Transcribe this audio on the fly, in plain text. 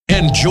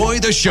Enjoy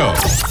the show.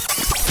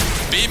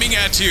 Beaming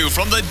at you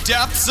from the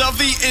depths of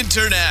the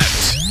internet.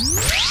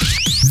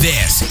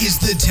 This is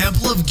the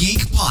Temple of Geek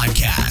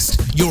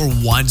Podcast, your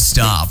one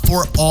stop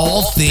for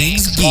all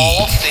things geek.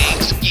 All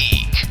things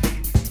geek.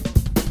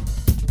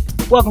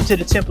 Welcome to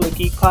the Temple of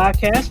Geek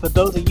Podcast. For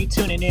those of you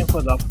tuning in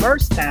for the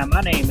first time,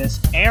 my name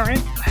is Aaron.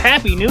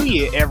 Happy New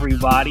Year,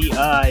 everybody.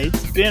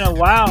 It's been a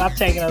while. I've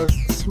taken a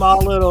small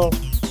little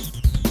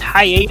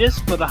hiatus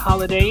for the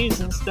holidays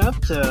and stuff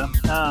to,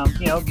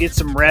 get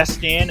some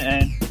rest in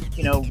and,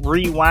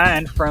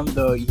 rewind from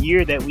the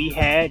year that we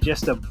had,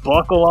 just to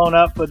buckle on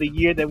up for the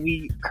year that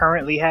we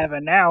currently have.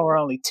 And now we're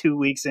only 2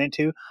 weeks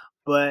into,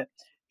 but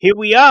here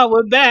we are.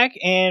 We're back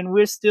and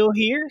we're still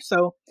here.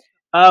 So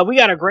we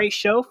got a great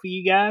show for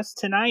you guys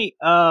tonight,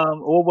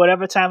 or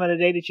whatever time of the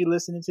day that you're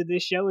listening to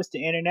this show. It's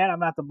the internet. I'm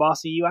not the boss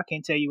of you. I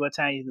can't tell you what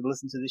time you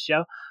listen to the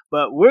show.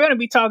 But we're going to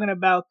be talking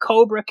about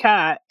Cobra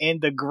Kai in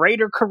the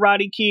greater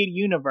Karate Kid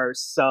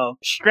universe. So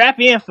strap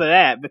in for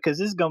that, because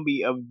this is going to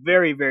be a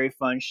very, very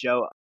fun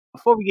show.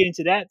 Before we get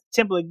into that,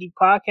 Temple of Geek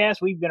Podcast,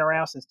 we've been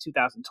around since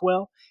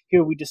 2012.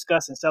 Here we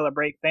discuss and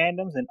celebrate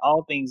fandoms and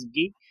all things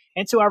geek.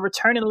 And to our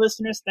returning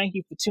listeners, thank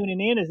you for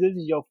tuning in. If this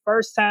is your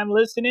first time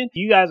listening,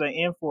 you guys are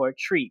in for a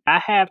treat. I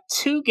have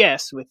two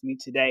guests with me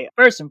today.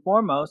 First and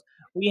foremost,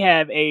 we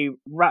have a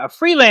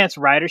freelance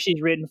writer.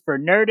 She's written for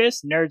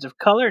Nerdist, Nerds of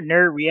Color,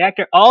 Nerd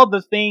Reactor, all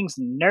the things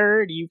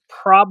nerd. You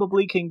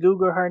probably can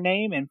Google her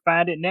name and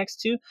find it next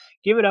to.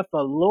 Give it up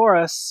for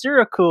Laura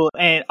Sirikul.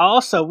 And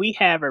also, we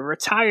have a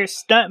retired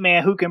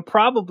stuntman who can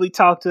probably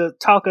talk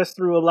us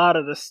through a lot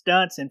of the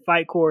stunts and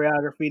fight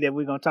choreography that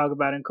we're going to talk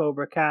about in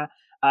Cobra Kai.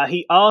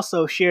 He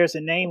also shares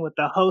a name with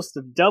the host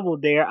of Double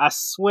Dare. I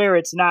swear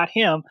it's not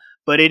him,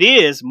 but it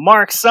is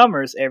Mark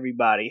Summers,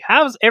 everybody.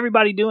 How's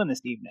everybody doing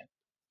this evening?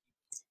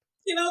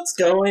 It's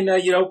going,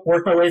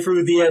 work my way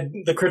through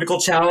the critical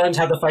challenge,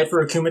 have to fight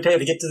for a Kumite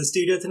to get to the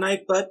studio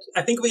tonight, but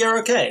I think we are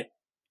okay.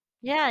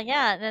 Yeah,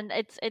 and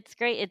it's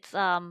great. It's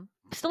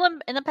still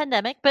in a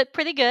pandemic, but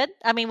pretty good.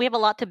 I mean, we have a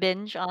lot to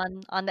binge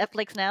on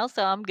Netflix now,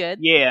 so I'm good.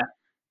 Yeah,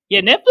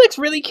 Netflix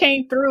really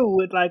came through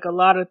with like a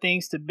lot of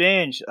things to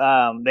binge.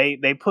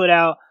 They put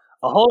out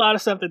a whole lot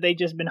of stuff that they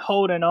just been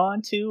holding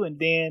on to, and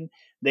then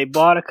they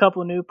bought a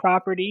couple new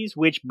properties,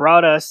 which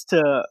brought us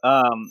to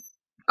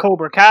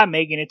Cobra Kai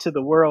making it to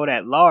the world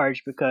at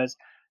large, because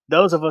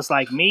those of us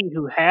like me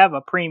who have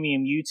a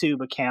premium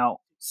YouTube account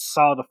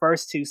saw the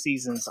first two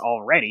seasons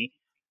already,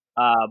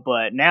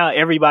 but now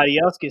everybody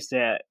else gets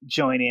to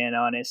join in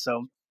on it.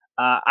 So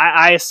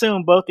I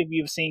assume both of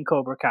you have seen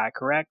Cobra Kai,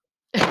 correct?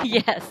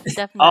 Yes,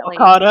 definitely. All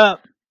caught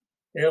up.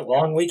 Yeah,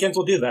 long weekends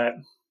will do that.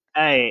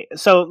 Hey,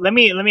 so let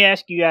me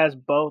ask you guys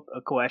both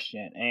a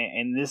question,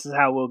 and this is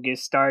how we'll get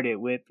started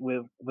with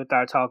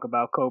our talk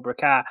about Cobra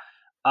Kai.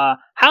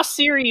 How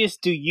serious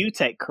do you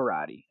take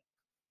karate?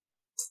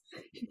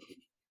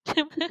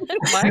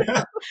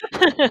 Mark?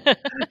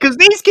 Because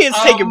these kids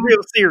take it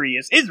real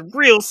serious. It's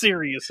real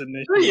serious in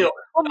this. Real.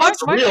 Well, Mark,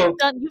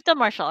 you've done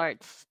martial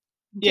arts.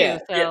 Yeah.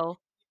 Too, so.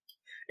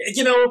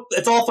 Yeah.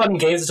 It's all fun and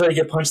games until you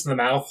get punched in the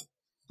mouth.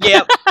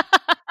 Yep.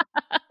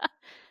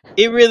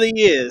 It really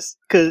is.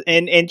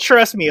 And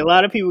trust me, a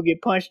lot of people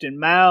get punched in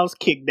mouths,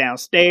 kicked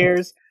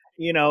downstairs.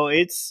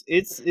 It's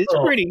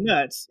pretty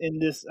nuts in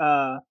this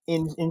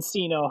in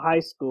Encino High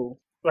School.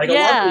 Like a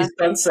lot of these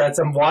sunsets,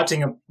 I'm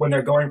watching them when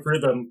they're going through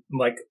them. I'm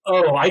like,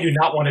 oh, I do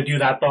not want to do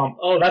that bump.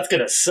 Oh, that's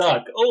gonna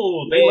suck.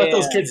 Oh, they let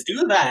those kids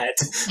do that.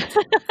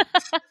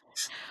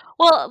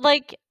 Well,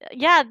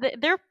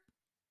 they're.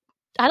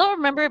 I don't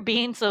remember it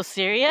being so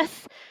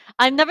serious.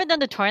 I've never done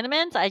the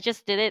tournaments. I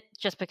just did it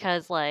just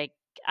because,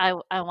 I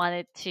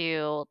wanted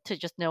to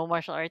just know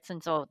martial arts,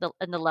 and so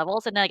the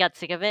levels, and then I got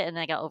sick of it, and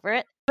then I got over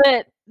it.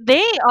 But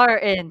they are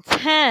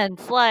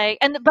intense. But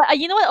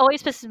you know what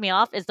always pisses me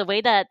off is the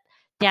way that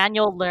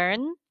Daniel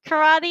learned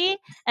karate,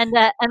 and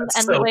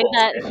the way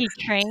that he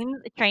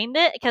trained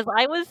it. Because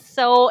I was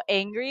so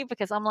angry,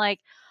 because I'm like,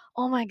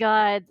 oh my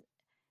god.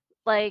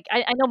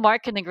 I know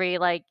Mark can agree,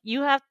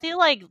 you have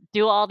to,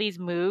 do all these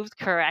moves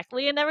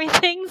correctly and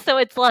everything. So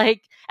it's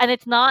and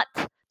it's not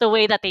the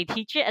way that they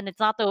teach it, and it's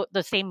not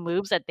the same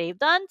moves that they've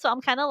done. So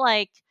I'm kind of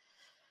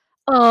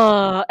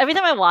every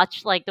time I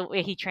watch, the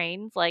way he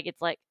trains,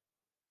 it's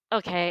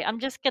okay, I'm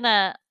just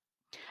gonna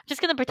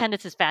pretend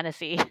it's his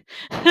fantasy.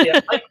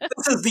 Yeah,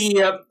 this is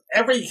the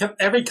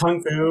every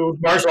kung fu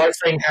martial arts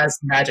thing has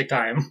magic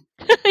time.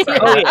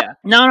 Oh yeah,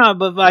 no,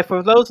 but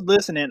for those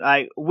listening,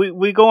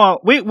 we're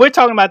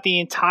talking about the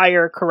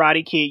entire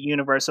Karate Kid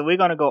universe, so we're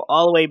gonna go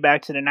all the way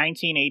back to the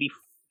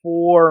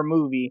 1984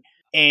 movie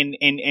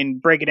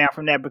and break it down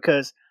from that,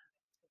 because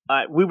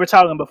we were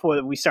talking before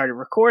that we started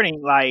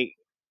recording,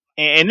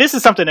 and this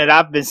is something that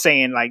I've been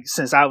saying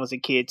since I was a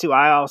kid too.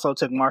 I also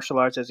took martial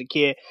arts as a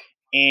kid,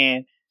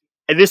 and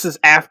this is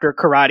after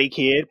Karate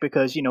Kid,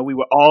 because we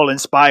were all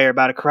inspired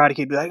by the Karate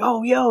Kid. Be like,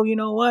 oh, yo, you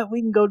know what?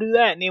 We can go do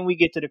that, and then we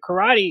get to the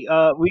karate.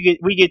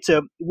 We get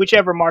to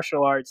whichever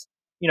martial arts,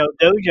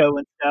 dojo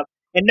and stuff,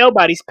 And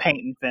nobody's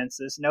painting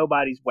fences,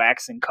 nobody's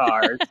waxing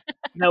cars,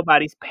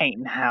 nobody's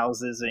painting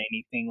houses or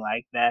anything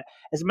like that.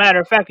 As a matter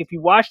of fact, if you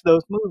watch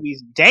those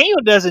movies, Daniel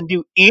doesn't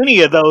do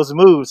any of those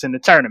moves in the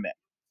tournament.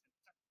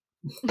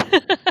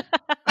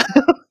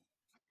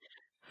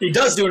 He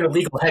does do an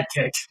illegal head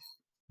kick.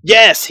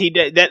 Yes, he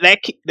did.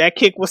 That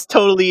kick was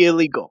totally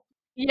illegal.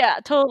 Yeah,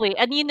 totally.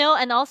 And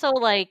and also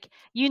like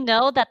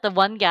that the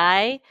one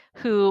guy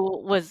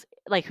who was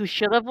like who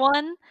should have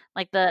won,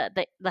 like the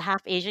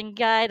half Asian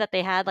guy that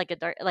they had, like a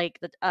dark like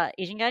the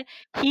Asian guy,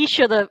 he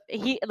should have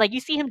he like you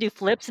see him do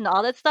flips and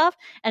all that stuff,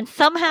 and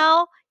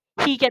somehow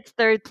he gets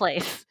third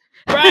place.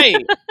 Right.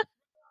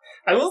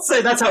 I will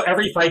say that's how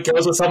every fight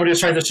goes with somebody who's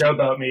trying to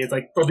showboat me. It's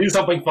like they'll do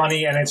something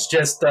funny and it's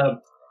just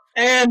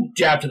and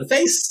jab to the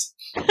face.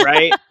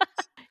 Right.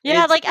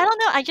 Yeah, It's- like I don't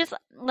know. I just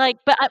like,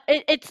 but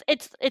it's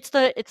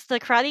the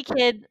Karate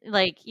Kid.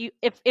 Like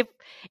if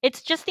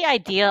it's just the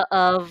idea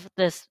of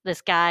this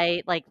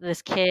guy, like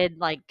this kid,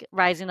 like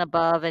rising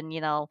above and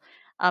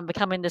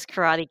becoming this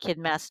Karate Kid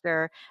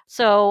master.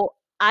 So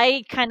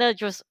I kind of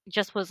just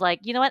was like,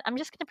 you know what? I'm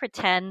just gonna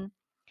pretend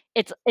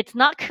it's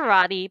not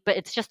karate, but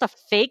it's just a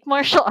fake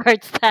martial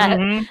arts that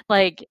Mhm.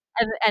 like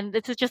and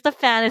this is just a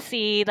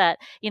fantasy that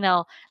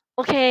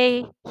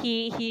okay,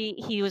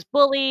 he was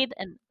bullied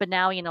but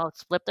now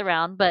it's flipped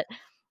around. But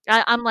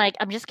I'm like,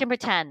 I'm just gonna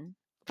pretend,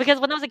 because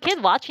when I was a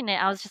kid watching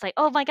it, I was just like,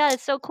 oh my god,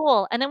 it's so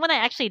cool. And then when I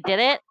actually did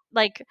it,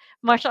 like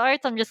martial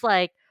arts, I'm just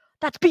like,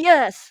 that's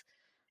BS.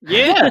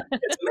 Yeah.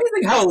 It's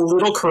amazing how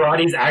little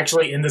karate is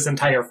actually in this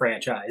entire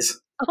franchise.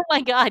 Oh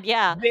my god,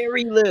 yeah,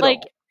 Very little.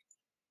 like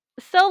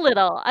so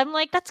little. I'm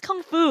like, that's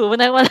kung fu.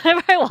 Whenever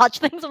I watch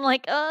things, I'm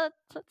like,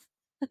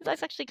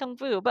 that's actually kung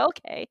fu, but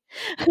okay.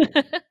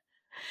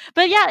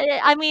 But yeah,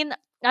 I mean,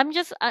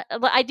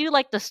 I do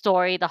like the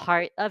story, the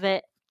heart of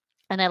it,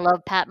 and I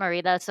love Pat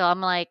Morita. So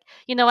I'm like,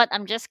 you know what?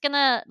 I'm just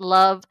gonna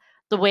love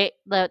the way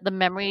the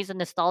memories and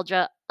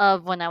nostalgia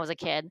of when I was a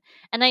kid,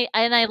 and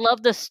I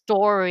love the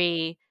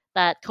story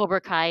that Cobra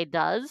Kai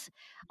does.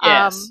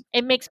 Yes.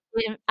 It makes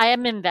I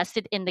am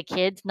invested in the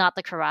kids, not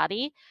the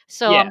karate.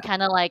 So Yeah. I'm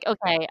kind of like,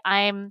 okay,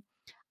 I'm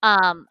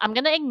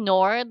gonna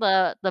ignore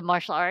the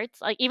martial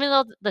arts. Like, even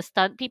though the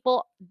stunt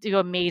people do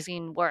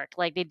amazing work,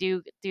 like they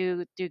do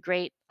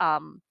great.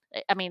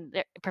 I mean,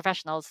 they're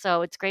professionals,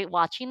 so it's great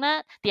watching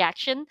the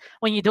action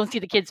when you don't see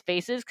the kids'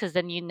 faces, because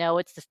then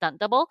it's the stunt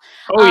double.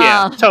 Oh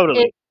yeah.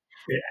 Totally.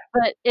 Yeah.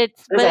 But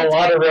it's There's a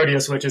lot of rodeo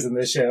switches in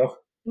this show.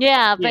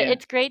 yeah, but Yeah.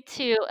 it's great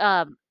to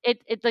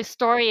the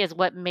story is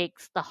what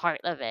makes the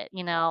heart of it,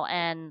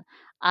 and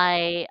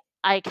I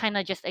kind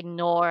of just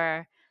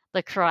ignore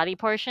the karate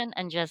portion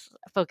and just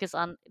focus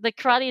on the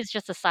karate is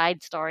just a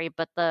side story,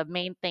 but the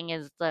main thing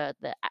is the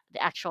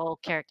actual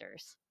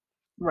characters.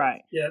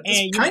 Right. Yeah, this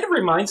And kind of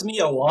reminds me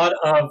a lot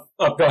of.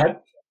 Oh, go ahead.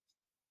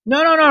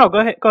 No. Go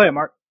ahead,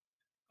 Mark.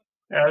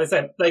 Like I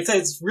said,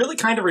 it really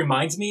kind of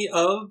reminds me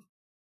of.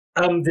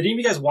 Did any of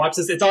you guys watch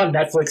this? It's on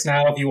Netflix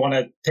now. If you want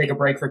to take a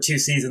break for 2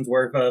 seasons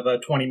worth of a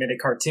 20-minute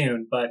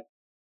cartoon, but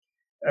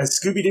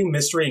Scooby Doo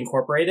Mystery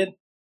Incorporated.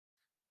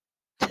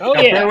 Oh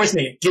Now, yeah. bear with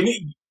me. Give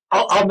me.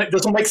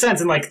 This will make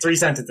sense in like 3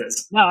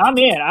 sentences. No, I'm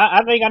in.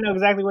 I think I know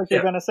exactly what you're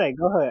Yeah. gonna say.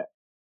 Go ahead.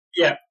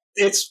 Yeah,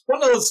 it's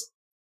one of those.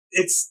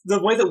 It's the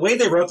way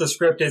they wrote the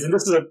script is, and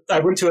this is I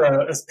went to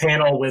a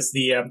panel with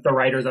the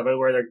writers of it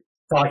where they're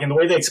talking. The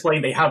way they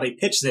explained how they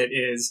pitched it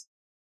is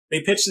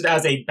they pitched it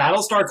as a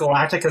Battlestar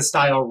Galactica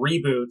style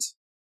reboot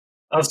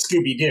of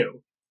Scooby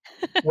Doo,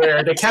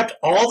 where they kept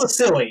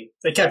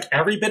they kept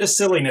every bit of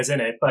silliness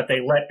in it, but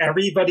they let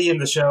everybody in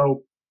the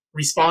show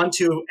respond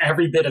to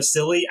every bit of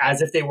silly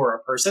as if they were a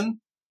person,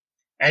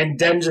 and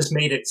then just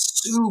made it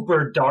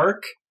super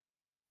dark.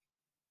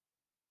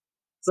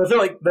 So I feel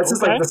like this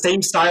is like the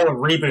same style of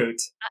reboot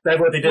that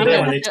what they did there.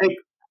 When they take,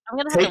 I'm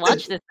gonna have to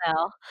watch this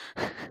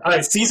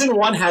now. Season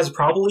 1 has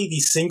probably the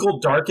single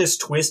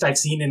darkest twist I've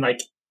seen in like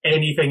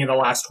anything in the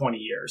last 20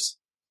 years.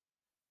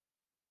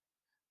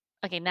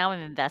 Okay, now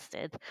I'm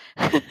invested.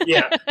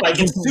 Yeah, like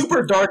it's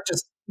super dark.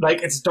 Just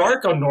like it's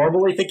dark on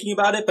normally thinking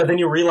about it, but then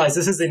you realize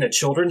this is in a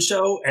children's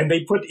show, and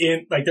they put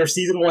in like their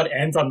season 1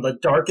 ends on the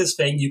darkest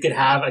thing you could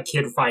have a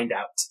kid find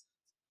out.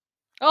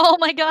 Oh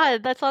my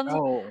god, that sounds.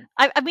 Oh.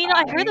 I mean,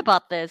 I heard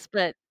about this,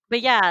 but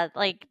yeah,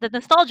 like the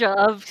nostalgia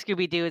of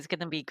Scooby Doo is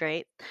gonna be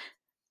great.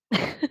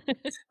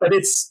 But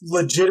it's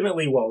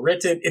legitimately well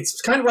written.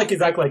 It's kind of like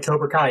exactly like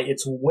Cobra Kai.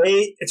 It's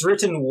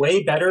written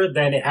way better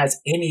than it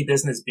has any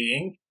business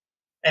being,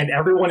 and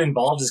everyone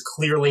involved is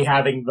clearly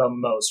having the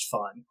most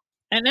fun.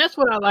 And that's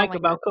what I like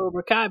about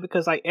Cobra Kai,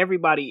 because like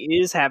everybody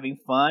is having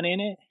fun in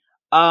it.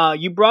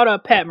 You brought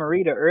up Pat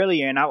Morita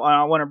earlier, and I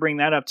want to bring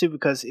that up too,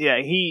 because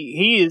yeah,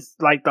 he is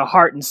like the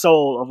heart and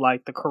soul of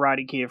like the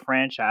Karate Kid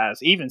franchise,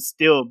 even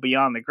still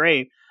beyond the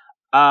grave.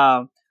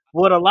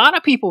 What a lot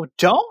of people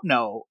don't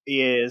know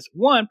is,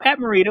 one, Pat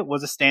Morita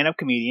was a stand-up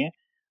comedian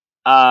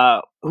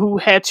who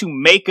had to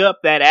make up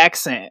that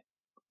accent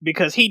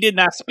because he did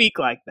not speak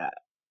like that,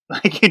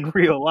 like in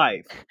real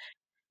life.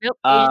 Nope,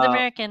 Asian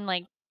American,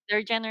 like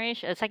third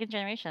generation, second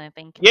generation, I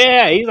think.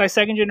 Yeah, he's like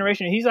second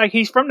generation.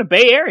 He's from the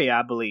Bay Area,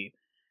 I believe.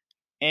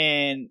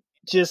 and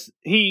just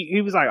he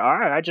was like, all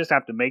right, I just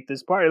have to make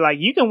this part. Like,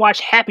 you can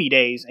watch Happy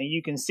Days and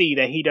you can see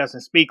that he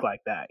doesn't speak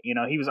like that. You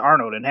know, he was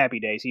Arnold in Happy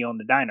Days. He owned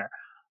the diner.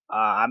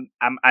 I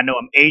know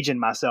I'm aging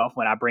myself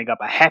when I bring up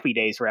a Happy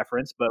Days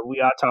reference, but we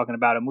are talking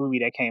about a movie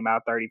that came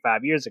out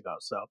 35 years ago.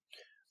 So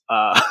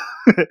uh,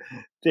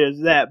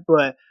 there's that.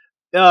 But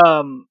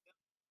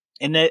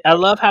and I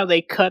love how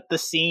they cut the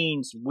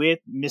scenes with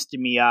Mr.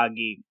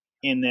 Miyagi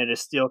in there to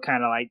still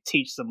kind of like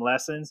teach some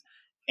lessons,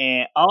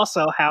 and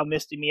also how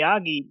Mr.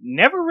 Miyagi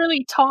never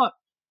really taught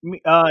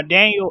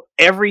Daniel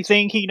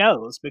everything he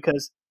knows,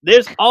 because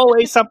there's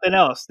always something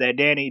else that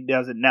Danny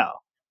doesn't know.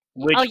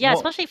 Oh Which yeah,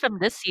 especially from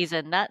this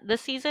season. That this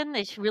season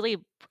is really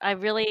I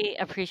really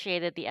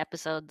appreciated the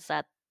episodes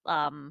that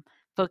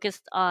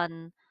focused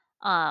on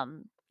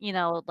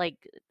like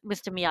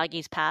Mr.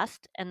 Miyagi's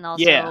past and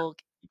yeah, also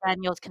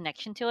Daniel's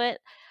connection to it.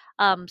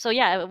 So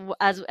yeah,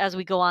 as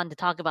we go on to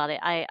talk about it,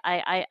 I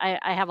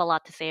have a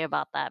lot to say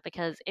about that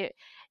because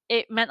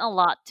it meant a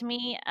lot to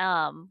me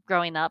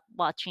growing up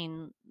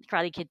watching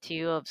Karate Kid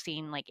 2, of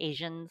seeing like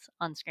Asians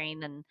on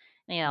screen and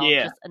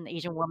yeah. just an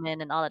Asian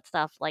woman and all that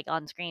stuff like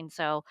on screen.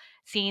 So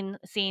seeing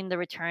the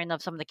return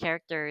of some of the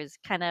characters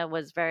kind of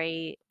was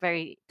very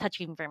very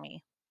touching for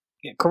me.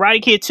 Yeah,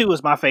 Karate Kid 2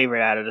 was my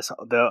favorite out of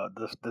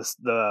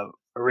the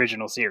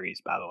original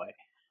series, by the way.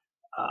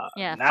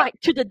 Yeah, Not fight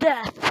to the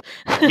death.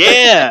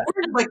 yeah.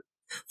 Like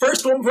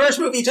first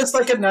movie, just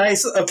like a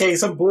nice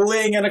some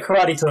bullying and a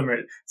karate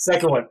tournament.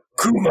 Second one,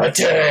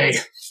 Kumite.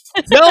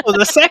 No,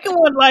 the second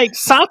one, like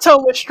Sato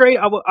was straight.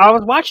 I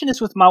was watching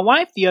this with my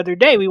wife the other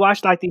day. We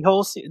watched like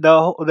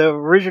the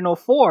original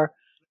 4,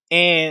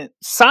 and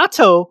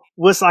Sato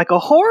was like a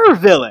horror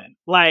villain,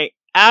 like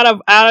out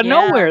of Yeah.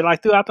 nowhere,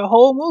 like throughout the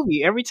whole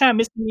movie. Every time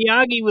Mr.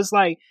 Miyagi was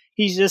like,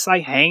 he's just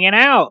like hanging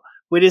out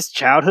with his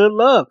childhood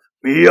love,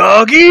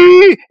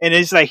 Miyagi, and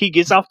it's like he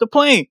gets off the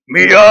plane,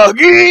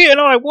 Miyagi, and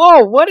I'm like,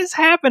 whoa, what is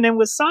happening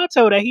with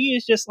Sato that he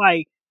is just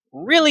like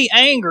really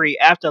angry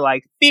after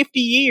like 50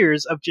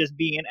 years of just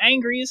being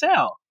angry as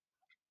hell.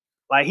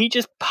 Like, he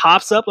just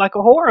pops up like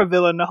a horror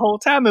villain the whole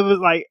time. It was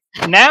like,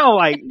 now,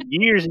 like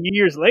years and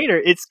years later,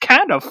 it's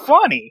kind of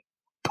funny,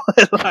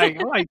 but like,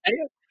 I'm like,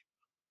 damn.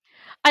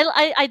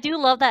 I do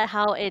love that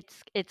how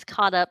it's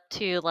caught up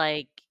to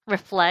like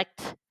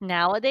reflect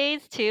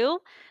nowadays too,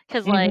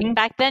 because like Mm-hmm.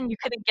 back then you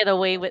couldn't get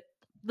away with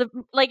the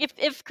like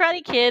if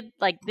Karate Kid,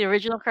 like the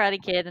original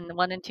Karate Kid and the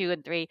 1 and 2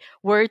 and 3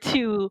 were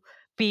to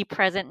be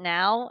present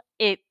now,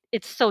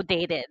 it's so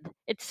dated.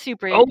 It's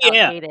super Oh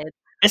yeah, outdated.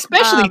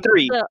 especially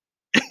 3. So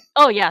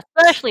oh yeah,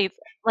 especially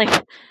like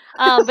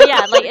but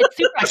yeah, like it's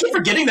super. I keep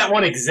forgetting that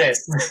one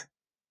exists.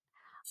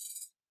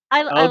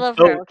 I Oh, love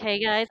oh, her.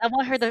 Okay, guys, I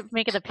want her to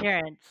make an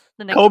appearance.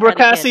 The next Cobra Karate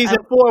Kai Kid. season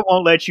 4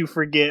 won't let you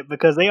forget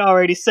because they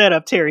already set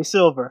up Terry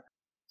Silver.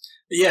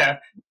 Yeah,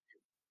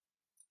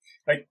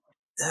 like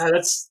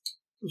that's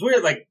it's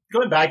weird. Like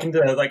going back into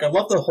like I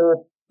love the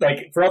whole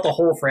throughout the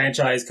whole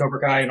franchise, Cobra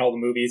Kai and all the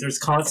movies. There's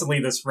constantly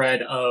this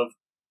thread of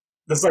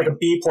this like a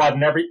B plot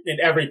and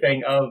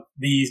everything of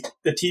the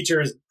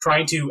teachers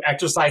trying to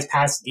exorcise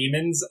past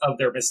demons of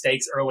their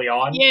mistakes early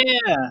on.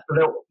 Yeah.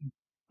 So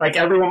like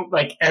everyone,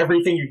 like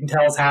everything you can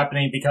tell is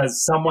happening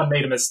because someone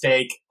made a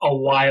mistake a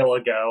while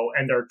ago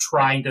and they're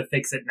trying to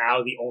fix it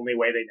now the only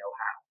way they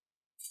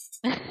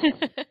know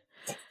how.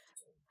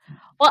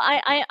 Well,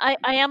 I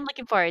am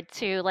looking forward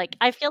to like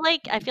I feel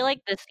like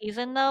this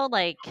season though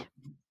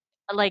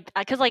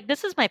because like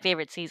this is my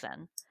favorite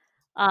season.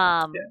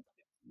 Yeah. Um,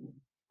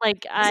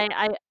 like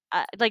I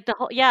like the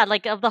whole yeah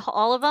like of the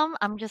all of them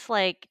I'm just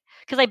like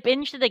because I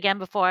binged it again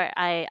before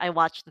I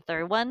watched the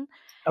third one,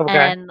 Okay.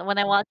 and when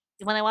I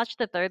watched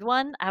the third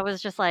one I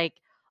was just like,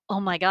 oh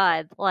my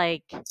god,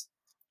 like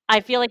I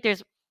feel like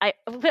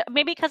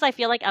maybe because I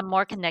feel like I'm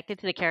more connected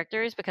to the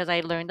characters because I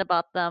learned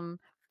about them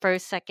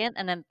first, second,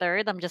 and then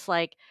third. I'm just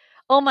like,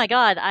 oh my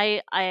god,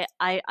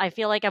 I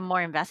feel like I'm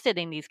more invested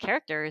in these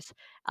characters.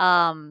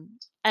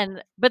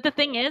 And but the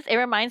thing is, it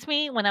reminds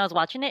me when I was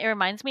watching it, it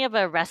reminds me of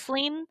a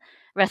wrestling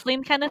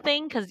kind of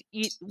thing because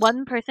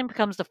one person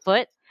becomes the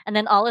foot, and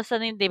then all of a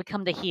sudden they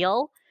become the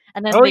heel,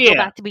 and then Oh they go yeah.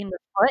 back to being the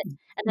foot,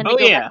 and then they Oh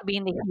go back yeah. to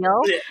being the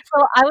heel.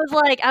 So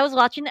I was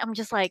watching it. I'm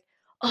just like,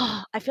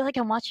 oh, I feel like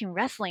I'm watching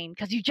wrestling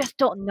because you just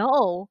don't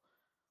know.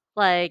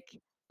 Like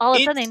all of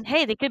a It's sudden,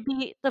 hey, they could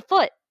be the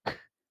foot.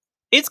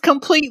 it's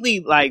completely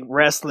like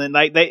wrestling.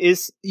 Like that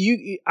is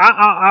you.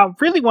 I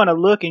really want to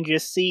look and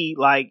just see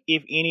like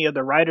if any of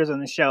the writers on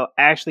the show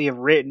actually have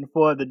written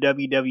for the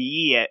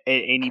WWE at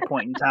any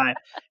point in time,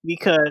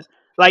 because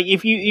like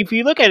if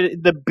you look at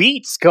it, the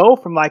beats go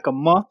from like a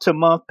month to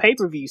month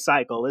pay-per-view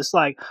cycle. It's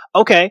like,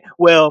 okay,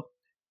 well,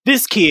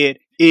 this kid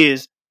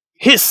is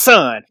his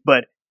son,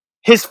 but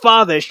his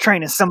father is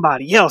training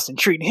somebody else and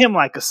treating him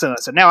like a son.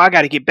 So now I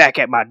got to get back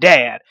at my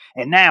dad.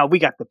 And now we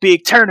got the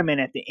big tournament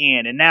at the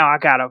end. And now I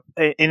got to,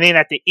 and then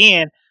at the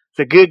end,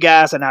 the good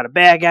guys are now the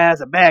bad guys.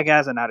 The bad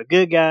guys are now the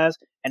good guys.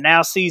 And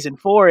now season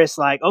 4, it's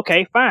like,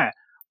 okay, fine.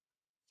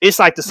 It's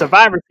like the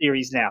Survivor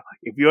Series now.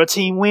 If your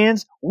team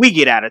wins, we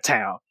get out of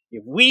town.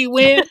 If we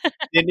win,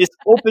 then it's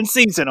open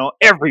season on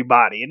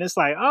everybody. And it's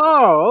like,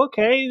 oh,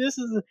 okay, this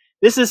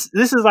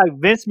is like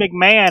Vince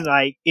McMahon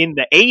like in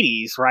the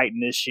 '80s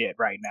writing this shit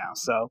right now.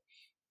 So,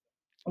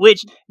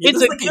 which Yeah, it's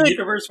this is a like good a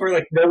universe where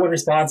like no one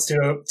responds to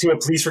a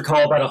police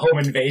recall about a home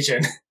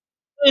invasion.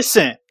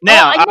 listen. Oh,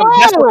 Now, I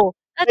that's what. know.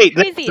 That's Hey,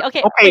 crazy.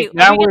 Okay, okay, wait.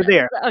 Are now we we're gonna?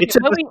 there. It Okay,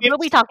 took us what are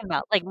we 15, talking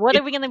about? Like, what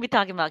it, are we gonna be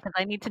talking about? Because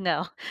I need to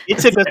know. it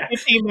took us Yeah.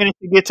 15 minutes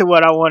to get to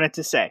what I wanted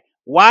to say.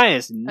 Why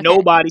is Okay.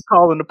 nobody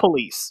calling the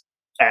police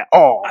at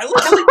all? I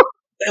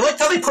liked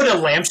how they put a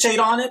lampshade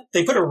on it.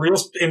 They put a real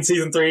in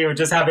season 3 with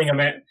just having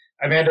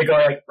Amanda go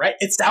like, right?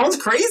 It sounds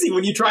crazy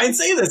when you try and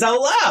say this out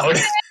loud.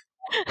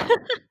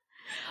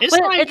 It's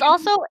But like it's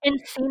also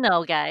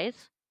Encino,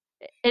 guys.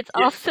 It's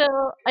Yeah. also.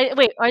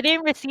 Wait, are they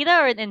in Reseda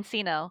or in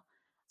Encino?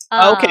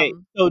 okay.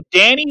 So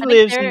Danny I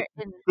think lives they're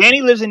in.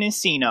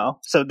 Encino.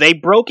 So they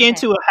broke Okay.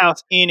 into a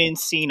house in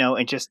Encino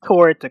and just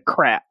tore it to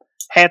crap.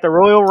 Had the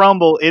Royal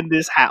Rumble in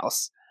this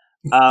house.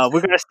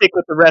 We're gonna stick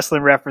with the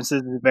wrestling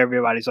references if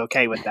everybody's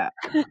okay with that.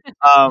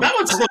 That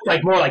one just looked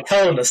like more like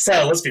Hell in the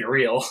Cell. Let's be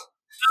real.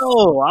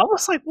 Oh, I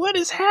was like, what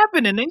is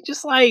happening? They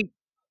just like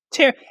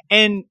tear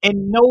and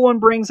no one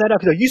brings that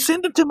up. He's like, you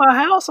sent them to my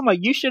house. I'm like,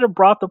 you should have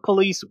brought the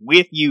police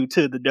with you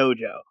to the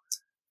dojo.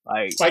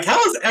 Like,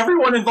 how is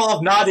everyone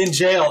involved not in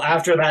jail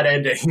after that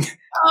ending?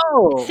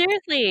 oh,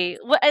 Seriously,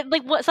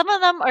 what? Some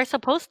of them are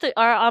supposed to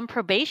are on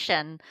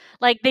probation.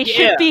 Like they yeah,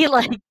 should be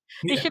like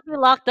they Yeah. should be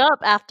locked up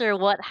after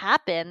what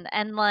happened.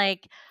 And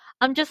like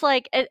I'm just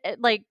like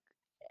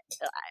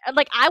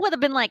like I would have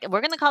been like,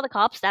 we're gonna call the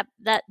cops. That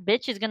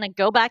bitch is gonna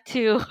go back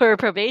to her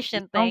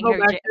probation don't thing, go her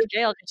back to.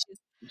 jail. 'Cause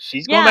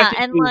She's going back to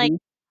and like duty.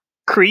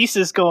 Crease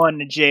is going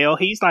to jail.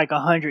 He's like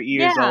 100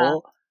 years yeah.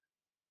 old.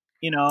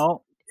 You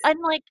know, And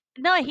like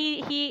no,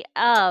 he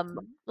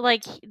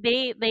like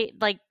they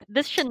like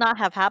this should not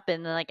have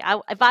happened. And like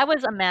if I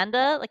was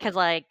Amanda, because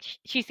like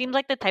she seems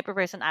like the type of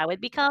person I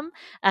would become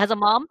as a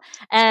mom,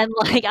 and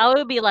like I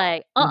would be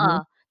like, hmm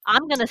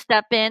I'm gonna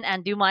step in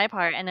and do my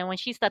part. And then when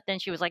she stepped in,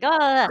 she was like,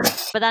 oh.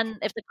 But then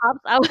if the cops,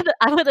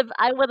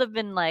 I would have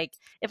been like,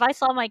 if I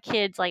saw my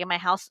kids like in my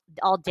house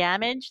all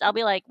damaged, I'll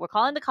be like, we're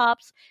calling the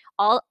cops.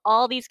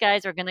 All these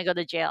guys are gonna go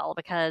to jail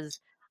because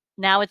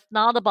now it's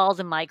not the ball's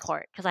in my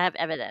court because I have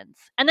evidence.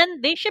 And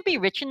then they should be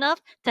rich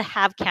enough to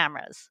have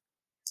cameras.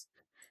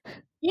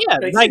 yeah,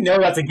 Like, like you know,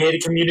 that's a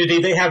gated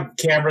community. They have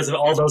cameras of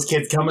all those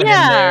kids coming in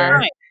Yeah, there.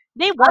 right.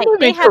 they I white.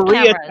 live They in have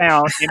cameras.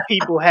 Koreatown and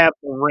people have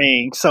the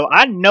ring, so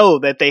I know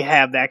that they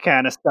have that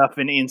kind of stuff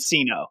in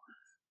Encino.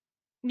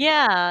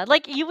 Yeah,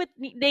 like you would.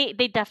 They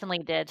definitely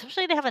did.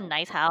 Especially they have a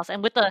nice house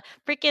and with the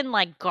freaking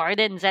like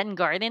Zen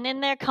garden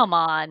in there. Come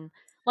on,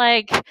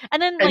 like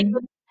and then And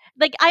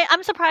like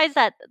I'm surprised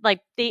that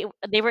like they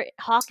were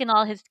Hawk and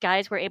all his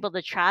guys were able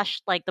to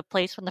trash like the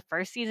place from the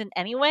first season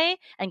anyway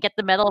and get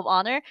the Medal of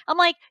Honor. I'm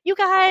like, you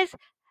guys,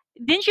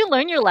 didn't you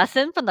learn your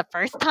lesson from the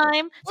first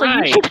time? So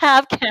you Right. should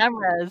have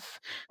cameras.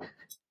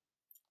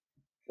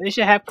 They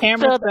should have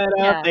cameras So set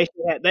up. yeah, They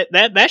should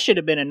have, that should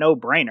have been a no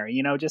brainer.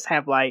 You know, just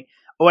have like,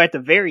 or at the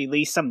very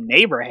least, some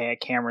neighbor had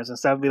cameras and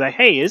stuff. Be like,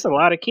 hey, there's a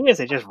lot of kids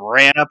that just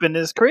ran up in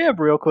this crib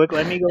real quick.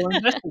 Let me go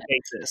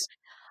investigate this.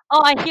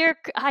 oh, I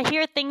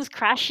hear things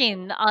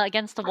crashing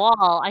against the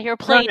wall. I hear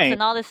plates Right.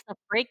 and all this stuff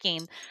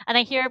breaking, and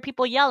I hear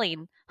people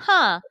yelling.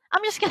 I'm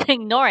just gonna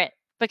ignore it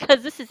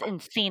because this is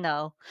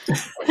Encino.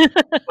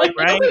 like,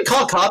 Right. don't they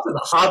call cops as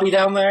a hobby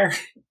down there?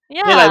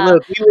 They're like, Yeah,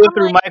 look, we lived I'm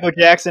through like, Michael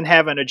Jackson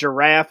having a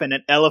giraffe and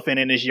an elephant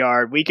in his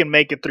yard. We can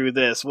make it through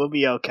this. We'll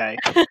be okay.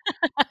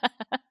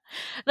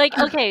 like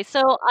okay,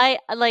 so I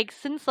like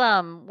since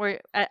we're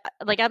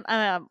like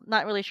I'm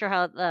not really sure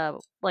how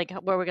like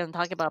what we're gonna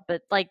talk about,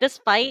 but like this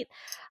fight,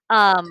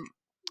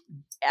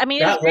 I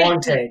mean it was That great.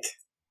 long take.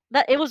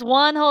 That it was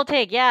one whole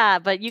take, yeah,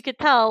 but you could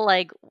tell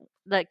like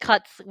the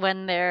cuts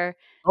when they're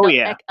Oh the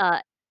yeah.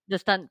 the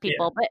stunt Yeah.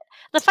 people. But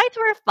the fights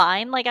were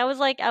fine. Like I was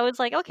like,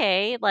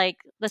 okay, like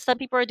the stunt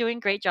people are doing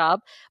a great job.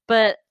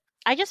 But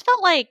I just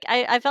felt like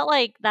I felt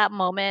like that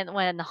moment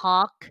when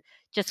Hawk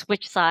just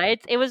switched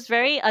sides, it was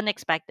very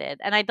unexpected.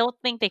 And I don't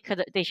think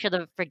they should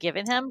have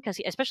forgiven him because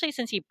especially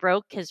since he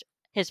broke his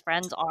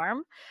friend's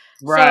arm.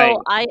 Right.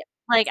 So I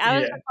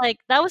was Yeah. just like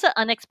that was an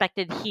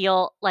unexpected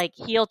heel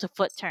to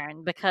foot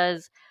turn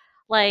because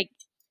like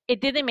it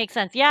didn't make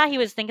sense. Yeah, he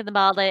was thinking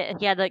about it.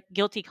 He had a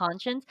guilty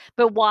conscience,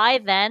 but why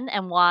then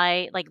and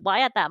why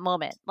at that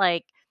moment?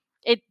 Like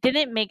it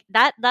didn't make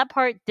that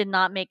part did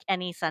not make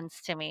any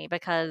sense to me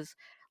because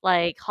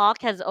like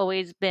Hawk has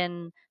always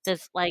been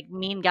this like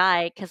mean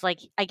guy because like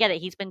I get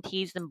it, he's been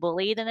teased and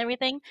bullied and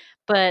everything,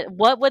 but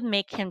what would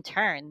make him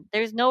turn?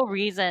 There's no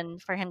reason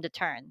for him to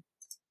turn.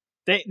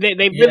 They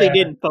really Yeah.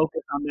 didn't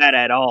focus on that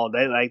at all.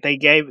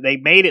 They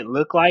made it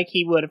look like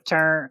he would have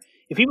turned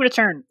if he would have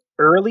turned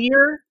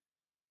earlier,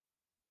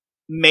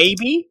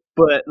 maybe.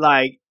 But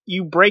like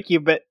you break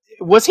your but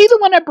was he the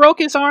one that broke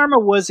his arm or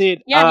was it?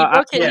 Yeah,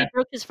 Yeah. he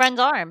broke his friend's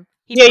arm.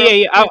 He Yeah, broke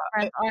yeah, yeah. his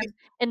friend's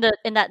arm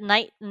in that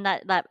night in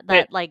That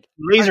that like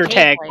laser arcade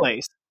tag place.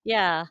 place,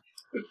 Yeah.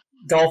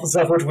 Golf and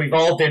stuff, which we've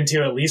all been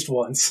to at least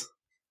once.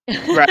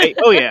 right?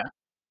 Oh yeah.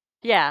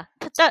 Yeah,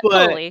 But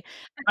totally.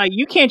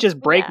 you can't just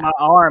break Yeah. my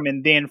arm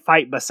and then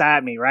fight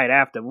beside me right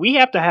after. We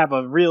have to have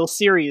a real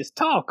serious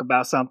talk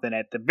about something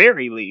at the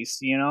very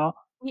least, you know?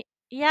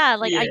 Yeah,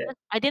 like Yeah,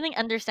 I didn't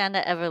understand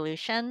that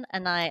evolution,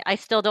 and I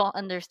still don't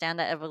understand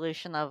that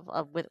evolution of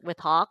with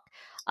Hawk.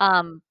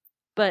 Um,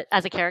 but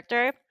as a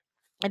character,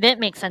 it didn't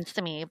make sense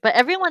to me. But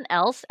everyone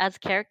else as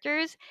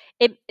characters,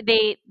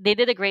 they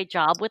did a great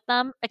job with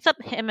them,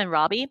 except him and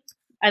Robbie.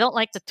 I don't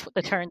like the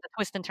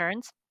twist and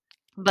turns.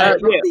 yeah. But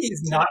Yeah,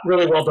 Robbie's not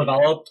really well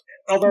developed.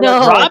 Although, like,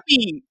 no,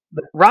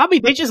 Robbie,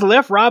 they just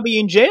left Robbie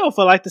in jail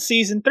for like the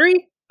season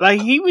 3.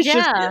 Like he was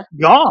just yeah,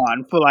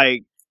 gone for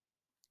like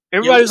yeah,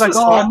 everybody was like, with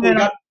 "Oh Hawk,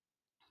 man,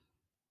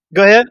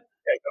 go ahead."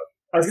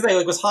 I was gonna say,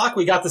 like, with Hawk,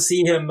 we got to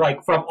see him,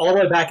 like, from all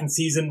the way back in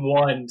season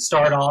 1,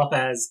 start off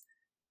as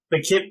the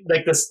kid,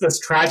 like, this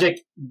tragic,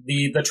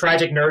 the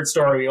tragic nerd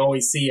story we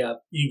always see of.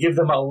 You give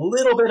them a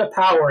little bit of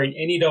power in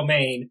any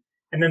domain,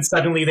 and then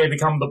suddenly they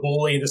become the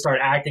bully and just start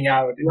acting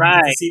out. And you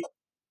get to Right.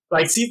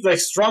 see, the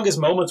strongest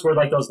moments were,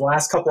 like, those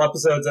last couple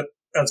episodes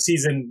of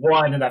season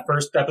 1 and that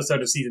first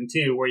episode of season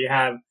 2, where you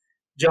have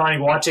Johnny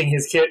watching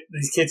these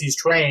kids he's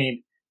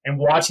trained, and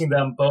watching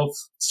them both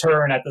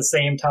turn at the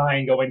same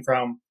time, going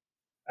from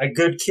a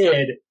good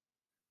kid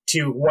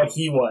to what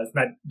he was,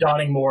 that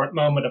dawning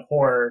moment of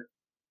horror.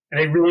 And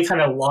they really kind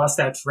of lost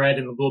that thread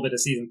in a little bit of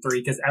season 3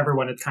 because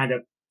everyone had kind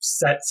of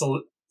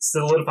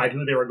solidified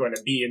who they were going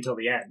to be until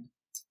the end.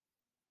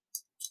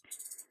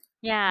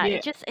 yeah. Yeah.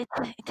 It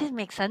didn't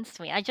make sense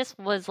to me. I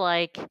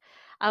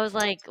was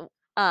like,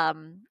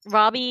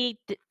 Robbie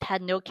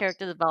had no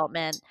character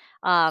development,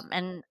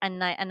 and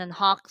then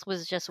Hawks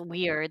was just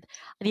weird.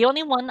 The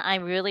only one I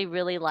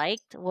really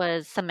liked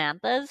was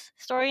Samantha's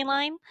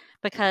storyline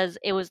because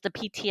it was the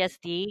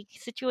PTSD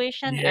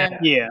situation, and Yeah.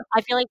 Yeah.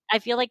 I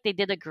feel like they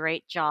did a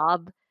great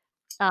job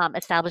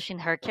establishing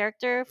her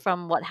character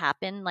from what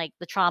happened, like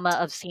the trauma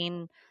of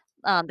seeing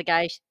the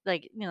guy,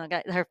 like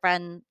her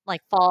friend,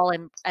 like fall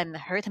and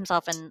hurt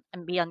himself and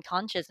be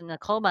unconscious in a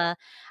coma,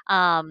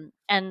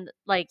 and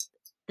like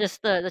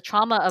just the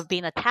trauma of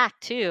being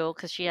attacked too,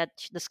 because she had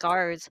the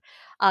scars,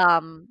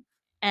 um,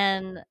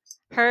 and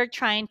her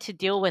trying to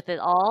deal with it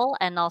all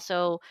and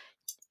also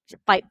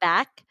fight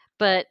back.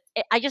 But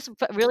I just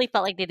really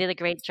felt like they did a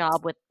great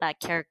job with that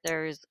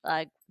character's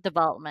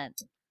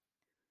development.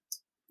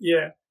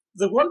 Yeah.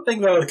 The one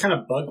thing though that kind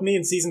of bugged me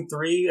in season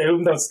 3,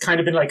 even though it's kind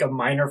of been like a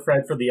minor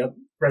thread for the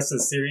rest of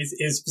the series,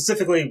 is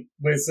specifically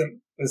with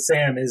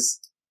Sam, is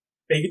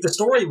the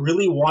story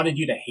really wanted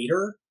you to hate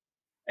her,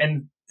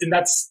 and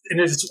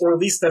or at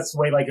least that's the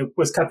way like it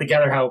was cut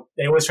together. How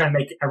they always try to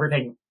make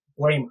everything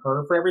blame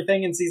her for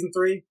everything in season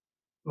 3.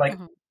 Like,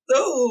 Mhm.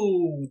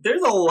 oh,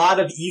 there's a lot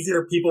of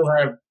easier people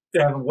that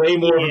have way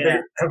more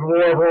have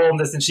more of a role in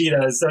this than she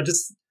does. So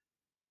just,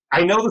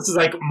 I know this is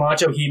like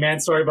macho He-Man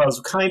story, but I was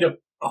kind of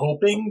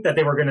hoping that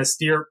they were going to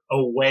steer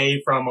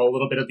away from a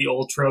little bit of the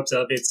old tropes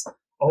of it's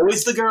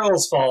always the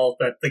girl's fault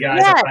that the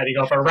guys are Yes, fighting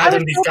over, I rather was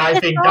than these so guys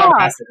pissed being off.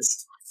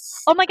 dumbasses.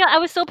 Oh my god, I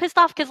was so pissed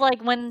off because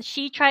like when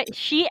she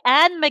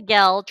and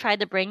Miguel tried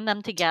to bring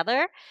them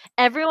together,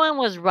 everyone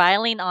was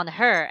riling on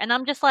her, and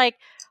I'm just like,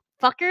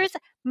 fuckers,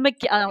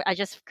 Miguel. I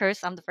just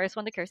cursed. I'm the first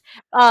one to curse.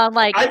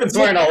 Like, I've been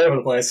swearing all over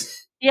the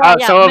place. yeah,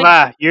 yeah. So have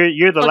I.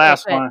 You're the Okay,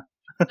 last good. one.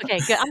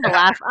 Okay, good. I'm the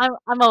last.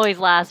 I'm always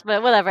last,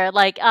 but whatever.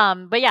 Like,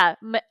 but yeah,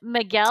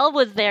 Miguel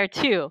was there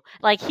too.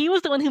 Like, he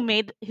was the one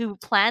who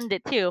planned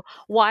it too.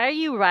 Why are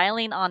you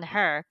riling on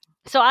her?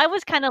 So I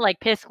was kind of like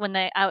pissed when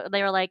they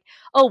were like,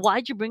 "Oh,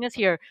 why'd you bring us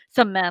here,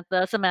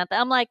 Samantha? Samantha?"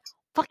 I'm like,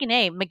 "Fucking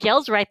a,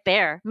 Miguel's right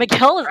there.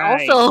 Miguel is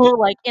Right. also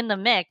like in the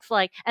mix.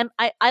 Like, and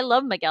I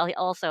love Miguel. He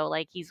also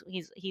like he's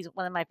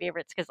one of my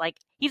favorites because like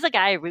he's a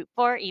guy I root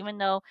for, even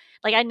though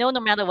like I know no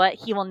matter what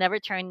he will never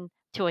turn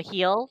to a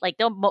heel. Like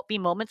there'll be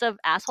moments of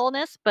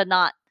assholeness, but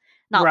not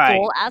Right.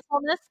 full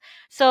assholeness.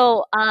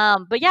 So,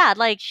 but yeah,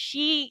 like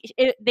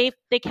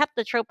they kept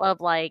the trope of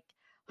like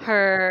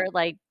her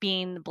like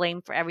being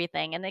blamed for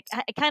everything, and it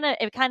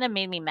kind of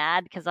made me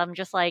mad because I'm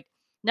just like.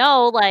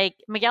 No, like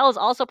Miguel is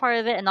also part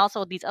of it, and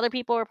also these other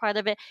people were part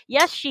of it.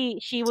 Yes, she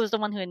was the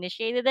one who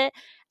initiated it.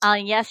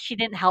 Yes, she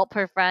didn't help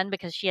her friend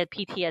because she had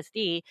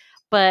PTSD,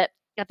 but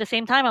at the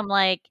same time, I'm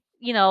like,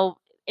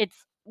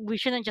 it's we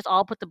shouldn't just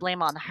all put the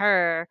blame on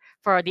her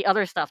for the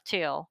other stuff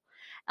too.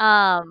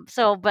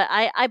 So but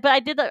I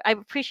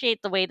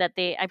appreciate the way that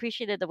I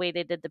appreciated the way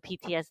they did the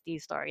PTSD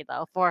story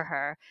though for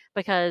her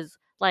because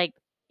like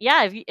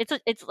yeah,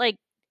 it's like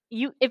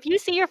if you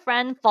see your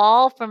friend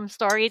fall from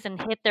stories and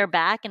hit their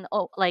back and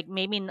like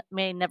maybe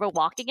may never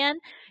walk again,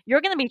 you're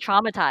gonna be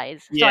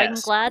traumatized. So I'm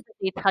Yes. glad that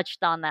they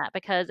touched on that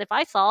because if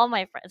I saw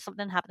my friend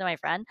something happen to my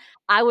friend,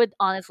 I would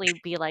honestly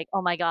be like,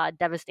 oh my god,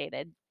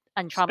 devastated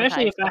and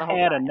Especially if traumatized for the I whole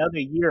had time. another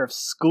year of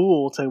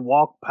school to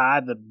walk by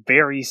the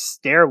very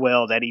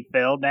stairwell that he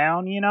fell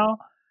down, Like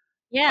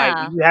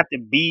Yeah. you have to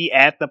be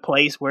at the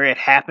place where it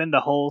happened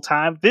the whole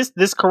time. This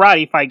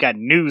karate fight got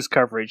news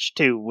coverage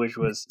too, which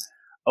was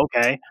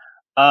okay.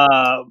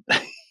 Uh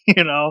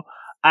you know,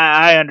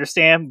 I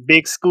understand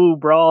big school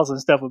brawls and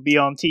stuff would be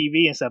on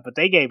TV and stuff, but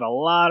they gave a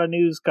lot of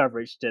news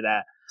coverage to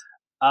that.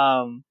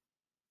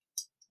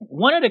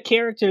 one of the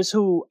characters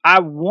who I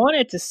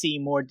wanted to see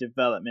more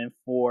development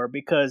for,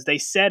 because they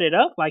set it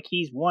up like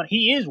he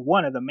is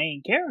one of the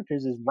main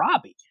characters, is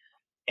Robbie.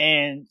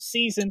 And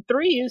season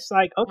 3 is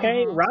like,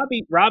 okay,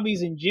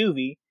 Robbie's in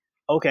juvie.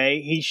 Okay,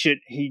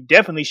 he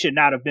definitely should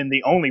not have been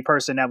the only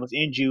person that was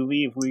in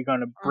juvie if we're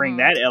gonna bring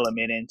that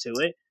element into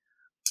it.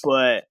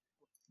 But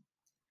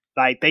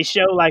like, they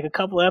show like a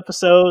couple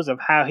episodes of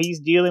how he's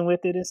dealing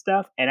with it and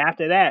stuff, and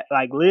after that,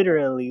 like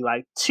literally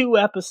like 2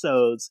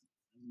 episodes,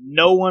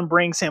 no one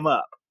brings him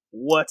up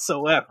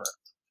whatsoever.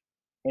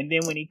 And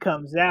then when he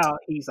comes out,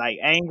 he's like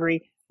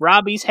angry.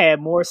 Robbie's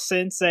had more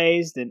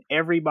senseis than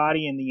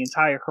everybody in the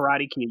entire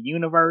Karate Kid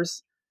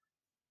universe,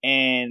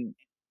 and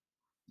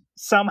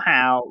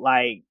somehow,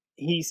 like,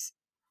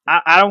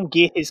 I don't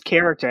get his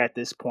character at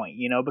this point,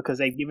 you know, because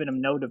they've given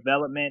him no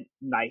development.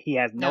 Like, he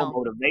has no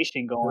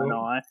motivation going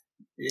on.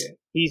 Yeah.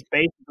 He's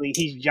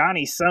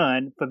Johnny's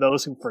son, for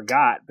those who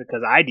forgot,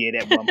 because I did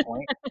at one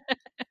point.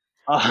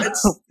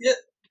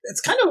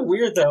 It's kind of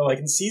weird though. Like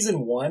in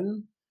season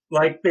 1,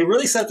 like they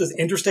really set this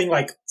interesting,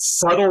 like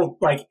subtle,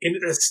 like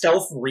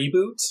stealth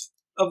reboot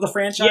of the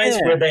franchise,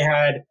 where they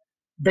had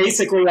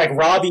basically like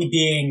Robbie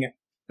being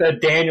the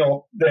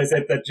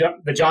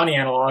the Johnny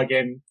analog,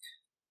 and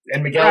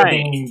Miguel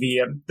being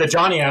the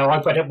Johnny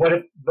analog. But what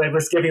if they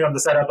was giving them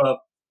the setup of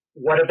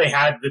what if they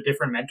had the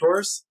different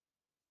mentors?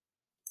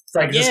 It's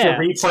like just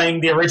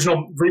replaying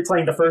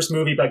the first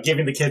movie, but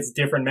giving the kids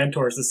different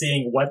mentors to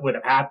seeing what would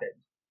have happened.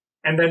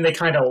 And then they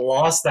kind of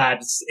lost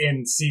that at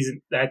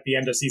the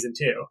end of season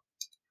 2.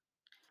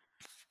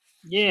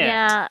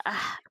 Yeah.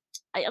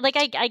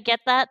 I get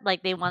that.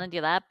 Like, they want to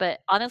do that,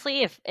 but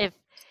honestly,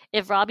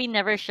 if Robbie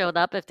never showed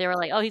up, if they were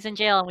like, oh, he's in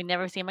jail and we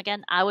never see him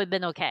again, I would have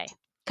been okay,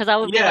 because I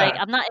would be like,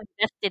 I'm not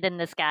invested in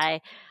this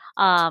guy.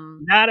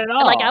 Not at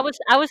all. Like, I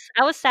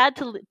was sad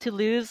to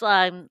lose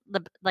the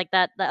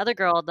other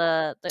girl,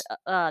 the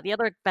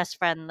other best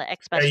friend, the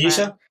ex best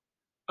friend.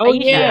 Oh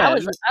yeah, I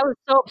was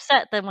so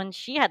upset that when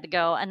she had to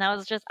go, and I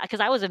was just because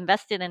I was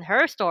invested in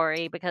her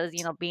story, because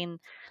being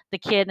the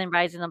kid and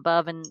rising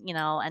above, and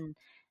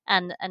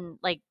and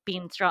like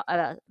being strong,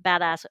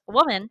 badass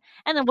woman,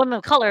 and a woman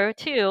of color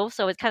too.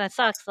 So it kind of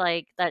sucks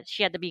like that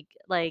she had to be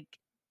like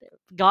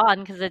gone,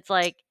 because it's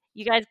like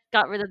you guys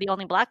got rid of the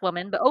only black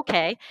woman, but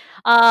okay,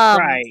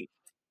 right.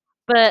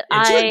 But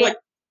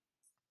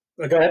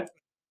go ahead.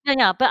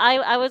 Yeah, but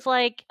I was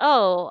like,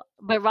 oh,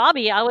 but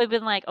Robbie, I would have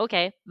been like,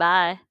 okay,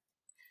 bye.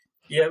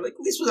 Yeah, like, at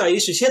least with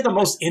Aisha, she had the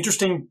most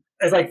interesting,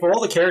 like for all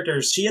the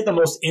characters, she had the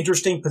most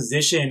interesting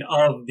position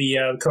of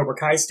the Cobra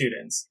Kai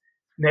students,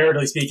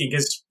 narratively speaking,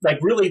 because like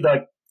really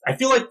I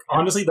feel like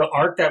honestly the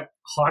arc that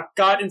Hawk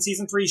got in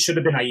season 3 should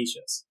have been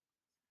Aisha's.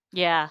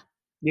 Yeah.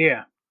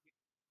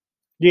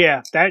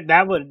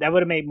 That would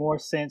have made more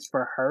sense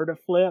for her to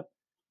flip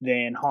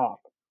than Hawk,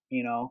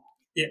 you know.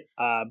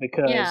 Yeah.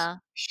 Because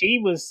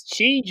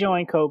she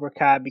joined Cobra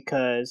Kai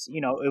because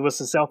it was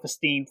a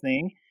self-esteem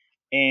thing,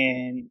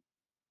 and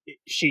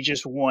she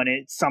just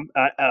wanted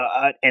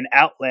an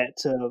outlet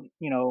to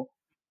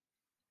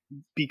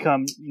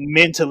become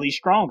mentally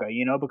stronger,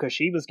 because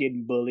she was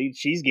getting bullied.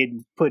 She's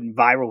getting put in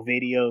viral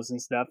videos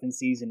and stuff in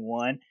season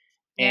 1,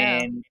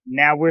 and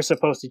now we're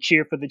supposed to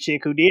cheer for the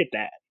chick who did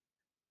that.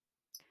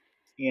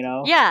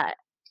 Yeah,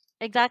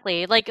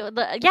 exactly. Like,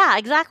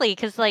 exactly.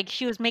 Because like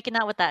she was making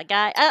out with that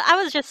guy.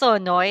 I was just so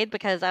annoyed,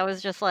 because I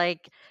was just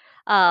like,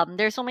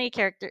 there's so many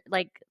characters,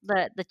 like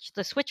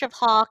the switch of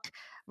Hawk,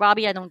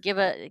 Robbie, I don't give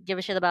a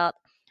shit about,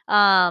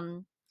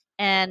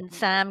 and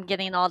Sam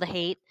getting all the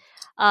hate.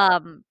 I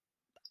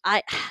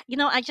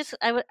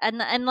would,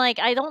 and like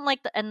I don't like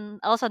and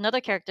also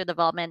another character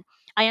development.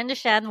 I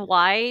understand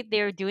why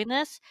they're doing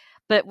this,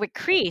 but with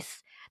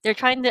Kreese, they're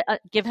trying to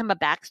give him a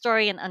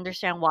backstory and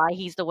understand why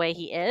he's the way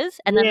he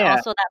is, and then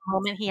also that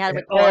moment he had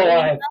with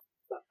Corey.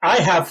 I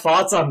have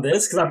thoughts on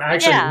this, because I'm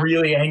actually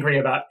really angry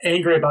about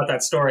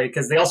that story,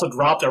 because they also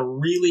dropped a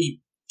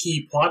really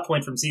key plot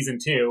point from season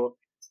 2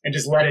 and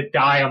just let it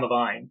die on the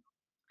vine.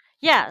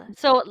 Yeah.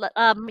 So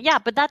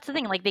but that's the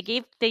thing. Like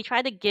they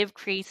tried to give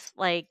Kreese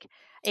like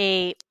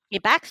a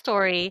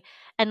backstory,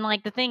 and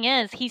like the thing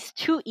is, he's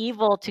too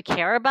evil to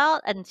care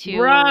about and to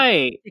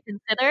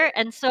consider.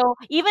 And so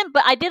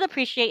but I did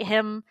appreciate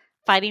him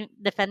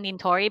defending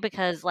Tori,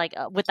 because like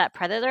with that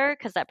predator,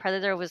 because that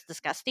predator was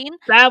disgusting.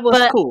 That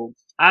was cool.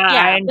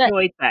 I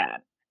enjoyed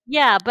that.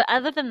 Yeah, but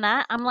other than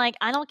that, I'm like,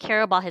 I don't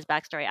care about his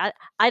backstory.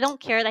 I don't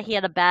care that he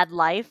had a bad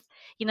life,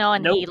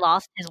 and he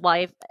lost his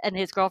wife and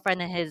his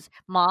girlfriend and his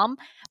mom,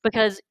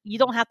 because you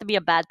don't have to be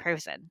a bad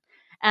person.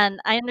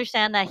 And I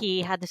understand that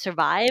he had to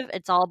survive.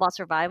 It's all about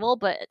survival.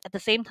 But at the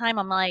same time,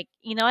 I'm like,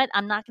 you know what?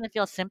 I'm not going to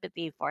feel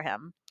sympathy for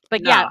him.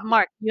 But yeah,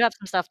 Mark, you have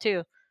some stuff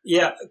too.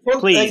 Yeah, well,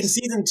 please. Like in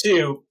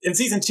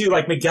season two,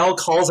 like Miguel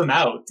calls him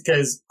out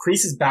because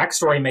Kreese's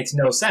backstory makes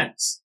no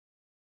sense.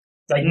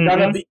 Like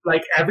none of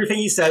everything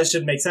he says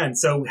should make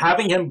sense. So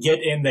having him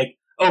get in, like,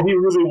 oh, he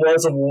really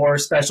was a war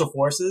special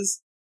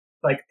forces.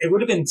 Like, it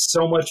would have been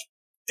so much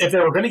if they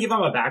were going to give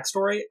him a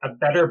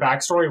better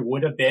backstory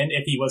would have been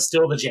if he was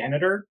still the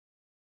janitor,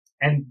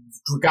 and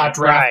got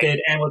drafted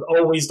and was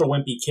always the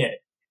wimpy kid.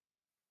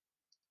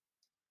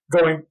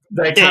 Going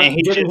like and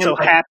he giving just him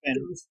so happened.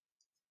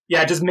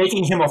 Yeah, just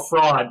making him a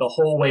fraud the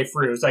whole way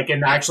through. It's like,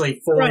 and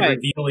actually fully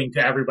revealing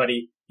to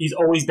everybody he's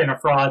always been a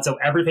fraud. So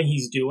everything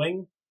he's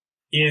doing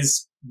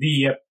is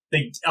the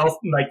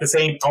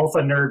same alpha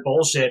nerd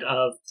bullshit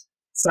of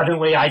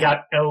suddenly I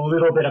got a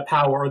little bit of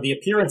power or the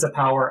appearance of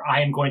power.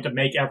 I am going to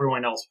make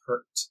everyone else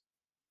hurt.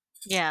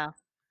 Yeah.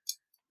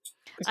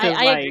 Because,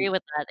 I agree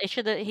with that.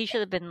 He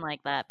should have been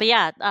like that. But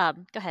yeah,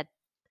 go ahead.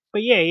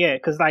 But yeah,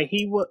 because like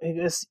he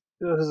was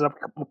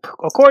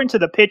according to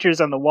the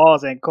pictures on the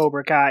walls in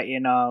Cobra Kai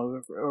in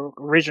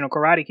original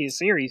Karate Kid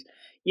series.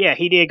 Yeah,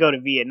 he did go to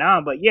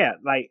Vietnam, but yeah,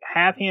 like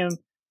have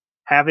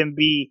him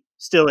be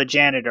still a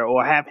janitor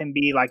or have him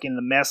be like in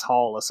the mess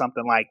hall or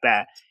something like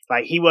that.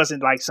 Like he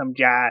wasn't like some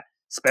guy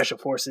special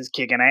forces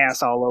kicking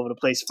ass all over the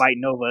place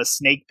fighting over a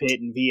snake pit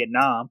in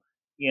Vietnam.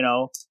 You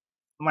know,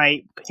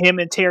 like him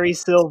and Terry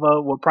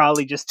Silver were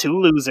probably just two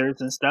losers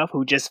and stuff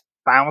who just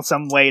found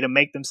some way to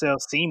make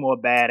themselves seem more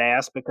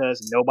badass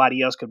because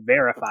nobody else could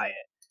verify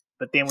it.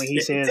 But then when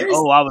he says,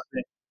 "Oh, I was,"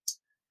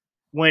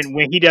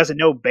 when he doesn't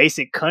know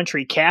basic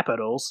country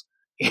capitals,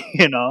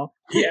 you know,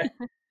 yeah.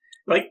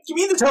 Like, you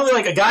mean to tell me,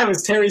 like, a guy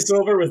with Terry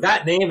Silver with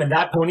that name and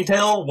that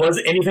ponytail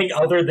was anything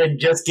other than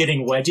just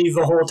getting wedgies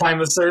the whole time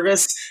of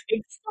service?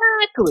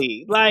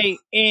 Exactly. Like,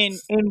 and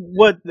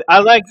what I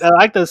like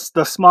the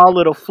small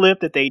little flip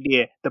that they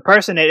did. The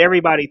person that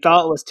everybody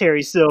thought was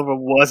Terry Silver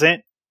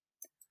wasn't.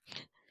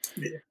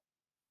 Yeah.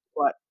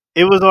 But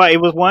it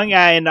was one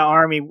guy in the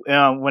army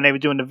when they were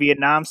doing the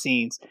Vietnam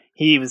scenes.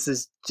 He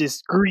was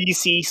just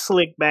greasy,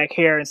 slick back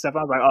hair and stuff.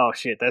 I was like, oh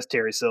shit, that's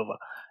Terry Silver.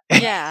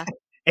 Yeah.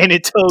 And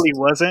it totally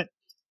wasn't.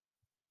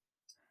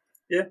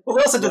 Yeah. Well,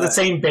 we also did the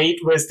same bait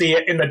was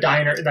in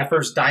that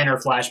first diner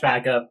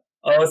flashback of,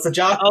 oh, it's the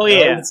jock. Oh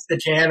yeah, it's the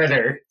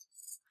janitor.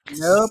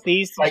 Nope,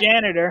 he's the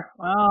janitor.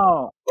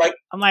 Oh,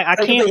 I'm like, I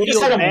can't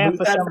feel bad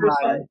for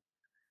somebody.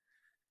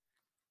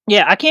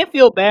 Yeah, I can't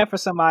feel bad for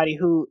somebody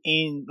who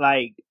in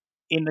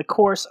the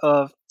course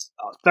of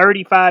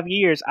 35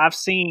 years I've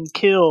seen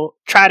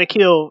try to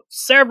kill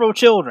several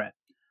children.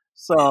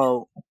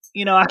 So,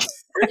 you know,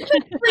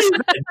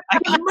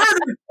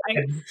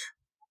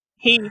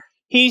 he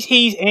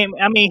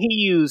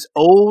used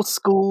old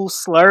school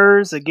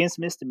slurs against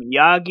Mr.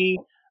 Miyagi.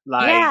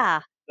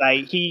 Like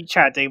he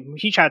tried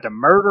to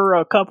murder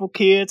a couple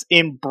kids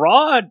in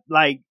broad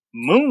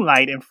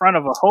moonlight in front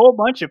of a whole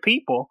bunch of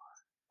people.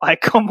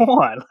 Like, come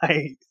on.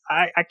 Like,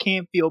 I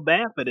can't feel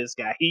bad for this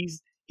guy.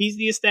 He's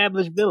the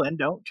established villain.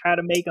 Don't try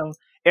to make him.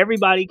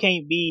 Everybody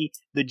can't be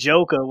the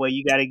Joker where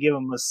you got to give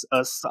him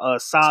a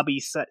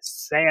sobby,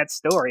 sad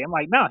story. I'm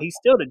like, no, he's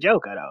still the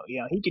Joker though. You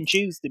know, he can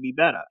choose to be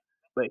better,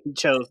 but he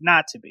chose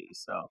not to be.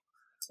 So,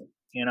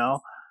 you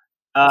know,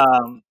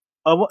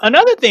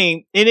 another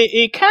thing, and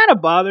it kind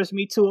of bothers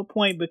me to a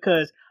point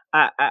because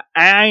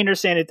I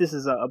understand that this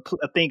is a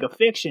thing of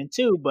fiction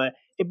too, but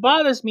it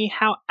bothers me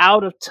how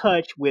out of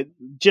touch with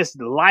just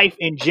life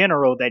in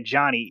general that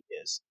Johnny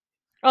is.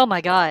 Oh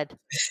my god!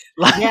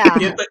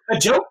 Yeah,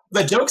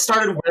 the joke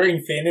started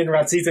wearing thin in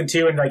around season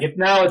 2, and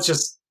now it's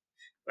just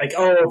like,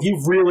 oh, if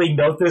you really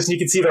note this, you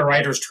can see the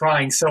writers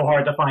trying so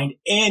hard to find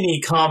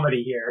any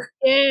comedy here.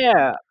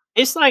 Yeah,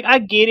 it's like I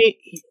get it,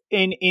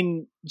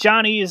 and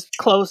Johnny is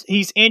close.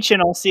 He's inching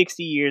on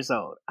 60 years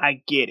old.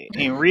 I get it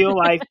in real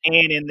life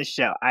and in the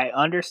show. I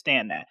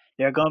understand that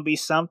there are going to be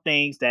some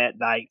things that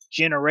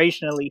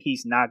generationally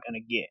he's not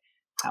going to get.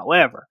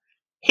 However,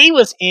 he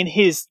was in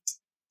his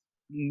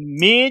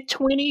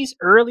mid-20s,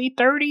 early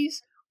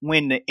 30s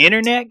when the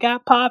internet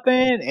got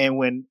popping and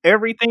when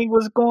everything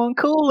was going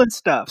cool and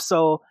stuff.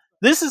 So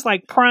this is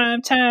like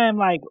prime time,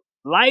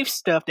 life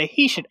stuff that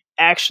he should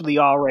actually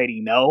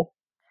already know.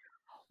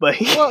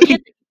 But you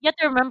have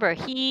to remember,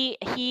 he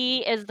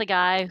is the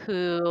guy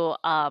who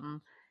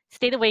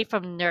stayed away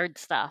from nerd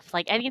stuff.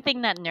 Like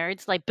anything that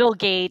nerds, like Bill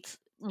Gates,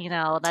 you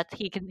know, that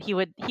he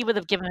would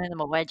have given him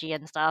a wedgie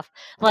and stuff.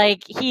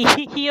 Like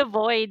he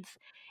avoids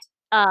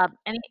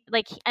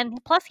and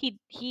plus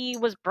he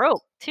was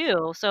broke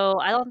too. So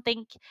I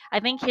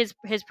think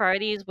his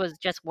priorities was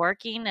just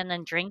working and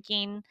then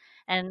drinking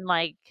and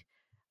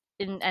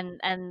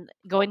and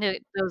going to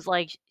those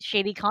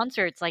shady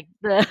concerts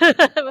but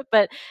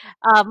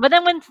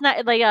then when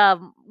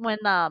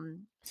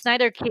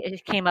Snyder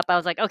came up, I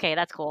was like, okay,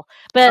 that's cool.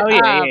 But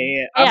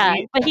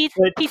but he's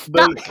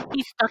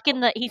stuck in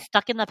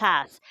the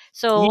past.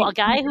 So a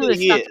guy who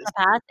is stuck in the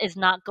past is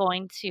not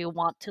going to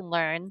want to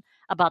learn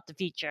about the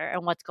future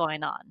and what's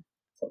going on.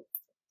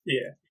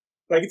 Yeah,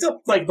 it's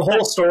the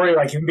whole story,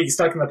 him being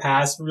stuck in the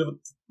past,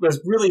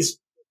 was really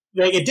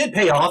it did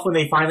pay off when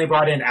they finally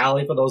brought in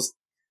Allie for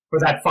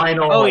that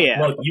final.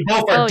 Look, you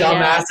both are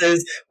dumbasses.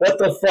 Yeah. What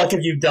the fuck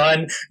have you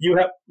done?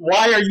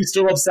 Why are you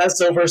still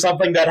obsessed over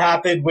something that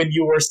happened when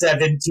you were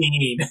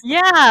 17?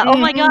 Yeah. Oh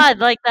my god!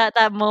 Like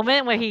that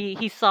moment where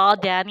he saw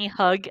Danny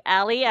hug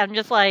Allie. I'm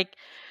just like,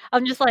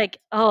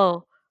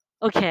 oh,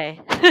 okay.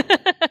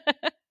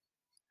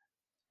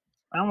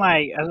 I'm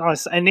like,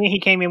 and then he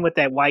came in with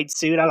that white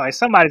suit. I was like,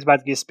 somebody's about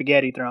to get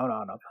spaghetti thrown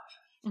on him.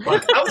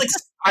 Look,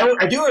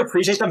 I do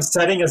appreciate them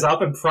setting us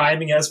up and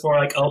priming us for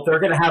like, oh, they're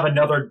going to have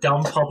another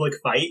dumb public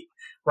fight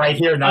right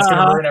here, and that's going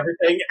to ruin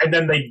everything. And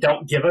then they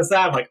don't give us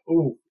that. I'm like,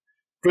 ooh,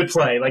 good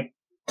play. Like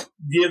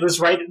this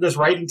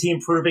writing team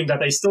proving that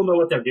they still know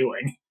what they're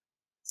doing.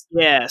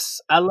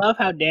 Yes, I love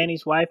how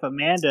Danny's wife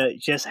Amanda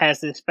just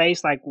has this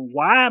face like,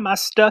 why am I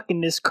stuck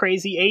in this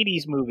crazy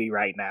 '80s movie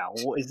right now?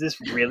 Is this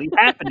really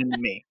happening to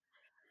me?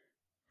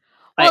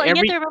 Well, and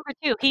you have to remember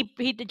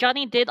too,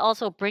 Johnny did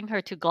also bring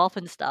her to golf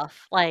and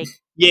stuff. Like,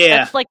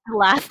 that's like the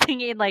last thing.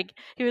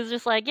 He was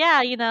just like,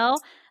 yeah,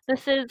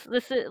 this is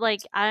like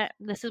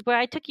this is where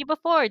I took you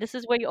before. This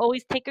is where you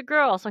always take a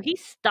girl. So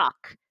he's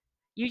stuck.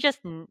 You just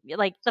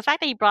like the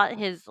fact that he brought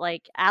his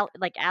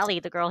Allie,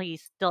 the girl he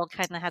still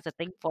kind of has a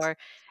thing for,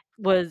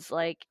 was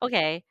like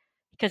okay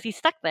because he's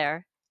stuck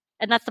there,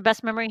 and that's the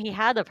best memory he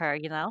had of her.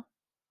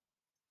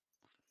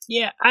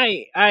 Yeah,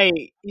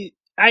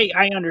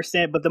 I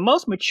understand, but the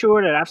most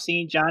mature that I've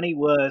seen Johnny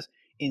was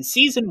in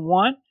season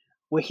 1,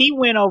 where he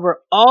went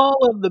over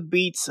all of the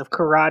beats of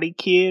Karate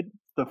Kid,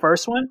 the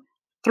first one,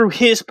 through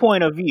his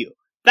point of view.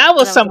 That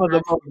was some of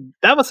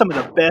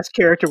the best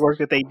character work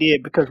that they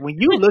did, because when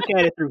you look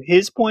at it through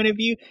his point of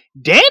view,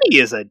 Danny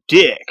is a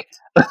dick.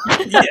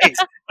 Yes,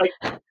 like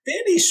Danny,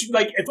 it's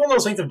one of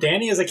those things of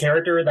Danny is a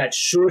character that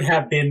should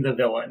have been the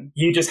villain.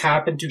 He just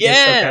happened to get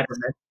the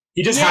betterment.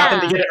 He just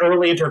happened to get an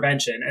early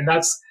intervention, and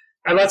that's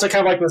what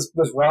kind of like was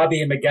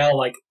Robbie and Miguel.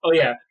 Like, oh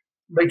yeah,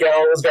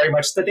 Miguel was very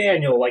much the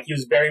Daniel. Like he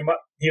was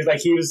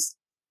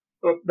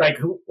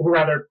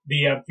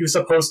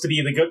supposed to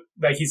be the good.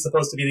 Like he's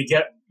supposed to be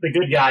the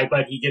good guy,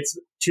 but he gets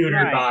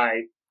tutored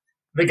by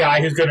the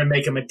guy who's going to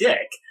make him a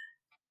dick.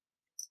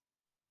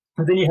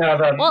 And then you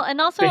have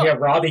and also then you have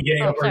Robbie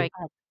getting over. Sorry,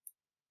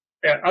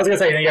 yeah, I was gonna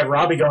say then you have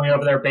Robbie going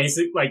over there,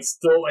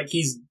 still like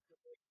he's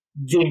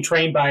getting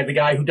trained by the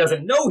guy who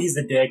doesn't know he's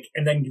a dick,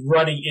 and then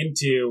running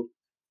into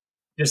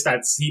just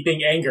that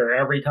seeping anger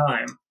every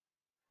time.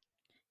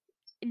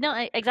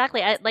 No,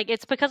 exactly.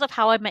 It's because of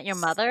How I Met Your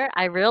Mother.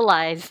 I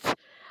realized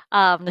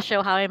the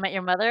show How I Met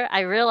Your Mother.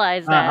 I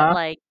realized that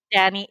like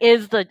Danny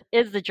is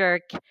the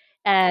jerk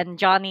and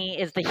Johnny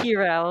is the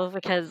hero,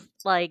 because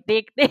like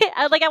they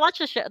I watched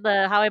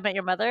the How I Met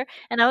Your Mother,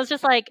 and I was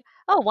just like,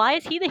 oh, why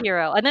is he the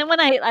hero? And then when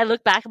I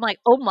look back, I'm like,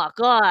 oh my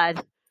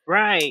god,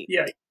 right?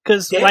 Yeah,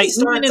 because like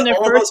even in their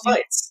first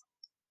fights,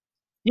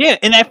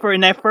 in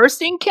that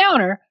first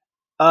encounter,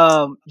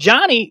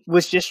 Johnny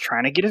was just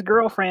trying to get his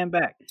girlfriend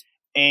back,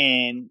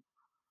 and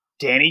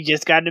Danny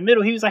just got in the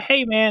middle. He was like,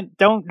 hey man,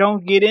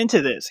 don't get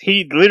into this.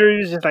 He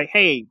literally was just like,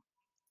 hey,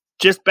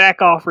 just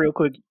back off real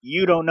quick.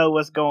 You don't know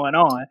what's going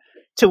on.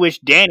 To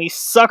which Danny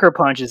sucker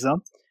punches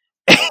him,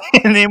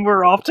 and then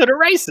we're off to the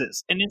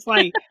races. And it's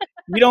like,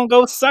 you don't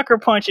go sucker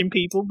punching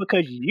people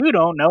because you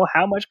don't know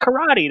how much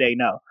karate they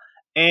know.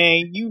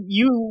 And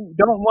you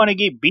don't want to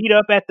get beat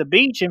up at the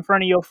beach in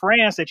front of your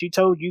friends that you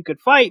told you could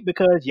fight,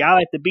 because y'all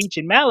at the beach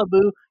in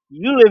Malibu,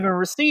 you live in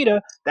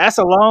Reseda. That's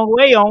a long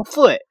way on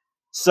foot.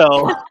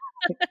 So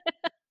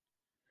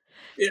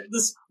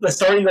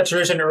starting the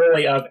tradition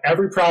early of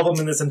every problem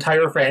in this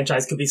entire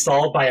franchise could be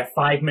solved by a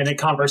 5-minute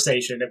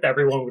conversation if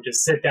everyone would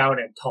just sit down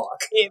and talk.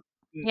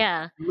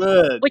 Yeah.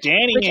 Look, which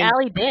Danny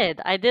Allie did.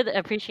 I did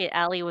appreciate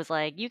Allie was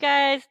like, you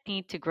guys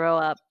need to grow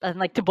up, and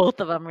like to both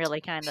of them, really,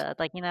 kind of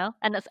like, and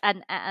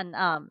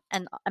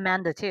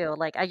Amanda too.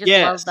 Like, I just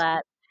love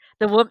that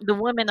the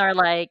women are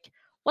like,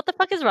 what the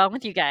fuck is wrong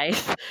with you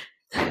guys?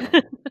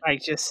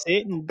 Like, just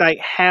sit and like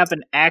have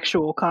an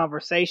actual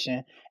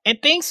conversation,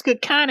 and things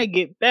could kind of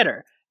get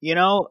better.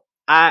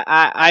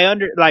 I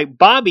under like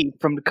Bobby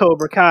from the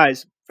Cobra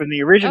Kai's, from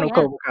the original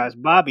Cobra Kai's,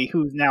 Bobby,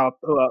 who's now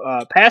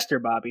Pastor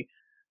Bobby.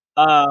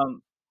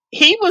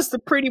 He was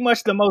pretty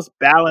much the most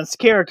balanced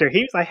character.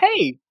 He was like,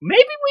 hey,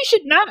 maybe we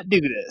should not do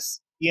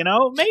this.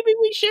 Maybe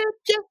we should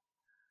just,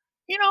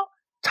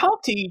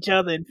 talk to each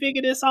other and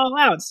figure this all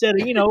out, instead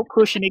of,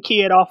 pushing a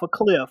kid off a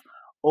cliff,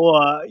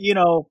 or,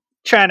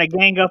 trying to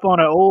gang up on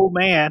an old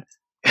man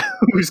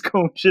who's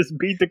going to just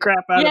beat the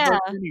crap out of us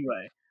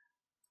anyway.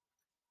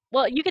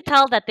 Well, you could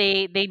tell that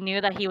they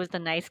knew that he was the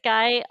nice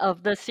guy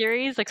of the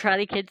series, the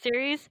Karate Kid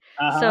series.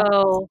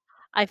 So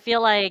I feel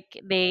like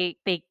they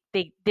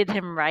did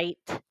him right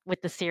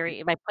with the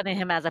series by putting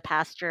him as a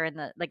pastor and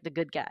the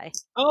good guy.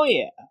 Oh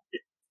yeah.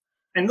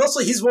 And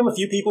also, he's one of the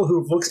few people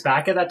who looks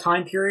back at that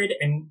time period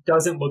and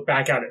doesn't look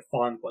back at it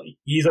fondly.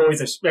 He's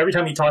always every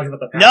time he talks about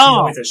the past, he's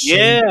always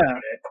ashamed about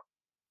it.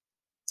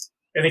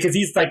 And because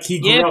he's like, he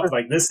grew up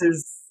like,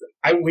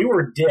 we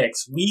were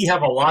dicks. We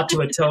have a lot to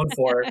atone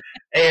for,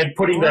 and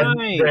putting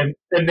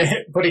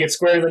putting it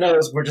square in the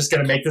nose, we're just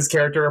going to make this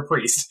character a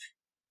priest.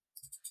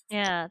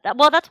 Yeah,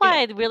 that's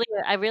why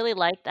I really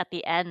liked at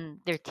the end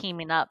they're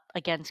teaming up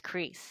against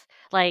Kreese.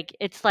 Like,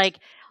 it's like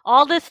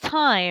all this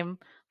time,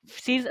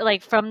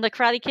 like from the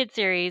Karate Kid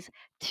series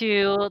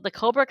to the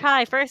Cobra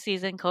Kai first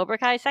season, Cobra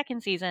Kai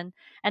second season,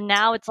 and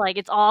now it's like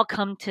it's all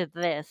come to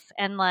this.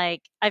 And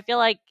like, I feel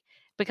like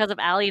because of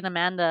Allie and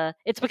Amanda,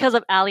 it's because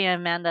of Allie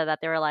and Amanda that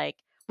they were like,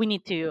 we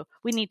need to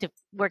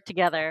work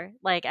together.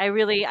 Like I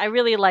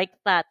really like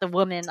that the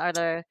women are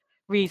the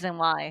reason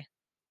why.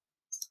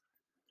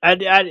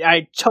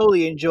 I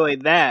totally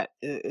enjoyed that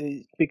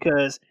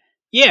because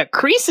yeah,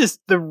 Kreese is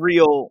the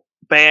real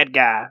bad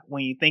guy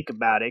when you think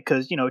about it.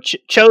 Because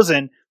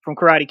Chosen from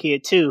Karate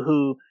Kid 2,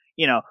 who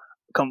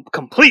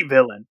complete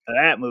villain of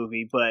that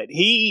movie, but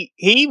he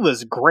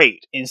was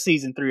great in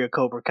season 3 of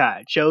Cobra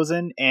Kai.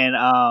 Chosen and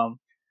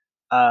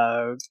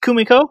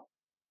Kumiko,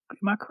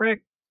 am I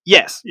correct?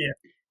 Yes.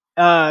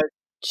 Yeah.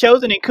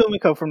 Chosen and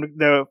Kumiko from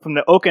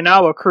the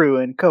Okinawa crew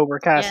in Cobra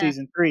Kai Yeah.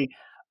 season 3.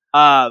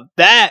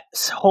 That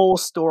whole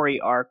story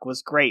arc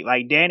was great.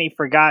 Like Danny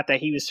forgot that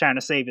he was trying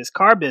to save his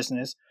car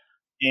business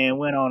and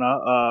went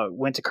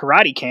to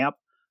karate camp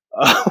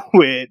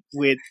with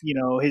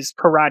his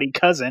karate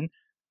cousin.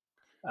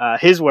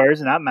 His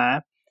words, not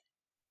mine.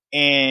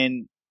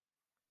 And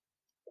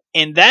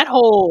that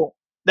whole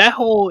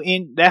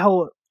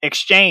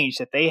exchange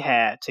that they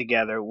had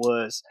together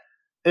was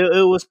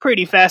it was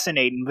pretty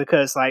fascinating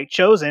because like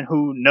Chosen,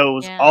 who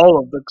knows Yeah. all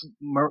of the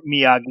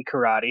Miyagi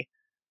karate,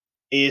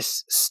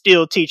 is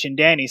still teaching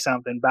Danny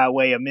something by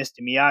way of Mr.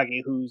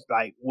 Miyagi, who's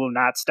like will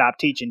not stop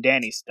teaching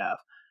Danny stuff.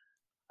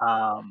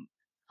 Oh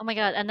my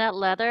god! And that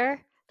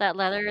letter that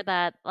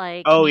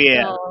like Oh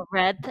yeah, Kimiko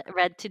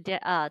read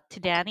to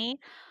Danny,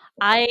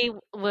 I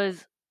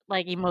was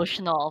like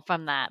emotional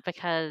from that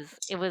because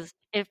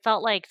it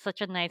felt like such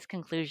a nice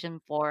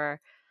conclusion for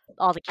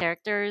all the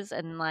characters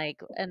and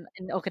like and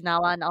in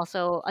Okinawa, and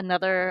also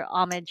another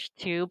homage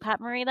to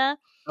Pat Morita.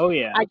 oh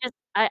yeah,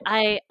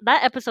 I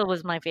that episode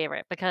was my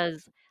favorite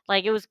because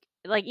like it was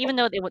like even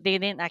though they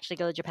didn't actually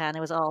go to Japan, it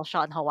was all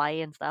shot in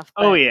Hawaii and stuff.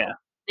 oh But yeah,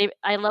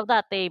 I love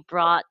that they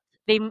brought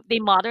they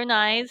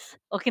modernize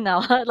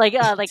Okinawa. Like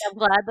I'm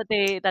glad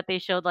that they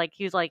showed like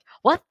he was like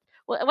what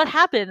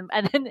happened,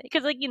 and then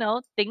because like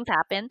things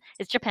happen.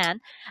 It's Japan,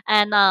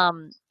 and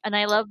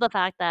I love the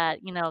fact that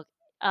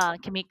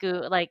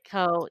Kamiko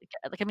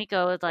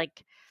is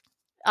like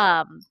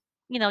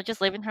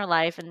just living her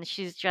life, and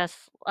she's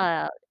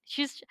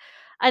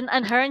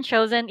and her and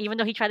Chosen, even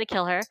though he tried to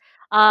kill her,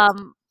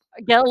 um,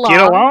 get get along.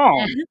 along.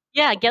 And,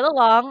 yeah, get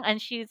along,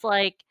 and she's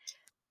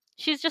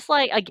just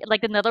like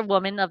like another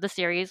woman of the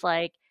series.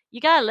 Like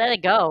you gotta let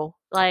it go.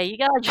 Like you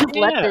gotta just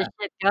let Yeah, this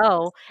shit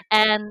go.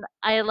 And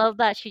I love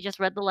that she just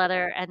read the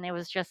letter, and it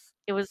was just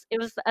it was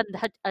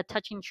a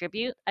touching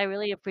tribute. I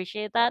really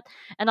appreciate that,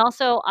 and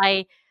also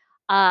I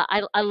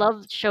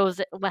love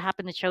shows what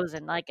happened to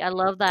Chosen. Like I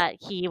love that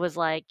he was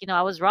like,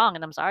 I was wrong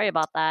and I'm sorry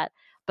about that,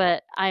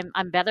 but I'm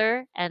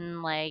better,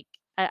 and like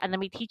and let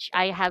me teach.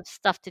 I have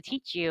stuff to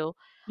teach you.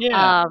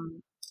 yeah,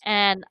 Um,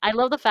 and I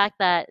love the fact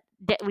that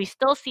we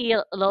still see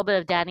a little bit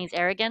of Danny's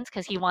arrogance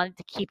because he wanted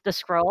to keep the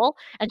scroll,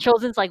 and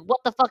Chosen's like, "What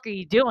the fuck are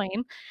you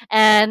doing?"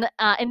 And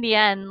in the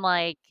end,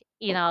 like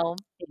he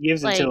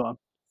gives it to like him.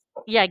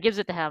 yeah, gives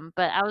it to him.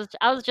 But I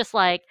was just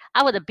like,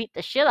 I would have beat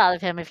the shit out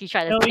of him if he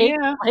tried to Oh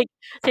yeah, like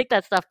take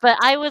that stuff. But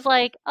I was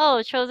like,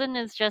 oh, Chosen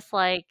is just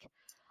like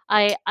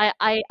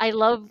I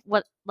love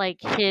what like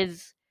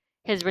his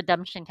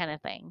redemption kind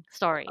of thing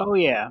story. oh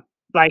yeah.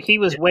 Like he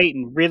was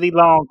waiting really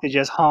long to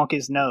just honk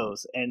his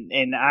nose,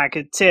 and I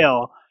could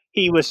tell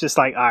he was just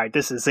like, all right,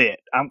 this is it.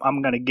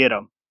 I'm gonna get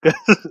him.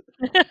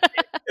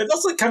 It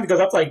also kind of goes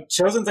up like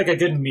Chosen's like a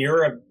good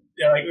mirror of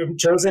like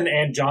Chosen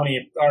and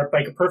Johnny are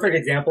like perfect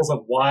examples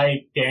of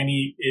why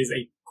Danny is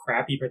a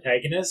crappy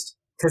protagonist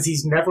because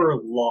he's never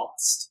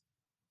lost.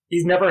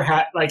 He's never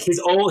had like his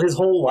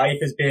whole life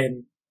has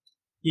been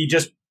he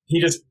just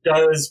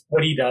does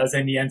what he does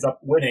and he ends up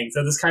winning.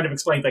 So this kind of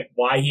explains like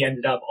why he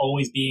ended up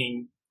always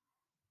being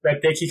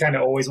that Dick he kind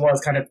of always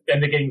was kind of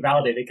ended up getting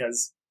validated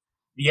because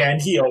the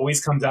end he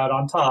always comes out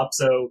on top.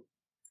 So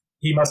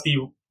he must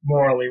be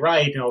morally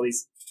right in all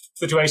these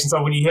situations.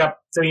 So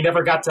so he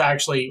never got to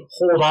actually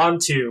hold on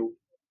to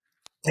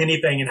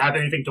anything and have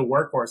anything to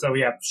work for. So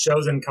we have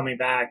Chosen coming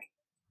back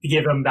to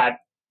give him that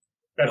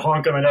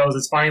honk on the nose.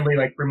 It's finally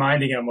like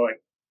reminding him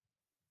like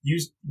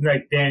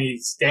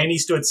Danny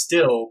stood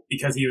still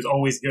because he was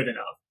always good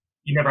enough.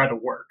 He never had to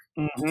work.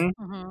 Mm-hmm.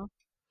 Hmm.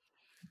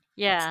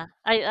 Yeah,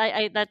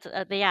 I that's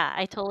yeah,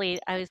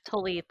 I was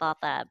totally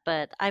thought that,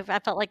 but I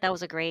felt like that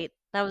was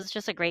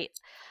just a great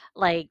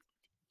like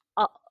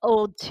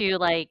ode to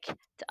like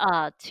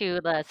to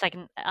the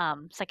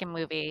second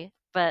movie.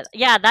 But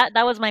yeah,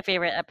 that was my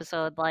favorite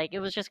episode. Like it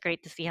was just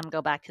great to see him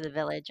go back to the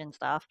village and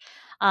stuff.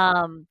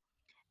 Um,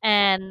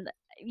 and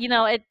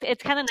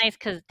it's kind of nice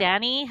because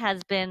Danny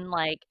has been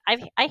like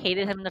I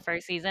hated him in the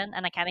first season,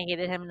 and I kind of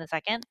hated him in the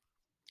second.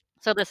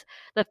 So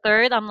the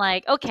third, I'm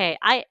like, okay,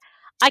 I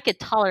could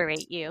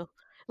tolerate you.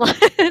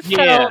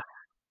 Yeah,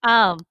 So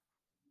um,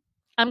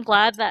 I'm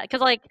glad that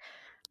because like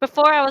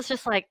before I was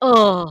just like,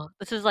 oh,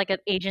 this is like an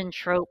Asian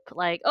trope,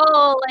 like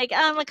oh, like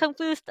I'm a kung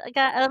fu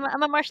guy,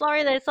 I'm a martial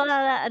artist, and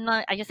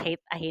I just I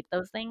hate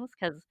those things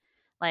because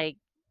like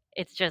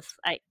it's just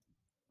I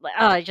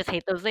just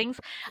hate those things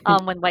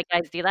when white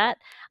guys do that.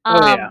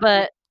 oh yeah,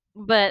 But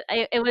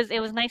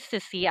it was nice to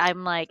see.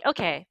 I'm like,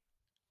 okay,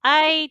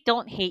 I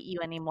don't hate you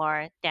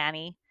anymore,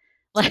 Danny.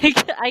 Like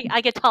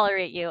I could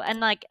tolerate you, and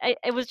like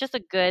it was just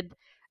it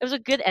was a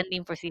good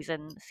ending for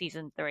season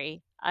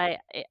 3.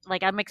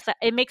 Like I'm excited.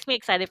 It makes me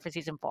excited for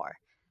season 4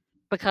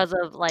 because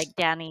of like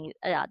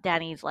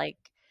Danny's like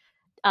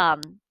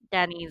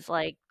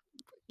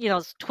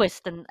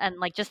twist and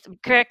like just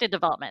character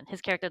development.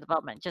 His character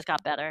development just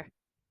got better.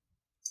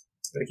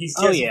 He's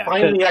Oh, just yeah,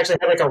 finally actually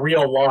had like a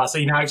real loss, so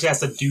he now actually has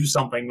to do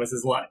something with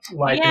his life.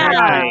 Yeah.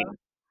 Right.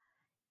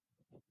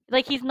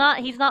 Like he's not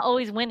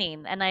always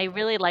winning, and I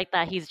really like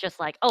that he's just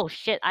like, oh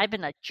shit, I've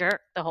been a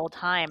jerk the whole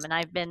time, and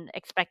I've been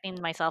expecting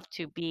myself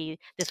to be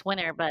this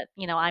winner, but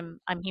I'm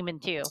human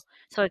too.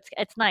 So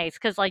it's nice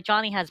because like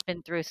Johnny has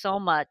been through so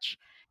much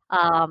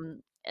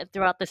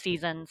throughout the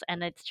seasons,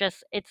 and it's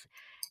just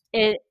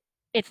it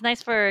it's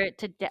nice for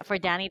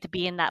Danny to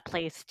be in that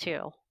place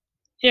too.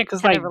 Yeah,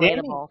 because Kind like of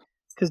relatable.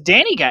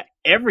 Danny got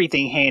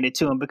everything handed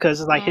to him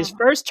because it's like his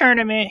first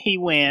tournament he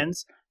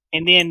wins,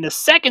 and then the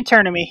second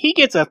tournament he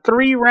gets a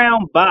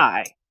 3-round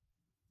bye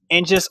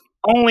and just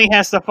only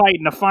has to fight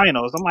in the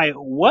finals. I'm like,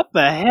 what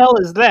the hell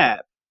is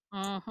that?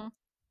 Mm-hmm.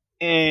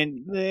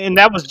 And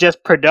that was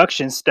just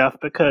production stuff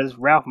because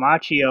Ralph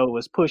Macchio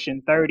was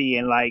pushing 30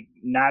 and like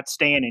not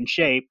staying in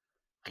shape.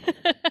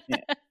 Yeah.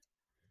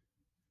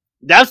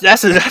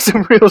 That's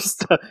some real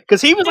stuff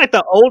because he was like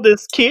the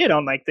oldest kid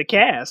on like the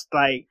cast,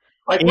 like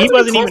and he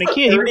wasn't even a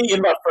kid. 30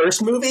 in the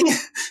first movie.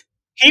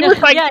 He was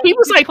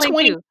like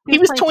 20. He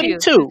was 22.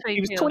 22.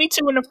 He was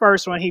 22 in the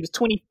first one. He was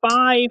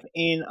 25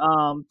 in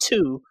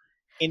 2,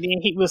 and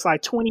then he was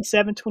like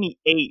 27,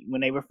 28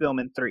 when they were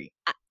filming 3.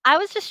 I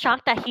was just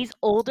shocked that he's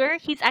older.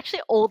 He's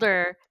actually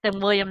older than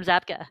William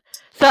Zabka.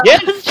 So Yeah,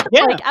 I was just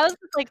yeah.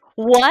 like,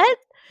 what?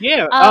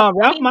 Yeah,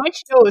 Ralph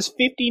Macchio is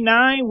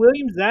 59.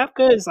 William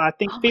Zabka is, I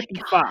think,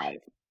 55.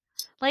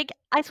 Like,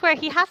 I swear,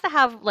 he has to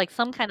have like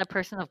some kind of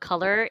person of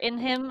color in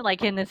him,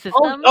 like in the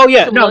system. Oh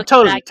yeah, to no, look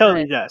totally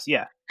accurate. does.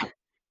 Yeah,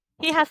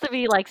 He has to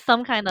be like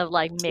some kind of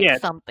like mix Yeah.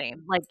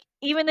 something. Like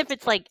even if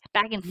it's like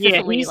back in Yeah,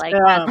 Sicily, he's, like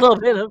has a little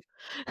bit of.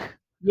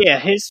 yeah.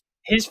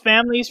 His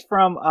family's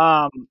from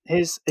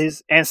his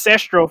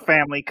ancestral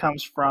family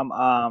comes from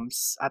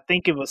I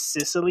think it was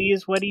Sicily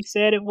is what he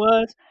said it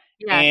was.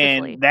 Yeah,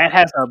 And Sicily. that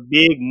has a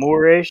big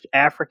Moorish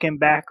African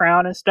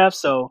background and stuff.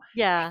 So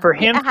Yeah, for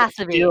him, it has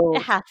to be. still,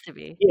 It has to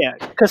be. yeah,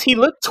 because he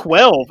looked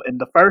 12 in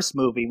the first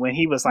movie when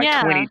he was like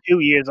Yeah. 22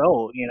 years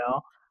old.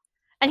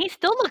 And he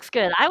still looks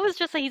good. I was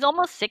just like, he's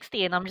almost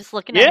 60, and I'm just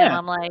looking at him. Yeah.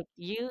 I'm like,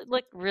 you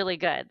look really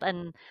good.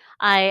 And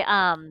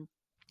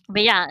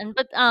but yeah,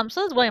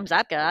 so is William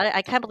Zabka.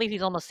 I can't believe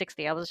he's almost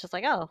 60. I was just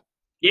like, oh.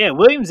 Yeah,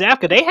 William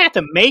Zabka. They had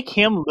to make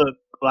him look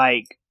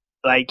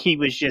like he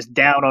was just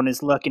down on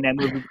his luck in that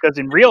movie because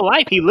in real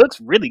life he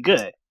looks really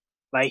good.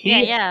 Like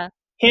Yeah.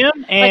 him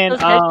and Like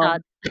those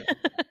headshots.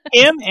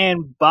 him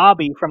and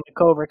Bobby from the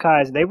Cobra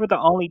Kais, they were the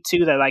only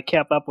two that like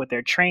kept up with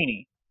their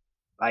training,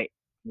 like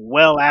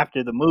well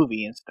after the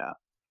movie and stuff.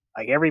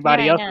 Like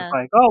everybody else was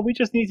like, "Oh, we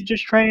just need to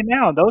just train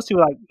now." And those two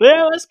were like,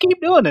 "Well, let's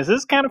keep doing this. This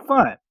is kind of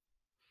fun."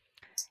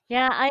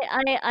 Yeah,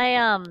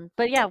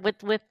 but yeah, with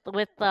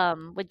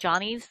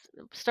Johnny's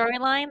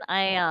storyline,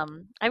 I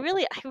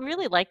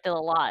really liked it a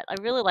lot. I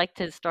really liked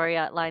his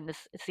storyline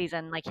this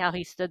season, like how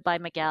he stood by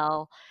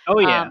Miguel. Oh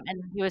yeah,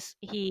 And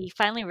he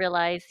finally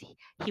realized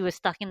he was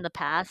stuck in the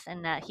past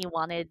and that he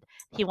wanted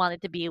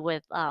to be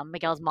with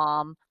Miguel's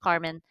mom,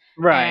 Carmen.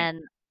 right. And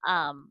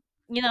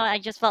I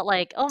just felt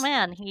like, oh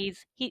man, he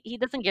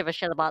doesn't give a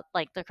shit about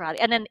like the karate.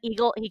 And then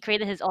Eagle, he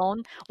created his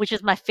own, which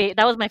is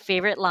that was my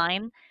favorite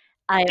line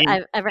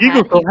I've ever had.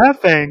 Eagles don't have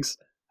fangs.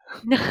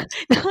 No,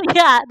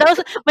 yeah, that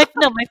was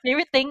my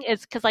favorite thing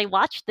is because I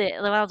watched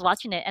it when I was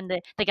watching it, and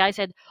the guy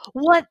said,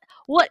 "What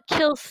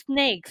kills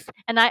snakes?"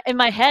 And in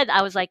my head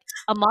I was like,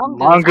 "A mongoose."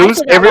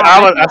 Mongoose.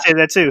 I said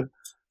that too.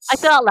 I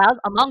said out loud,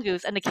 "A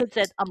mongoose," and the kid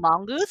said, "A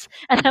mongoose,"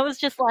 and I was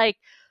just like,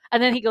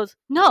 and then he goes,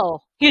 "No."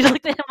 He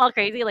looked at him all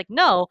crazy, like,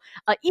 "No,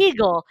 a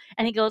eagle,"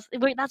 and he goes,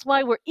 "Wait, that's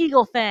why we're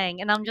Eagle Fang,"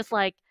 and I'm just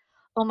like,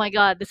 "Oh my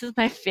god, this is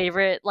my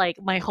favorite, like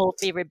my whole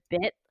favorite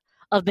bit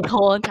of the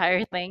whole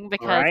entire thing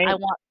because Right?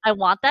 I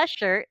want that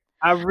shirt.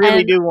 I really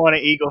And do want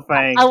an Eagle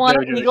Fang. I want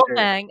an dojo Eagle shirt.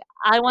 Fang.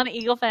 I want an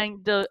Eagle Fang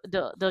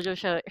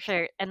dojo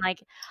shirt, and like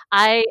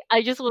I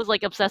just was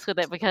like obsessed with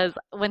it because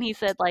when he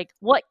said like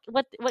what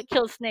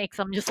kills snakes,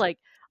 I'm just like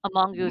a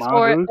mongoose,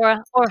 Mongoose?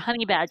 or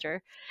honey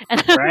badger,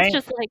 and I was Right?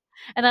 just like,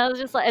 and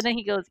then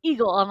he goes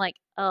eagle. I'm like,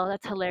 oh,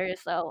 that's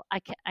hilarious. So I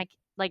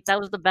like that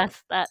was the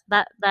best that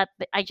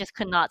I just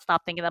could not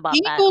stop thinking about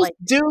that. Eagles Like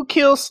do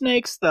kill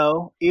snakes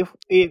though, if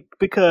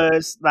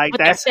because like with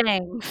that's their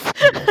fangs.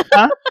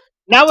 huh?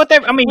 Not with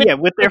their. I mean, With- yeah,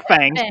 with their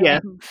fangs. Yeah,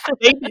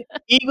 fangs.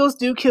 eagles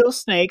do kill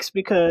snakes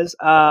because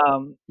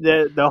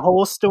the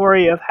whole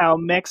story of how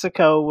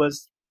Mexico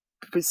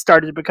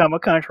started to become a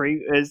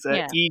country is an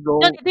Yeah. eagle.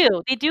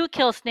 No, they do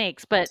kill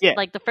snakes, but Yeah.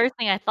 like the first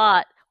thing I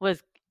thought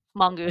was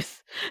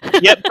mongoose.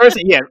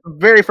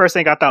 Very first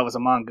thing I thought was a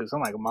mongoose.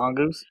 I'm like, a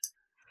mongoose?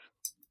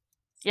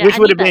 Yeah, Which I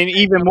would have need that been shirt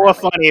even so more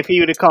badly. funny if he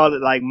would have called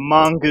it like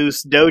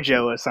Mongoose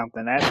Dojo or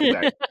something. That's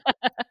like,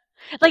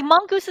 Like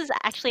mongooses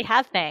actually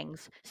have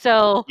fangs,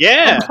 so a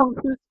Yeah.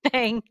 mongoose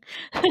fang,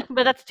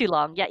 but that's too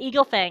long. Yeah,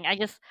 eagle fang.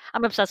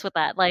 I'm obsessed with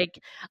that. Like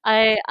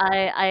I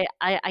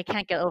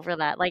can't get over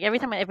that. Like every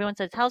time everyone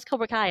says how's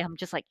Cobra Kai, I'm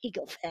just like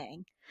eagle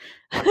fang.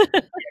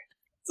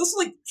 This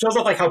like shows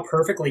off like how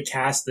perfectly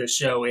cast this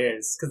show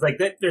is, because like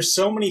there's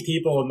so many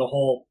people in the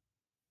whole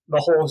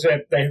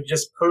shit that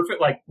just perfect,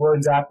 like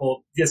Williams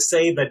Apple just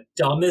say the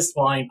dumbest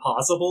line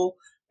possible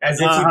as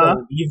if he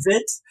believes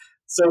it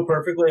so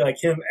perfectly, like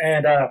him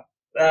and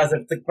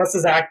what's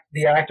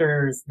the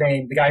actor's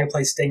name, the guy who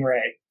plays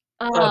Stingray,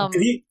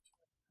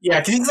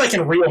 because he's like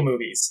in real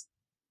movies,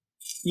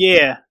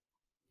 Yeah.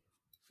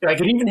 like,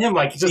 and even him,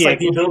 like just like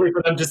the ability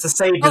for them just to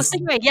say just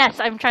Stingray, yes,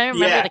 I'm trying to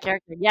remember the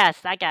character. Yes,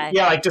 that guy.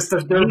 Yeah, like just their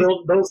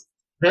ability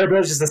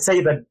just to say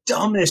the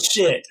dumbest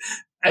shit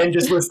and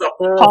just list the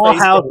whole Paul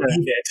face Hauser.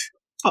 believe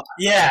it.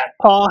 Yeah,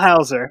 Paul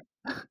Hauser.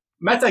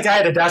 met that guy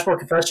at a Dashboard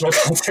Confessional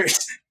concert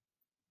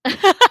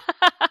right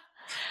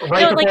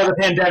No, before like- the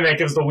pandemic.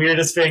 It was the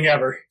weirdest thing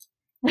ever.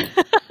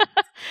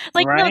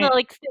 Like Right? no,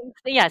 like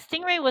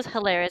Stingray was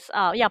hilarious.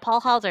 Yeah, Paul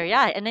Hauser,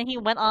 yeah, and then he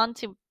went on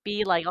to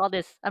be like all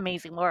this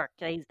amazing work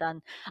that he's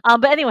done.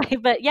 But anyway,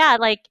 but yeah,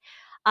 like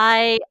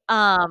I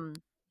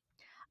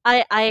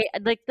I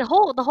like the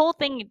whole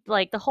thing,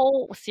 like the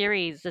whole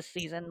series this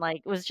season,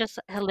 like was just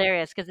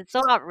hilarious because it's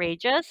so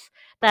outrageous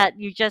that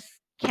you just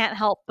can't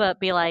help but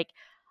be like,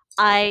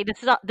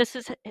 this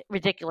is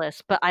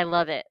ridiculous, but I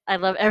love it. I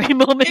love every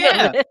moment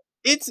of it.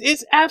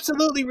 It's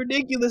absolutely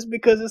ridiculous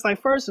because it's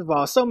like, first of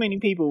all, so many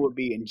people would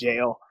be in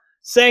jail.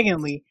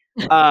 Secondly,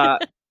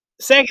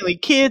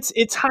 kids,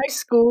 it's high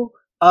school.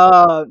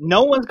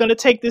 No one's gonna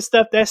take this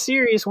stuff that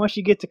serious once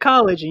you get to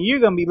college, and you're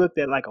gonna be looked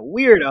at like a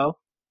weirdo.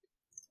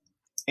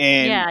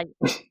 And Yeah,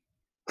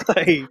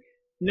 like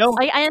no,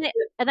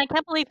 and I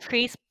can't believe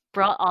Priest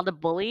brought all the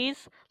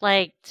bullies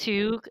like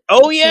to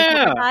oh to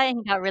yeah, Cobra Kai and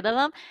he got rid of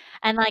them,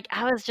 and like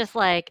I was just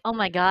like, oh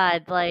my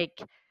god, like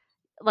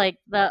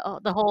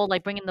the whole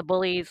like bringing the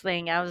bullies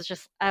thing. I was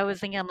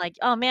thinking, I'm like,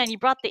 oh man, you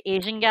brought the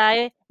Asian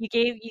guy. You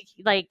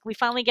like we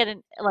finally get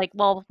an like,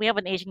 well, we have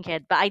an Asian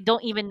kid, but I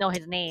don't even know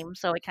his name,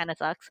 so it kind of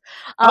sucks.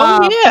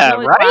 Oh yeah,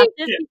 right? Glasses,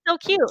 he's so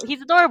cute.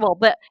 He's adorable,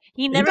 but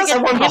he never does gets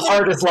have one of the him.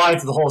 hardest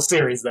lines of the whole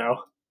series, though.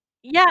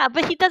 Yeah,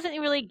 but he doesn't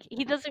really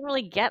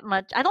get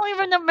much. I don't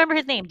even remember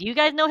his name. Do you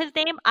guys know his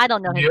name? I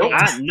don't know his Nope. name.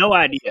 I have no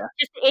idea.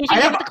 Just the Asian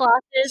kid with the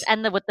glasses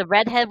and with the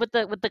redhead with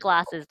the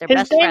glasses. They're His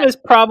best name friends.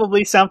 is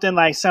probably something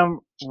like some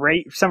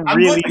I'm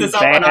really looking this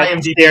up on bad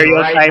IMDb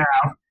stereotype. right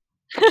now.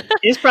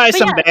 It's probably But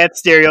some yeah. bad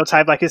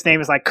stereotype, like his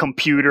name is like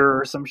computer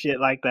or some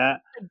shit like that.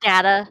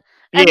 Data.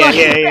 Yeah, And like,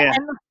 yeah.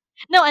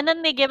 and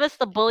then they give us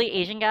the bully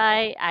Asian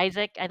guy,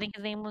 Isaac. I think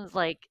his name was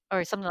like,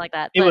 or something like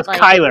that. It But was like,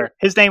 Kyler.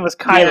 His name was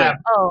Kyler.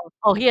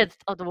 Yeah. he had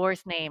the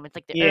worst name. It's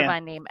like the Yeah.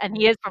 Irvine name, and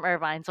he is from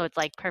Irvine, so it's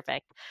like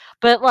perfect.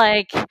 But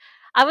like,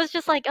 I was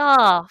just like,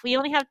 oh, we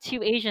only have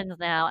 2 Asians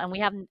now, and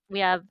we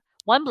have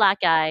one black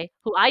guy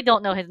who I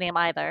don't know his name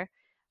either,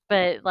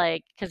 but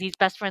like, because he's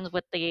best friends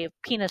with the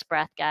penis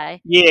breath guy.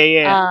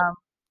 Yeah.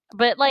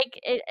 But like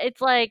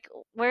it's like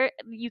where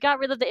you got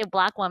rid of the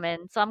black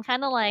woman, so I'm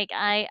kind of like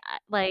I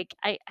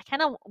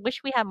kind of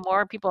wish we had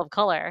more people of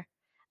color.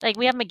 Like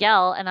we have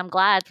Miguel, and I'm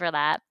glad for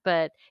that,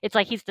 but it's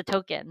like he's the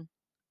token.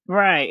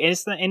 Right.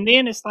 And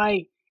then it's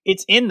like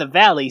it's in the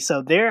valley,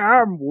 so there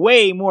are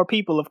way more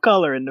people of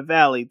color in the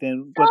valley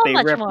than what So they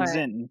much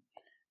represent.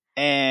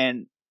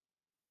 And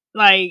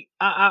like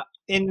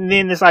and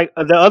then it's like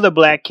the other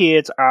black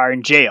kids are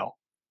in jail.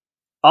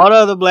 All the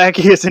other black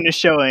kids in the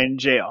show are in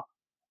jail.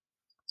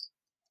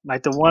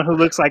 Like the one who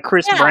looks like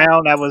Chris Yeah.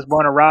 Brown, that was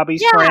one of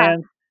Robbie's Yeah.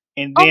 friends.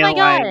 And Oh then my like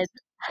god.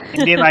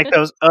 and then like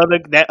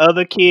that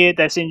other kid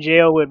that's in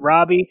jail with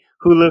Robbie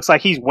who looks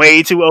like he's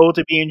way too old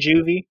to be in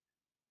juvie.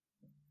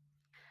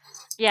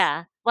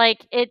 Yeah,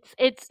 like it's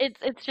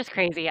just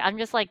crazy. I'm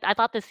just like I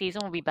thought this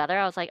season would be better.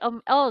 I was like,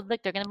 oh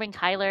look, they're gonna bring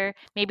Tyler.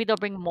 Maybe they'll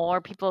bring more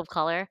people of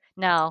color.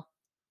 No,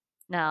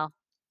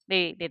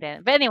 they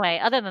didn't. But anyway,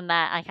 other than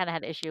that, I kind of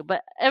had an issue.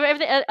 But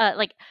everything that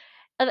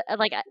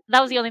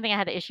was the only thing I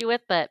had an issue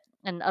with. But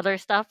and other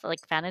stuff like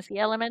fantasy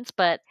elements.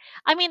 But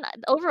I mean,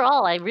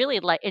 overall, I really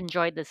like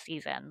enjoyed this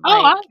season.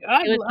 Like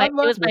it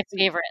was my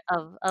favorite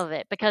of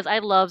it because I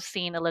love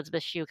seeing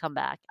Elizabeth Shue come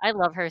back. I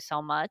love her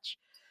so much.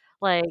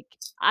 Like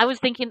I was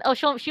thinking, oh,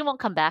 she won't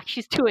come back.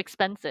 She's too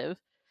expensive.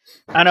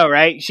 I know,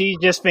 right? She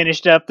just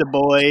finished up The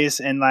Boys,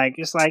 and like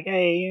it's like,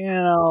 hey,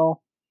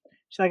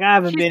 she's like, I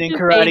haven't She's been in too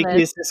Karate famous.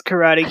 Kid since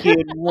Karate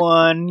Kid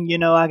 1.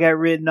 I got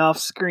written off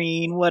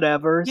screen,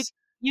 whatever.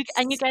 You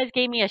guys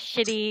gave me a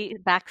shitty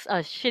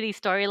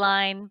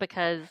storyline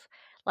because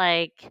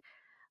like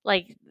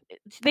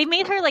they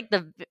made her like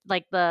the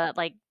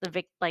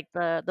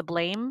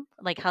blame,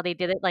 like how they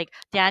did it, like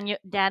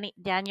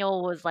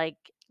Daniel was like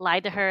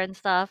lied to her and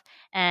stuff,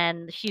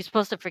 and she's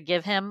supposed to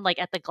forgive him like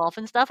at the golf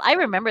and stuff. I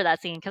remember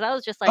that scene because I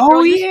was just like, Oh,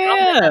 girl, you're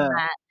stronger yeah. than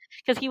that,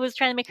 because he was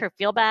trying to make her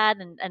feel bad,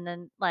 and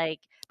then like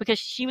because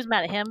she was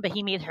mad at him but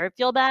he made her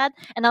feel bad,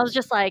 and I was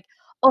just like,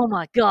 oh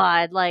my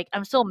god, like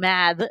I'm so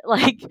mad.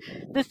 Like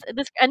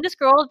this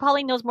girl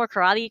probably knows more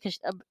karate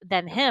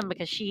than him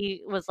because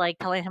she was like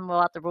telling him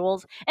about the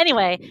rules.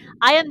 Anyway,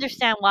 I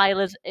understand why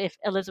if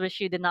Elizabeth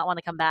Shue did not want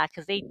to come back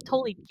because they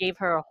totally gave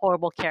her a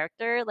horrible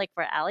character like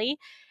for Allie,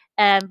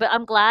 but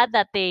I'm glad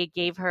that they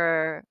gave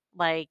her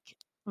like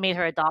made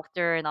her a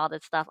doctor and all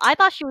that stuff. I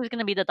thought she was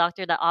gonna be the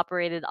doctor that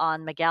operated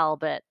on Miguel,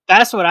 but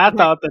That's what I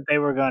thought that they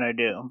were gonna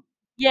do.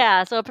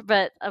 yeah,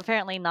 but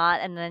apparently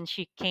not. And then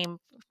she came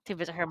to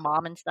visit her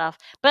mom and stuff.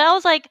 But I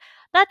was like,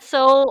 it's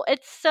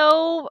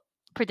so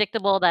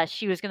predictable that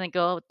she was gonna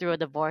go through a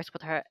divorce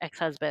with her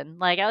ex-husband.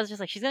 Like I was just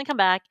like, she's gonna come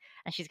back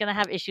and she's gonna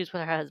have issues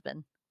with her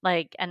husband.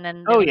 Like, and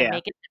then they're Oh gonna yeah,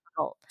 make it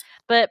difficult.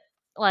 But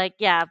like,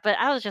 yeah, but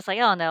I was just like,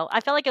 oh no.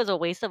 I felt like it was a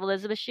waste of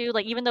Elizabeth Shue.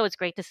 Like, even though it's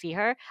great to see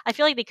her, I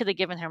feel like they could have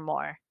given her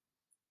more.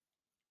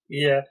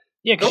 Yeah,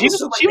 yeah. Because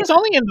she was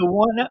only in the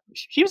one.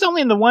 She was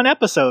only in the one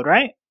episode,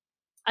 right?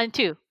 And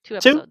two Two.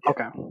 episodes.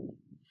 Okay.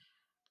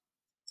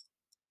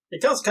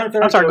 It does kind of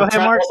feel I'm like sorry. Go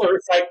ahead, Mark.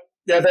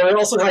 they're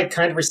also like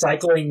kind of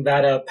recycling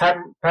that Pat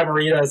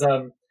Morita's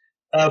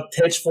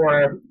pitch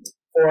for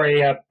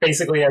a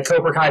basically a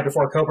Cobra Kai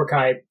before Cobra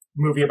Kai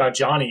movie about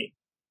Johnny.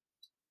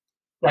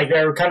 Like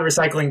they're kind of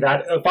recycling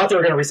that. I thought they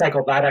were going to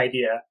recycle that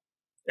idea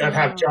of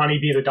have Johnny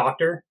be the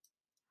doctor.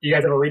 You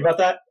guys ever read about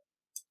that?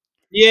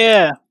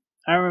 Yeah,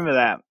 I remember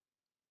that.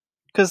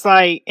 Cause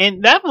like,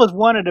 and that was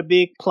one of the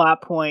big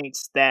plot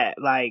points that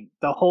like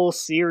the whole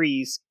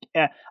series,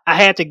 I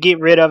had to get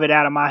rid of it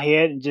out of my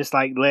head and just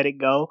like let it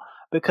go.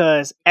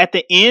 Because at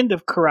the end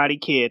of Karate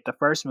Kid, the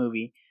first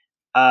movie,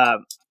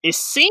 it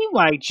seemed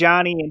like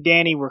Johnny and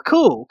Danny were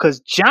cool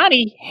because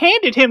Johnny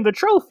handed him the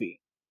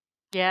trophy.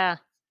 Yeah.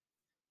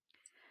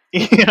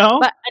 You know?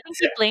 But I think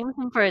he blames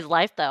him for his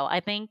life, though. I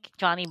think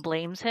Johnny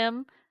blames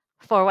him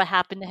for what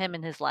happened to him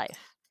in his life.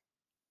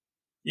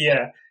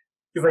 Yeah.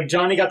 Because like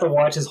Johnny got to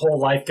watch his whole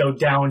life go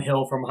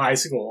downhill from high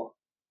school.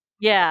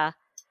 Yeah.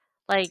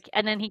 Like,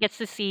 and then he gets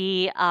to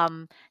see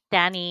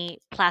Danny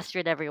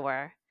plastered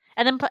everywhere.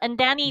 And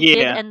Danny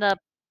did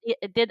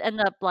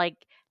end up like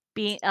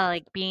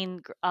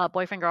being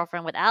boyfriend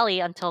girlfriend with Allie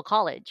until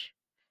college.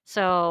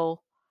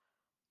 So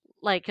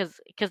like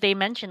because they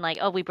mentioned like,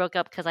 oh, we broke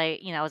up because I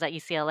was at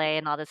UCLA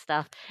and all this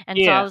stuff, and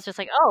so I was just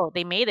like, oh,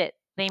 they made it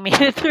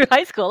through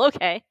high school.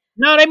 Okay.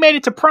 No, they made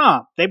it to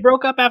prom. They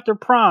broke up after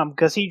prom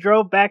because he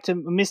drove back to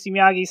Misty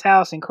Miyagi's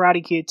house in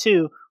Karate Kid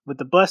 2 with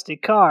the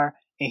busted car,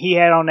 and he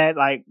had on that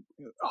like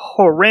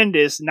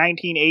horrendous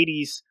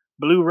 1980s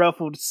blue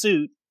ruffled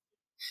suit.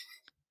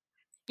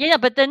 Yeah,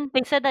 but then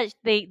they said that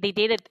they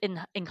dated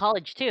in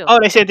college too. Oh,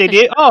 they said they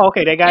did? Oh,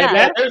 okay, they got it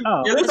back?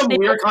 There's some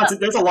weird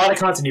there's a lot of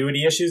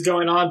continuity issues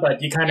going on,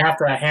 but you kind of have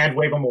to hand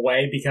wave them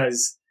away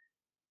because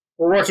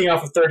we're working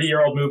off of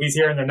 30-year-old movies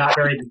here, and they're not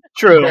very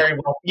true. Very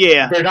well,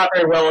 they're not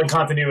very well in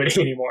continuity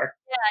anymore.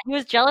 Yeah, he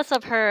was jealous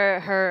of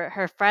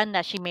her friend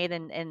that she made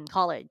in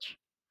college.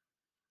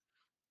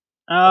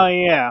 Oh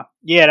yeah,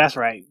 that's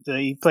right. So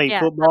he played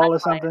football or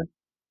something.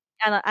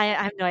 And I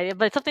have no idea,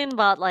 but something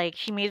about like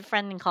she made a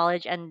friend in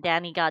college, and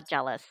Danny got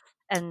jealous,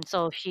 and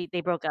so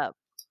they broke up.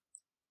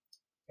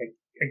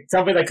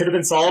 Something that could have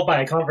been solved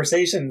by a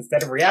conversation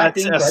instead of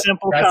reacting. That's a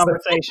simple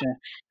conversation.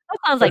 That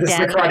sounds like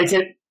Danny. This is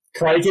the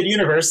Karate Kid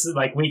universe.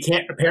 Like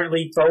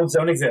apparently phones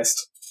don't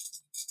exist.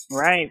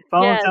 Right,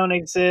 phones don't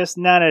exist.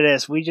 None of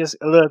this. We just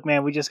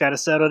we just got to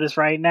settle this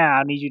right now.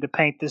 I need you to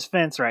paint this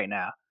fence right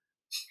now.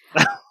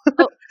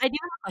 So, I do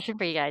have a question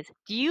for you guys.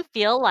 Do you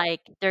feel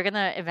like they're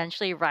gonna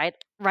eventually write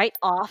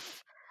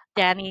off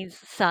Danny's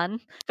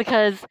son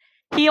because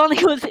he only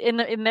was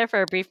in there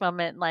for a brief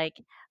moment? Like,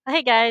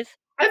 hey guys,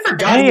 I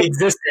forgot he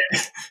existed.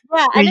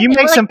 Yeah, and you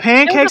make some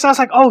pancakes. I was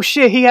like, oh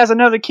shit, he has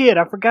another kid.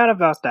 I forgot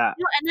about that.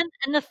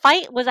 And the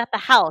fight was at the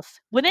house.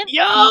 Wouldn't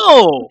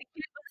the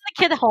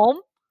kid home?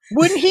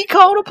 Wouldn't he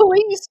call the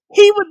police?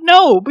 He would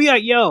know. Be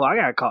like, yo, I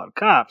gotta call the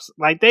cops.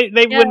 Like they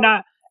would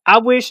not. I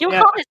wish he would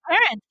call his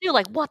parents too.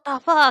 Like, what the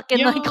fuck?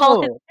 And like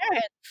call his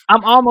parents.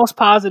 I'm almost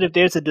positive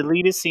there's a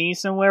deleted scene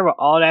somewhere where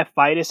all that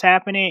fight is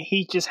happening.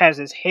 He just has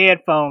his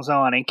headphones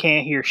on and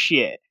can't hear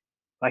shit.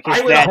 Like it's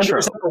that true. I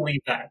would 100%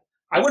 believe that.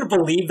 I would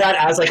believe that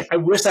as like I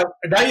wish that.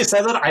 Now you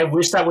said that, I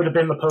wish that would have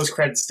been the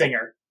post-credit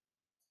stinger.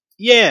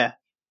 Yeah,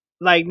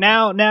 like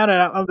now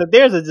that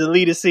there's a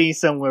deleted scene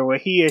somewhere where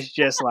he is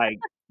just like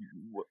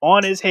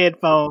on his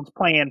headphones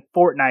playing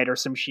Fortnite or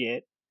some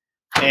shit,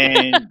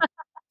 and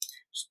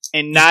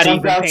not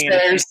even paying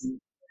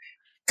attention.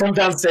 Comes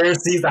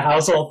downstairs, sees the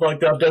house all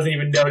fucked up, doesn't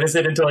even notice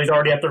it until he's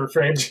already at the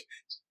fridge.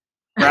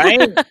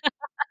 Right?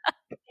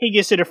 He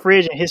gets to the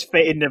fridge and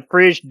and the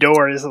fridge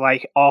door is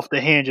like off the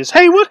hinges.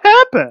 Hey, what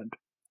happened?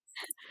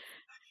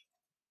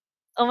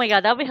 Oh my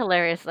god, that'd be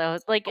hilarious though.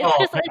 Like it's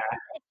just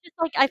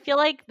like I feel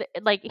like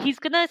he's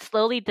gonna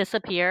slowly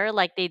disappear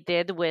like they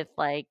did with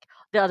like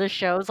the other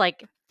shows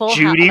like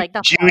Judy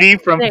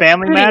from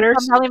Family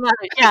Matters. From Family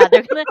Matters. Yeah,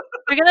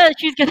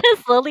 he's gonna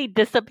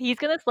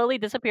slowly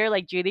disappear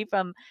like Judy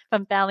from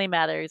Family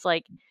Matters.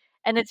 Like,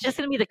 and it's just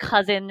gonna be the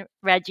cousin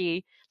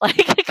Reggie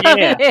like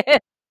coming in.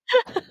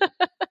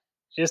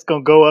 Just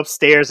gonna go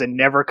upstairs and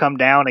never come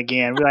down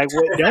again. We're like,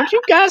 wait, don't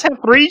you guys have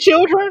 3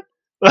 children?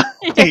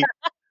 Yeah.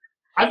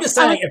 I'm just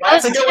saying, if I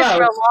have to go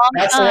out,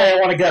 that's the way I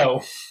want to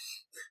go.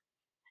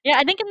 Yeah,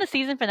 I think in the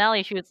season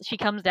finale, she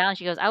comes down.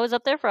 She goes, "I was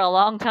up there for a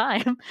long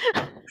time."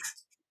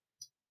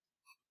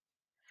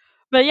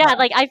 But yeah,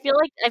 like I feel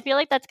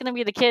like that's gonna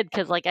be the kid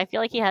because like I feel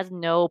like he has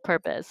no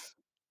purpose.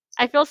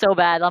 I feel so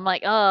bad. I'm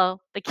like, oh,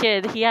 the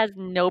kid, he has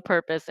no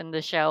purpose in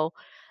the show.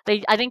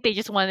 I think they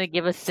just wanted to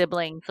give a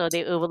sibling so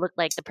it would look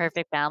like the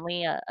perfect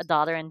family, a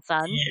daughter and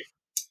son.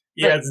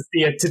 Yeah,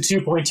 to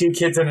 2.2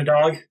 kids and a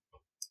dog.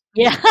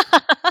 Yeah.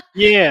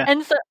 Yeah.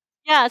 And so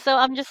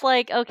I'm just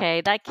like,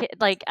 okay, that kid,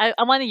 like, I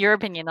wanted your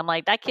opinion. I'm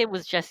like, that kid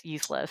was just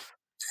useless.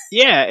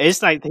 Yeah,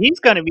 it's like he's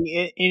gonna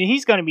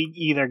be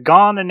either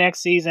gone the next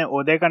season,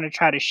 or they're gonna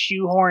try to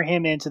shoehorn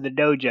him into the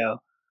dojo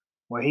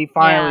where he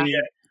finally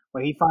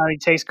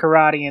takes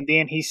karate, and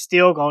then he's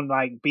still gonna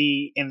like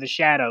be in the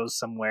shadows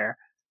somewhere,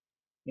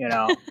 you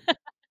know.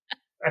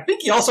 I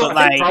think he also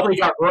probably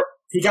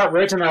got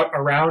written out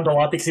around a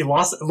lot because it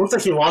looks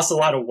like he lost a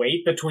lot of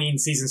weight between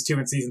seasons 2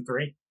 and season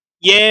 3.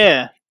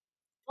 Yeah.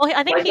 Well,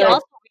 I think he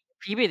also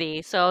reached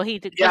puberty, so he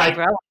did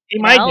grow. He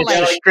might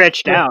just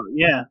stretched out.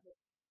 Yeah.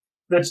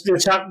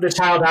 The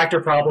child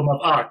actor problem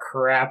of, oh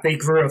crap, they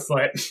grew a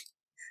foot.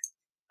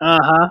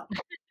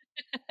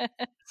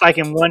 It's like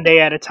in One Day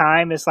at a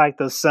Time, it's like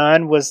the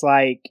son was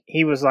like,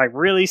 he was like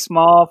really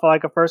small for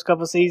like the first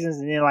couple seasons,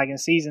 and then like in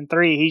season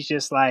 3, he's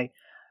just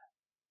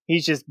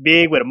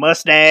big with a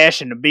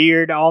mustache and a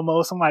beard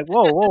almost. I'm like,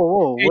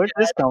 whoa, where did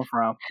this come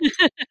from?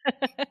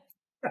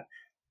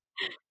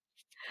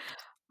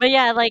 But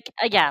yeah,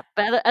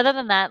 but other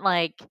than that,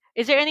 like,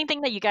 is there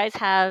anything that you guys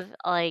have,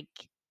 like,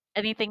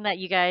 anything that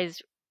you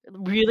guys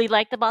really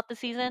liked about the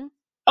season?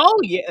 Oh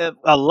yeah,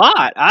 a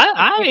lot.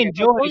 I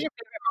enjoyed. What was your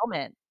favorite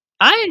moment?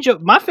 I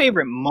enjoyed my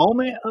favorite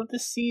moment of the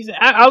season.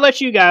 I'll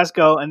let you guys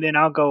go, and then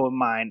I'll go with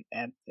mine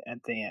at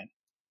the end.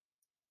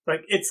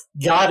 Like, it's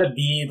gotta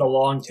be the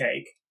long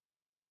take.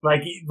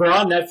 Like, we're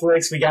on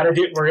Netflix. We gotta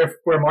do.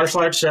 We're a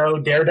martial arts show.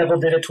 Daredevil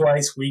did it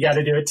twice. We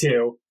gotta do it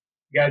too.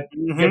 We gotta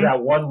give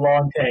that one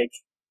long take.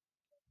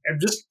 And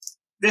just,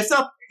 it's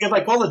not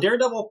like, well, the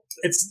Daredevil,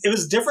 it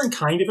was different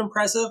kind of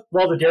impressive.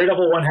 While the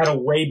Daredevil one had a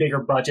way bigger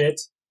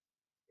budget,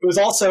 it was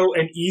also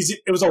it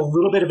was a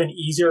little bit of an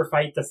easier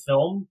fight to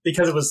film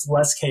because it was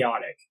less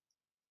chaotic.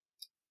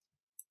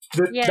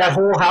 That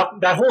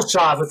whole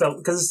shot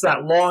because it's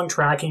that long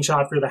tracking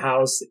shot through the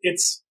house.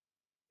 It's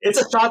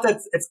a shot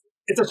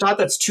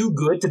that's too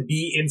good to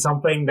be in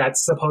something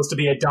that's supposed to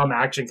be a dumb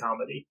action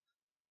comedy.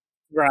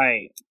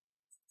 Right.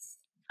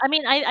 I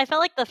mean, I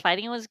felt like the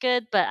fighting was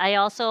good, but I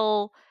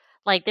also,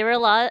 like, there were a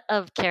lot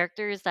of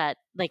characters that,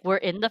 like, were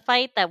in the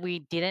fight that we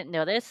didn't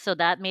notice, so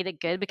that made it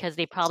good because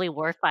they probably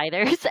were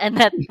fighters and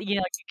that,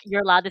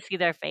 you're allowed to see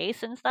their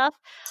face and stuff.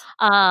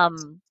 I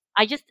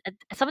just,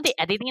 some of the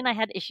editing I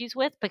had issues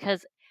with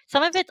because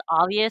some of it's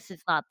obvious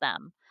it's not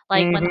them.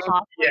 Like, when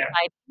Hawk was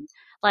fighting,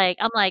 like,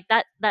 I'm like,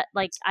 that,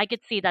 like, I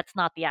could see that's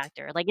not the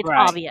actor. Like, it's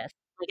obvious.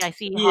 Like, I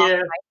see Hawk fighting,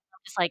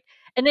 I'm just like,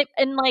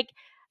 and like,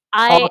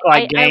 Hawk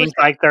gains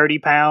like 30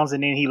 pounds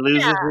and then he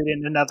loses it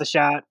in another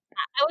shot.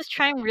 I was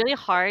trying really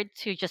hard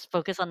to just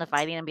focus on the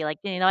fighting and be like,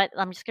 you know what,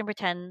 I'm just gonna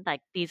pretend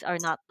like these are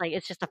not, like,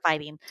 it's just a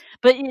fighting.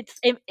 But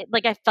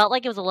like, I felt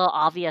like it was a little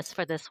obvious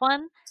for this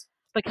one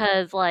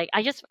because, like,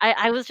 I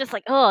was just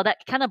like, oh, that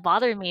kind of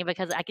bothered me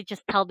because I could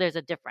just tell there's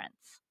a difference.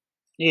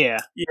 Yeah,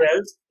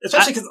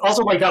 especially because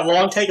also like that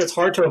long take is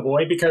hard to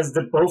avoid because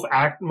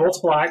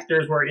multiple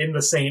actors were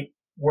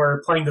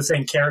playing the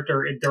same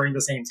character during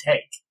the same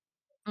take.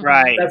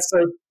 Right.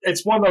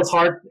 It's one of those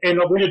hard, and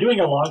when you're doing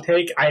a long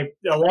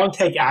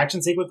take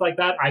action sequence like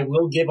that, I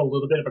will give a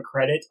little bit of a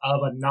credit of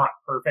a not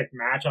perfect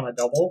match on a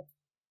double,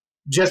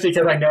 just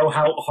because I know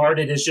how hard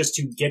it is just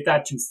to get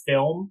that to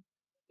film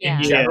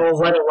in general,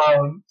 let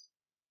alone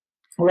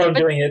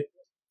doing it.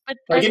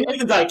 But even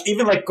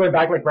going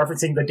back, like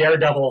referencing the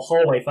Daredevil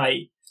hallway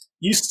fight,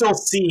 you still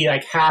see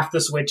like half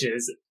the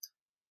switches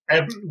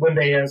when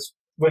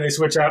they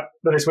switch out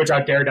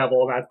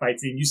Daredevil in that fight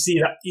scene. You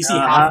see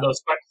half of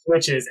those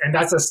switches, and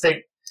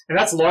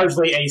that's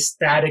largely a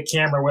static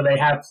camera where they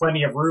have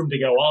plenty of room to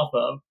go off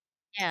of.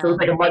 Yeah. So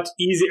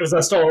it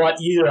was still a lot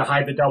easier to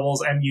hide the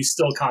doubles, and you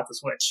still caught the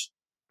switch.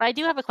 But I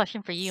do have a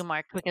question for you,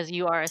 Mark, because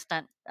you are a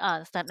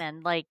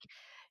stuntman. Like,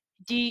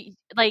 do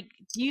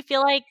you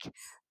feel like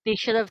they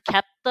should have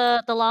kept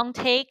the long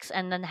takes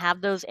and then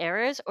have those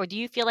errors, or do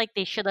you feel like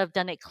they should have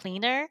done it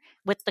cleaner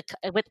with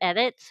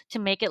edits to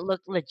make it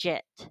look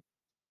legit?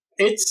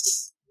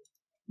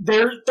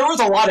 There was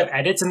a lot of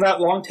edits in that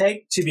long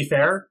take, to be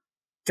fair,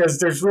 because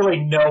there's really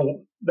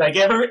no, like,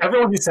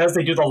 everyone who says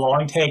they do the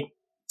long take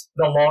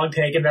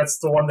and that's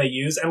the one they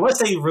use, unless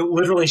they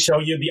literally show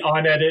you the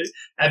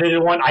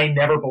unedited one, I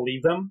never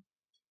believe them.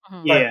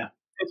 Mm-hmm. Yeah.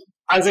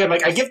 I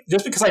get,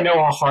 just because I know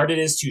how hard it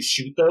is to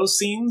shoot those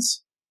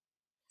scenes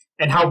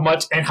and how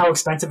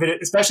expensive it is,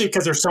 especially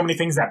because there's so many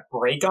things that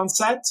break on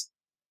set.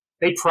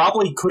 They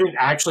probably couldn't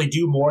actually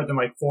do more than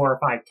like 4 or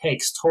 5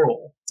 takes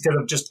total because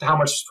of just how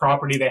much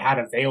property they had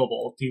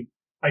available to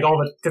like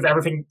because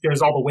everything,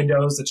 there's all the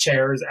windows, the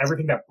chairs,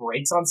 everything that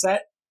breaks on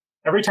set.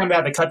 Every time they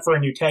had to cut for a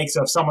new take,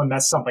 so if someone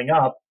messed something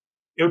up,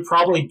 it would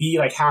probably be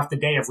like half the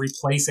day of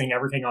replacing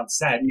everything on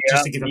set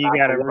just to get them you back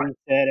gotta to work.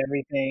 reset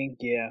everything.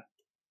 Yeah.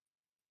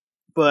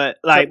 But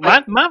like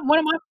one of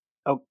my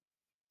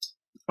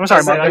I'm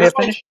sorry, Mark. Go ahead,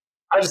 finish.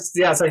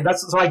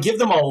 So I give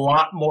them a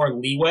lot more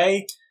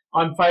leeway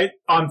on fight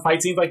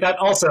scenes like that.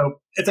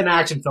 Also, it's an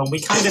action film. We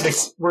kind of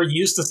we're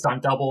used to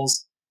stunt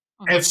doubles.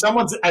 And if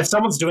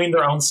someone's doing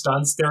their own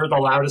stunts, they're the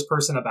loudest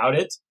person about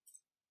it.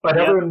 But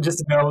everyone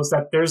just knows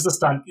that there's the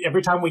stunt.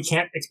 Every time we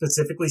can't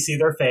specifically see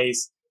their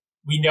face,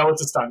 we know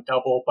it's a stunt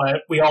double.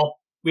 But we all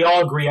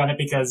agree on it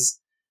because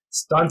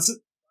stunts,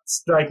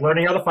 like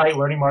learning how to fight,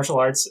 learning martial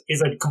arts,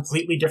 is a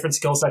completely different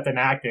skill set than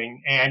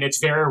acting, and it's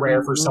very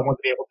rare for someone to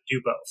be able to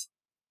do both.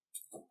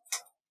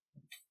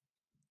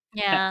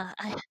 Yeah,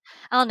 I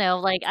don't know.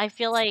 Like, I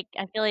feel like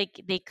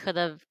they could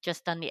have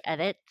just done the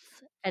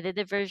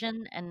edited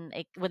version, and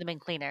it would have been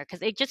cleaner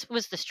because it just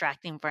was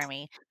distracting for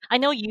me. I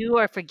know you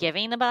are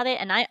forgiving about it,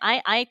 and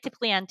I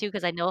typically am too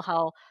because I know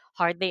how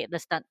hard the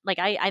stunt. Like,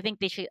 I think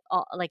they should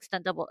like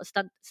stunt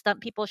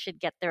people should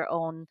get their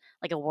own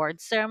like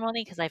awards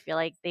ceremony because I feel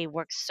like they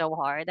work so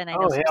hard, and I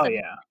know Oh some hell stunt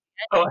yeah!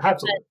 Oh,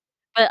 absolutely.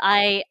 but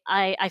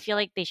I feel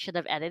like they should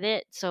have edited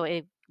it so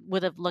it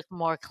would have looked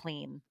more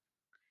clean.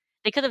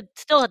 They could have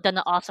still done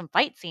an awesome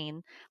fight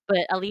scene, but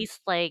at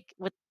least like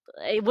with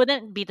it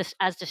wouldn't be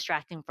as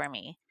distracting for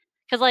me.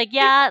 Because like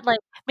like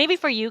maybe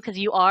for you because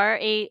you are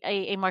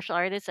a martial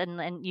artist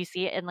and you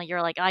see it and like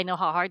you're like I know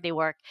how hard they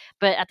work,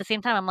 but at the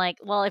same time I'm like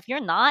well if you're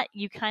not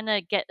you kind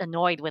of get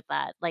annoyed with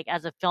that like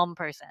as a film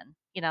person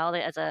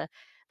like, as a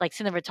like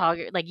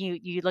cinematographer like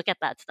you look at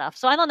that stuff.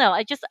 So I don't know.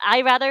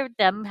 I rather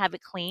them have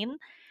it clean,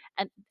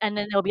 and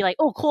then they'll be like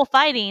oh cool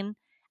fighting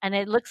and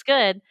it looks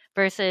good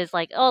versus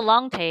like oh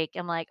long take.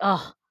 I'm like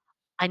oh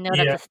I know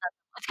that's Yeah. a stunt.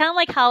 It's kind of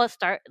like how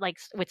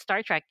with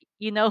Star Trek,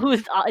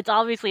 who's it's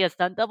obviously a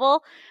stunt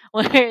double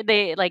where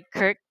they like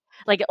Kirk,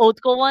 like an old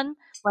school one,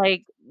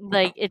 like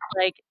it's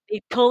like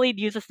they totally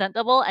use a stunt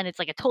double and it's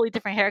like a totally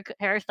different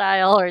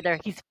hairstyle or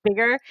he's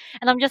bigger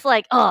and I'm just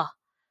like oh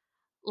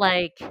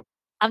like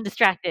I'm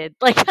distracted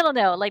like I don't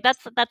know like that's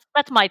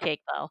my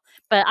take though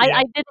but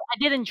Yeah. I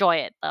did enjoy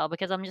it though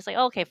because I'm just like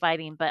oh, okay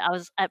fighting but I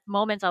was at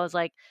moments I was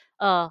like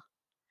oh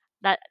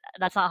that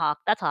that's not Hawk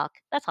that's Hawk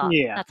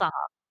Yeah, that's not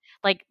Hawk.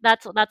 Like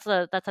that's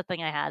a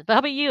thing I had. But how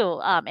about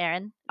you,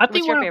 Aaron? I What's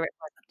think your favorite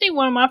part?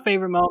 one of my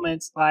favorite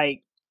moments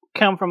like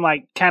come from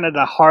like kind of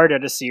the heart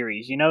of the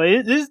series.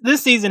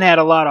 This season had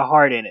a lot of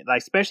heart in it,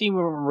 like especially in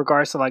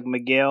regards to like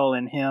Miguel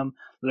and him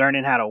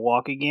learning how to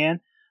walk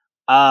again.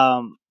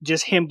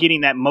 Just him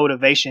getting that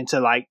motivation to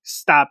like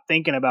stop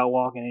thinking about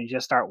walking and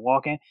just start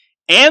walking,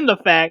 and the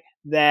fact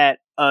that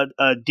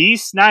a D.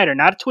 Snyder,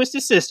 not a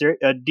Twisted Sister,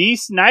 a D.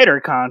 Snyder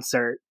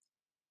concert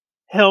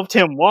helped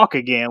him walk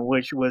again,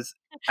 which was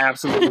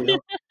absolutely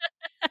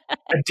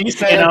A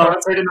decent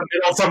concert in the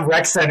middle of some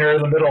rec center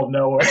in the middle of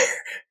nowhere.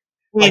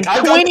 in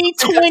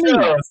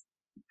 2020.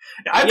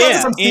 I've gone to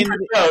some secret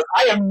shows.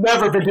 I have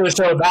never been to a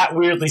show that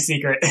weirdly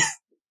secret.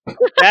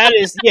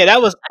 That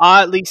was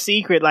oddly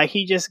secret. Like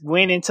he just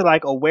went into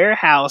like a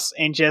warehouse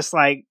and just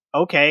like,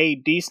 okay,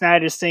 D.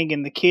 Snyder's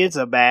singing "The Kids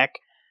Are Back,"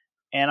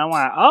 and I'm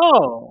like,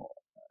 oh,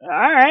 all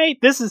right,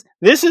 this is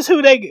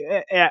who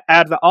they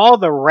out of all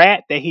the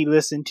Rat that he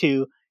listened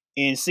to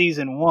in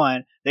season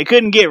 1, they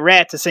couldn't get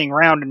Rat to sing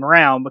 "Round and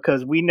Round"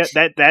 because we know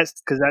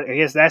that's because I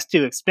guess that's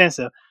too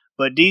expensive.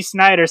 But D.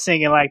 Snyder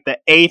singing like the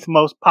 8th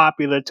most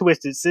popular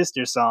Twisted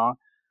Sister song.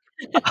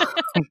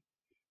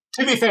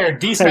 To be fair,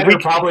 D. Snyder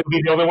would probably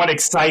be the only one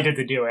excited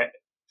to do it.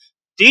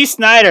 D.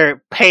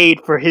 Snyder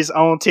paid for his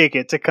own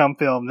ticket to come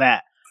film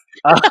that.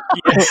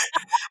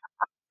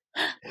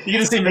 You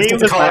just see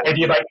Mr. Call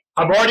idea like,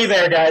 I'm already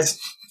there, guys.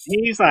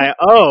 He's like,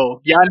 oh,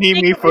 y'all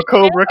need me for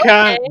Cobra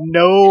Kai? Okay.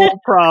 No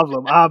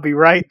problem. I'll be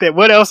right there.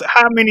 What else?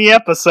 How many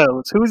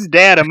episodes? Whose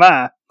dad am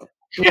I?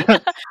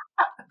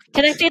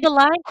 Can I say the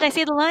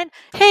line?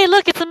 Hey,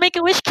 look, it's a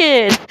Make-A-Wish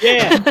kid.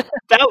 Yeah.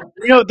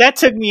 That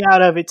took me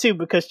out of it too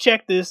because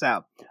check this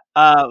out.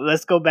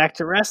 Let's go back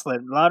to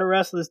wrestling. A lot of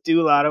wrestlers do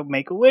a lot of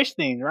Make-A-Wish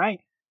things, right?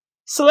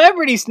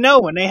 Celebrities know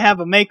when they have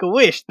a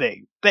Make-A-Wish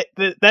thing.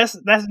 That's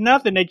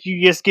nothing that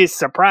you just get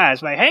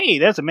surprised. Like, hey,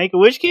 there's a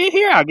Make-A-Wish kid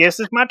here. I guess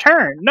it's my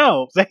turn.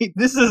 No,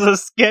 this is a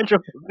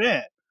scheduled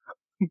event.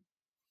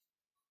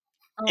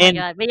 Oh my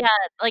god!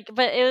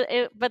 But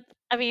yeah, but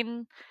I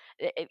mean,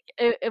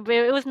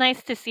 it was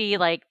nice to see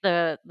like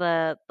the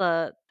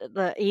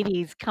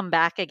 80s come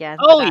back again.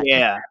 Oh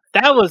yeah,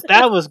 that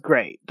was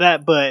great.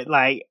 But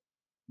like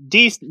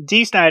D.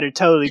 Snyder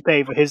totally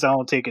paid for his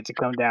own ticket to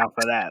come down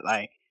for that.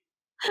 Like.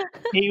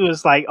 He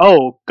was like,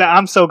 "Oh,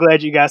 I'm so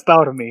glad you guys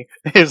thought of me."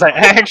 He's like,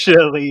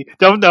 "Actually,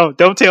 don't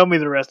tell me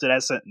the rest of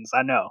that sentence.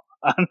 I know."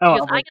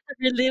 Because I get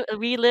to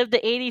relive the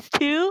 '80s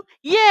too.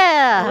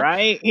 Yeah,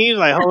 right. He's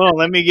like, "Hold on,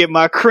 let me get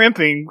my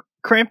crimping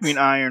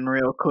iron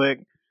real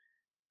quick."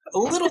 A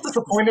little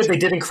disappointed they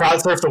didn't crowd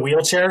surf the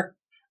wheelchair.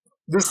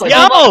 Just like,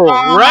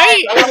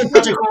 right? That was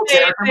such a cool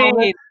character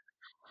moment.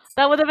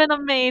 That would have been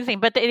amazing,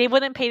 but they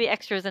wouldn't pay the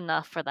extras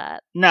enough for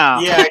that. No,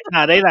 Yeah.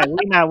 no, they like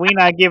we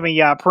not giving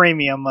y'all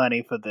premium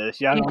money for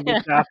this. Y'all gonna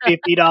get y'all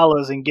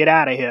 $50 and get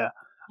out of here.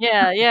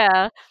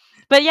 Yeah.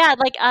 But yeah,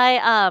 like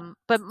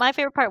but my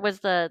favorite part was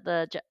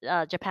the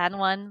Japan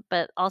one,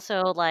 but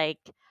also like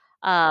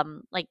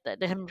the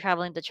him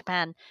traveling to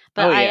Japan.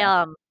 But Oh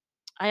yeah.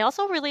 I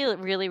also really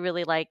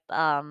liked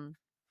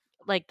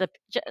like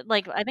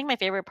like I think my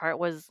favorite part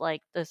was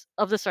like this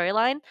of the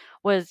storyline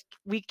was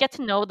we get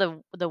to know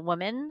the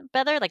women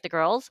better, like the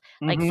girls,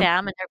 like Hmm.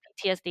 Sam and her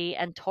PTSD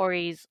and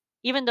Tori's.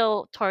 Even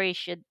though Tori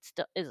should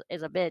still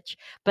is a bitch,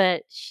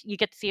 but you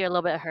get to see a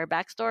little bit of her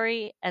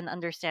backstory and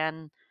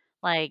understand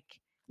like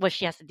what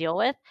she has to deal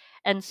with.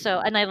 And so,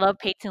 and I love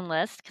Peyton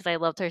List because I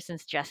loved her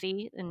since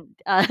Jessie in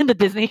the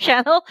Disney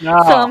Channel. So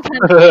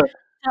No.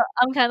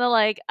 I'm kind of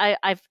like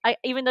I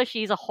even though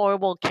she's a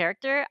horrible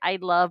character, I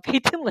love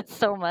Peyton List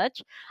so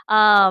much.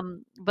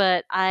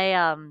 But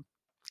I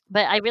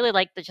really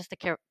like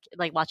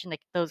like watching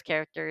those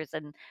characters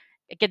and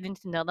getting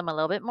to know them a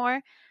little bit more.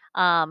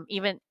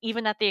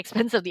 Even at the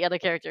expense of the other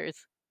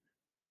characters.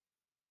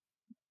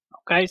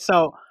 Okay,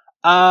 so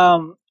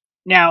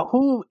now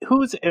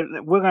who's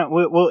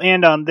we'll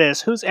end on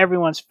this. Who's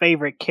everyone's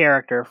favorite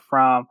character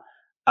from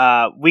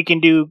we can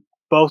do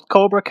both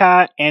Cobra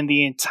Kai and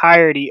the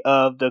entirety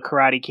of the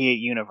Karate Kid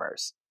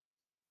universe.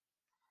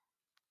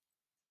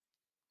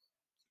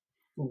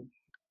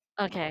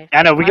 Okay.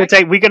 I know we Mark?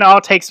 can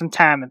all take some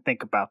time and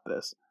think about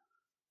this.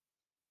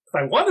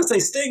 I want to say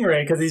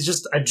Stingray because he's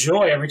just a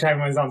joy every time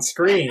he's on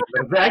screen.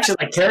 But if they're actually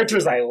like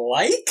characters I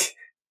like,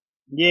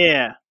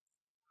 Yeah.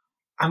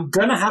 I'm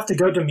gonna have to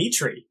go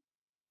Dimitri.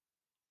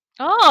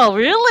 Oh,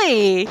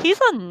 really? He's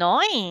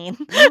annoying.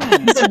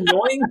 He's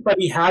annoying, but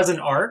he has an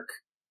arc.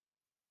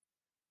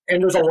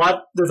 And there's a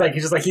lot.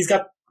 He's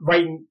got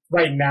right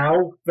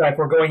now. Like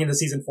we're going into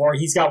season 4,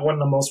 he's got one of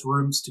the most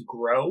rooms to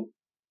grow.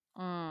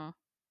 Mm.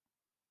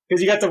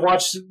 Because you got to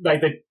watch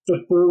like the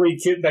bully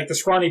kid, like the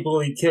scrawny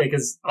bully kid.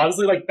 Because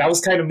honestly, like that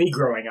was kind of me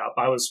growing up.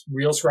 I was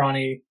real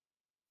scrawny.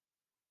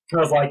 I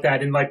was like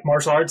that in like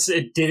martial arts.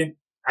 I didn't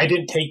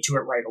take to it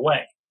right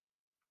away.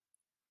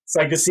 It's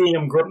like just seeing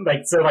him grow.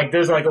 Like so, like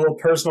there's like a little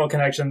personal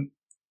connection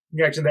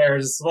there.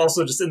 Is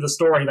also just in the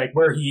story, like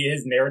where he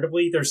is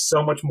narratively. There's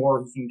so much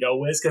more he can go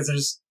with because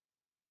there's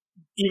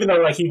even though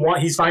like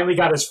he's finally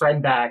got his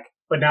friend back,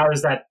 but now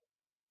there's that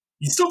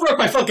you still broke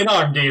my fucking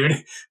arm, dude.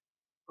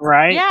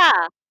 Right? Yeah.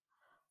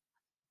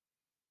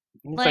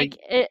 It's Like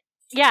it,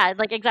 yeah,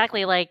 like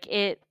exactly. Like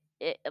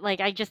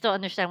I just don't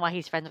understand why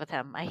he's friends with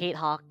him. I hate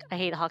Hawk. I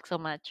hate Hawk so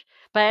much.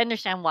 But I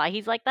understand why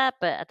he's like that.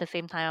 But at the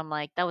same time, I'm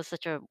like, that was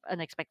such a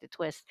unexpected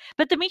twist.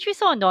 But Dimitri's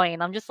so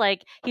annoying. I'm just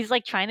like, he's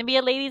like trying to be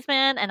a ladies'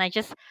 man, and I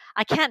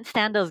can't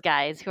stand those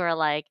guys who are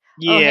like,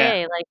 oh yeah.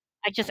 hey, like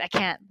I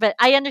can't. But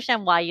I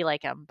understand why you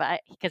like him,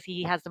 but because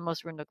he has the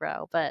most room to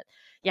grow. But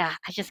yeah,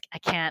 I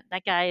can't.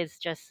 That guy is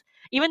just.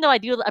 Even though I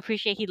do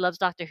appreciate he loves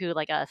Doctor Who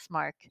like us,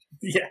 Mark.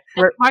 Yeah.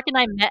 Mark and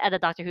I met at a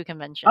Doctor Who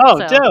convention. Oh,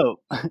 so,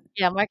 dope.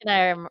 yeah, Mark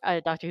and I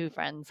are Doctor Who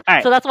friends. All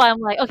right. So that's why I'm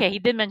like, okay, he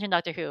did mention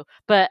Doctor Who.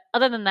 But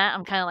other than that,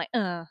 I'm kind of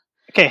like,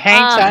 Okay,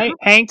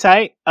 hang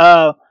tight.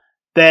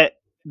 That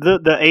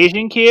the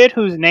Asian kid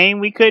whose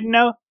name we couldn't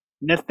know,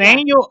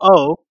 Nathaniel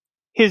O.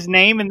 His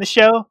name in the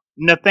show,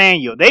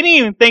 Nathaniel. They didn't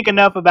even think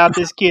enough about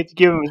this kid to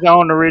give him his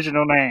own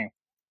original name.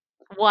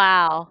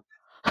 Wow.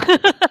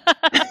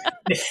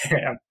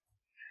 Yeah.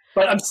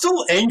 But I'm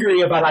still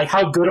angry about like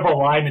how good of a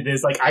line it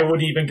is. Like I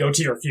wouldn't even go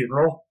to your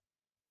funeral.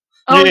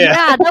 Oh Yeah.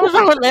 yeah, that was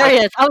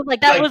hilarious. I was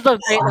like, that Like, was a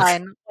great fuck.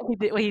 line.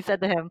 What he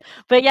said to him.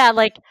 But yeah,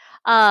 like,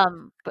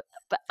 but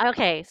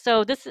okay.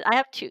 So I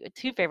have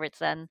two favorites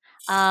then.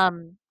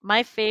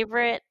 My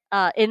favorite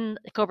in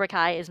Cobra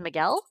Kai is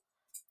Miguel.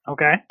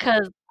 Okay.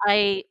 Because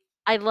I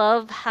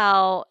love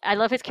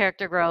his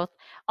character growth.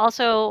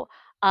 Also,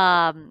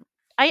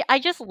 I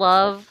just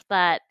love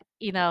that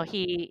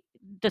he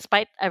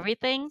despite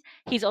everything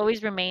he's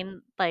always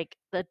remained like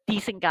the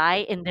decent guy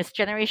in this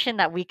generation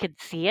that we could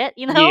see it.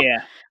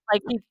 Yeah.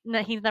 Like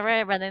he's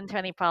never run into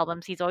any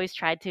problems. He's always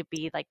tried to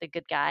be like the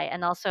good guy,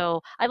 and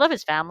also I love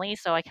his family,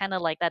 so I kind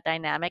of like that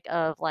dynamic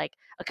of like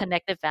a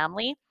connected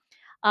family.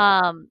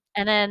 And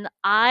then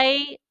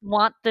I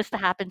want this to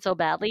happen so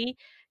badly,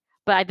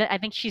 but I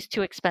think she's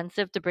too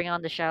expensive to bring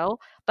on the show.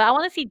 But I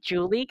want to see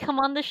Julie come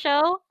on the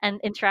show and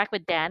interact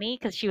with Danny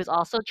because she was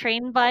also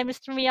trained by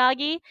Mr.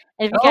 Miyagi.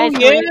 If you Oh guys heard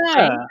the yeah.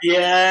 thing,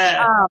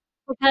 Yeah.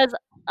 because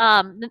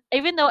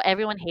even though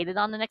everyone hated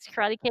on the next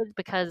Karate Kid,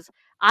 because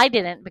I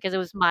didn't, because it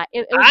was my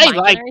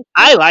generation.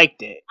 I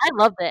liked it. I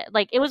loved it.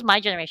 Like it was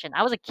my generation.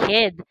 I was a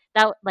kid.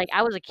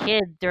 I was a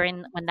kid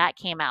during when that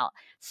came out.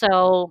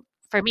 So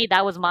for me,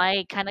 that was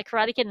my kind of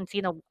Karate Kid, and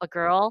seeing a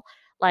girl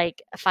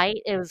like fight,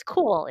 it was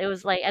cool. It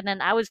was like, and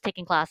then I was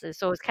taking classes,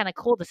 so it was kind of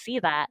cool to see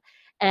that.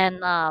 And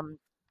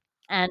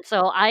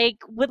so I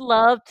would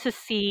love to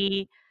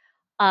see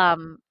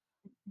um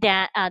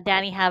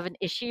Danny have an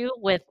issue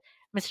with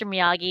Mr.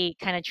 Miyagi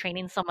kind of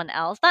training someone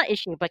else, not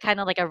issue, but kind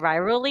of like a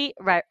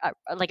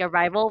like a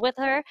rival with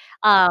her.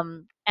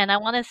 And I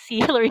want to see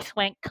Hilary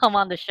Swank come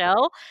on the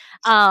show.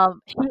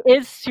 She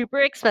is super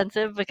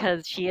expensive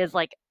because she is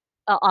like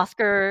a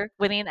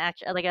Oscar-winning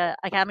actress, like a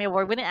Academy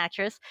Award-winning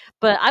actress.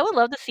 But I would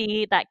love to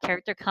see that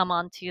character come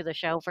onto the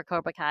show for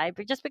Cobra Kai,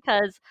 but just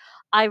because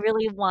I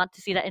really want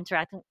to see that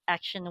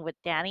action with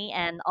Danny,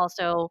 and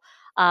also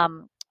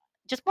um,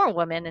 just more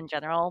women in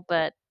general.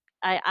 But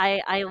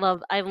I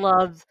love I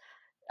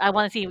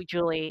want to see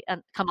Julie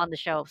come on the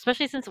show,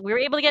 especially since we were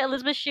able to get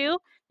Elizabeth Shue.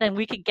 Then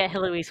we could get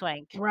Hilary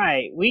Swank.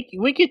 Right. We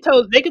could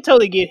they could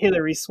totally get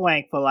Hilary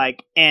Swank for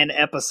like an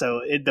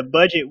episode. The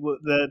budget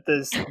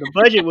the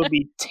budget would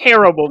be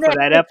terrible for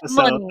that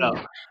episode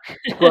though.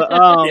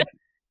 But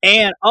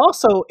and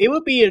also it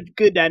would be a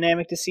good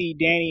dynamic to see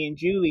Danny and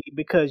Julie,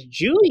 because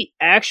Julie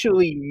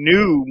actually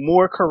knew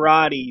more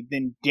karate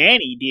than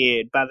Danny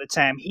did by the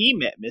time he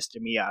met Mr.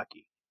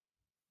 Miyagi.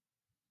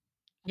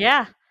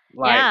 Yeah.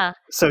 Like, yeah.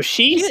 So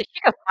she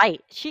could fight.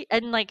 She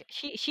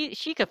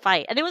could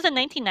fight, and it was in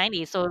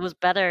 1990, so it was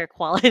better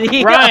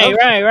quality.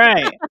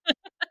 Right.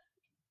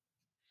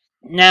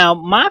 Now,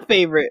 my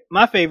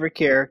favorite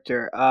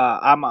character,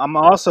 I'm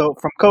also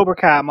from Cobra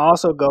Kai. I'm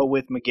also go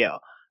with Miguel.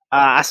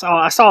 I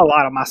saw a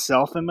lot of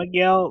myself in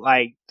Miguel,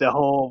 like the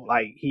whole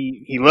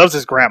he loves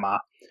his grandma,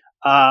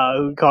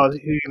 who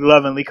he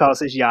lovingly calls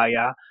his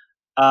Yaya.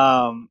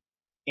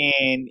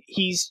 And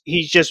he's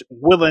just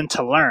willing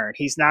to learn.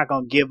 He's not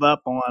gonna give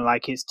up on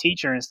like his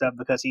teacher and stuff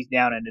because he's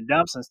down in the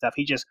dumps and stuff.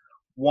 He just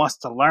wants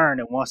to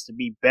learn and wants to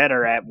be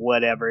better at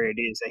whatever it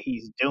is that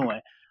he's doing,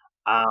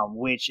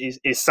 which is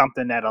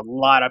something that a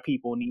lot of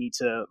people need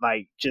to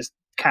like just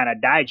kind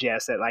of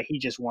digest. That like he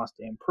just wants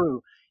to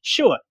improve.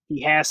 Sure,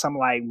 he has some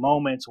like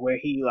moments where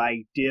he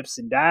like dips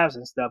and dives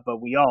and stuff,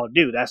 but we all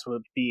do. That's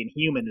what being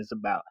human is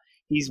about.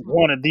 He's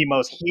one of the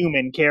most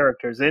human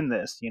characters in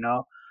this, you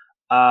know.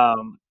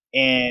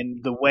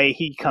 And the way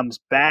he comes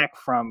back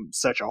from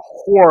such a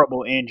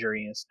horrible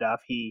injury and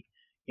stuff, he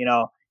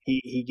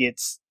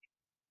gets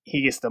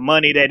the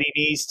money that he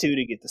needs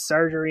to get the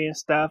surgery and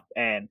stuff,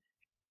 and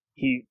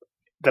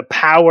the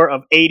power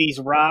of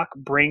 80s rock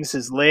brings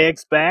his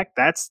legs back.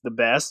 That's the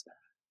best,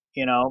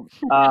 you know.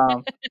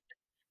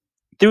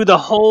 Through the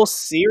whole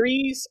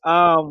series,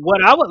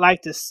 what I would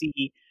like to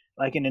see,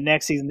 like in the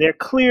next season, they're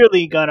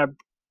clearly gonna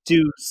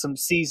do some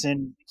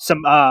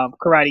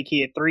Karate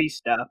Kid 3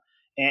 stuff.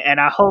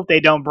 And I hope they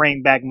don't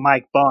bring back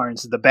Mike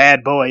Barnes, the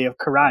bad boy of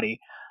karate.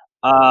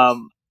 I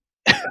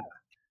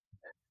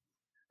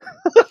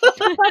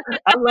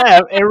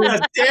laugh. Damn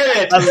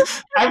it!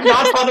 I've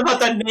not thought about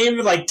that name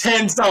in like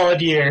 10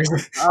 solid years.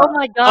 Oh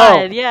my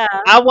god! Yeah,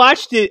 I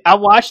watched it. I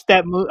watched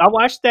that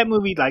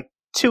movie like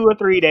 2 or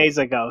 3 days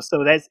ago,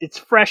 so it's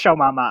fresh on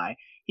my mind.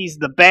 He's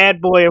the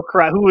bad boy of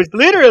karate who was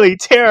literally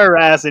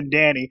terrorizing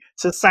Danny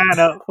to sign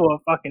up for a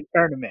fucking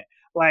tournament.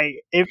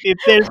 Like, if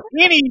there's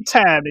any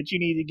time that you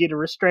need to get a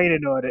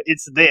restraining order,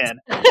 it's then.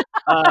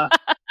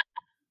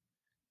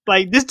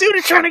 Like, this dude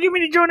is trying to get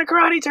me to join a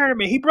karate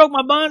tournament. He broke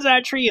my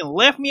bonsai tree and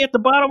left me at the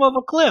bottom of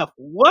a cliff.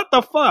 What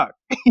the fuck?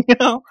 You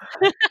know?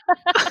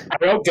 I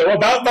don't go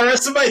about the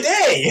rest of my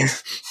day.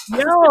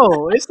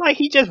 No, it's like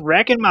he just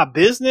wrecking my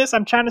business.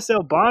 I'm trying to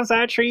sell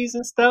bonsai trees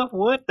and stuff.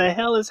 What the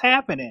hell is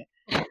happening?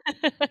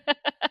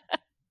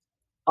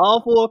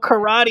 All for a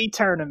karate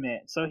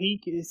tournament, so he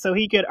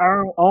could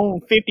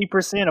own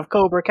 50% of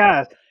Cobra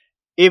Kai.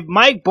 If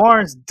Mike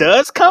Barnes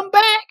does come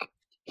back,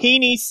 he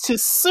needs to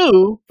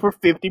sue for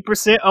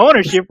 50%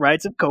 ownership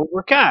rights of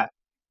Cobra Kai.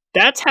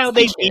 That's how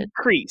they beat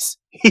Kreese.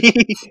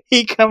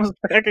 He comes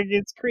back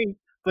against Kreese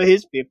for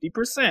his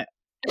 50%.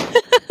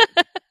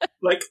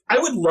 Like, I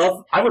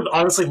would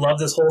honestly love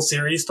this whole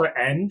series to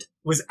end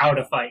without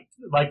a fight.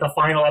 Like, the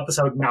final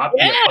episode not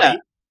be a fight.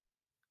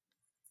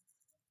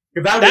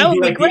 That would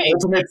be like great.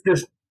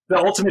 The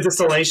ultimate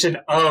distillation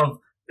of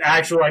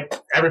actual, like,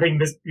 everything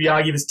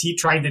Miyagi was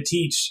trying to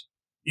teach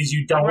is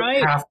you don't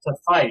have to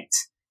fight.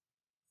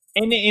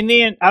 And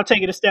then I'll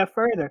take it a step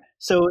further.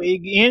 So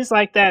it ends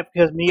like that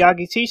because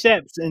Miyagi teaches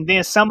that, and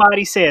then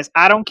somebody says,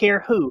 I don't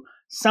care who,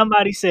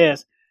 somebody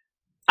says,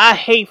 I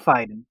hate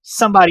fighting.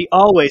 Somebody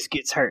always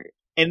gets hurt.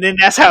 And then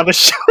that's how the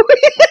show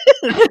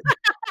ends.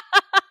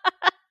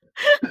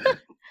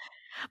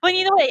 But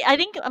you know what? I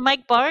think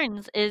Mike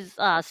Barnes is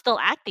still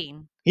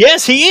acting.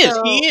 Yes, he is.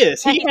 So, he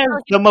is. He has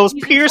the most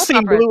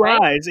piercing blue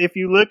eyes. If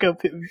you look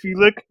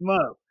him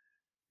up.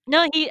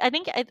 No, I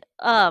think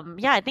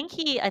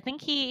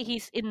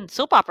he's in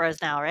soap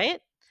operas now, right?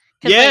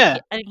 Yeah.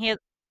 Like, I think he has.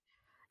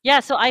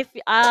 Yeah. So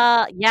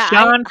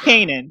Sean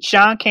Kanan.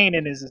 Sean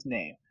Kanan is his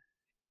name.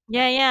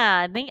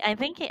 Yeah. I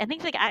think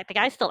the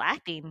guy's still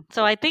acting.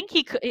 So I think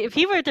if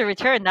he were to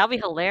return, that'd be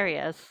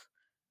hilarious.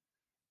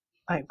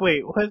 Like,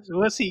 wait, what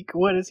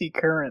is he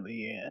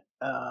currently in?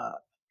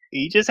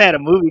 He just had a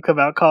movie come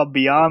out called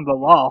Beyond the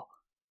Law.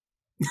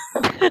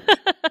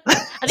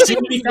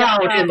 To be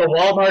found in the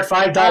Walmart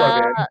 $5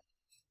 bin.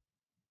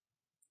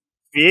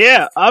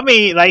 Yeah, I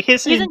mean, like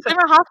he's in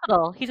General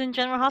Hospital. He's in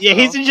General Hospital.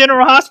 Yeah, he's in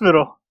General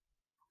Hospital.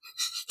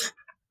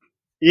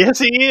 Yes,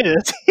 he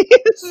is. He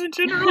is in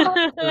General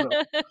Hospital.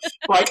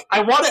 Like,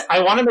 I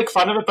want to make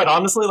fun of it, but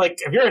honestly, like,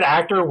 if you're an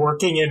actor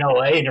working in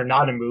LA and you're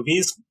not in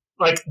movies,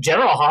 like,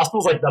 General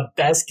Hospital's like the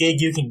best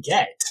gig you can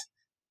get.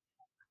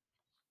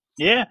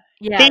 Yeah,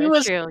 He that's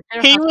was true.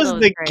 General he Hospital was is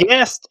the great.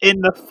 guest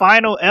in the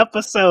final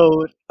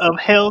episode of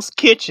Hell's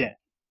Kitchen.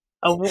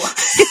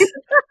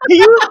 He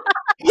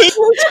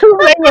was who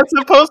they were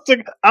supposed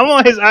to. I'm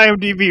on his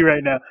IMDb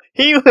right now.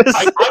 He was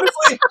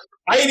Honestly,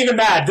 I ain't even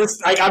mad.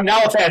 I'm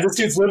now a fan. This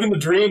dude's living the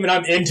dream, and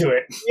I'm into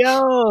it.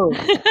 yo,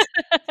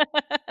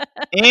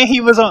 and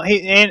he was on.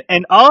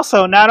 And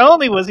also, not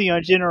only was he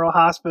on General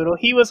Hospital,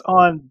 he was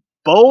on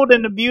Bold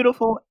and the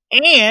Beautiful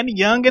and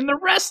Young and the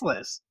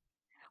Restless.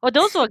 Well,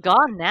 those were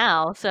gone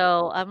now,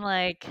 so I'm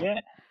like, Yeah,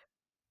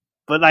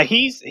 but like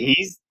he's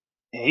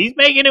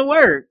making it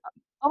work.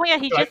 oh my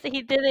god, Like-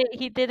 he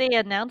did a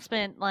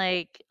announcement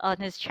like on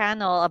his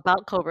channel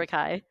about Cobra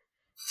Kai.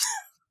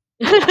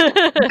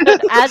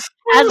 as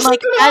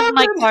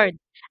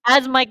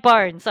Mike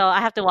Barnes. So I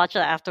have to watch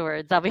that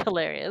afterwards. That'll be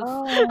hilarious.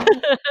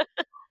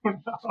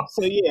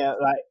 So yeah,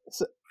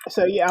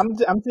 so yeah, I'm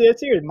dead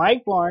serious.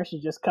 Mike Barnes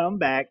should just come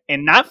back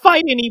and not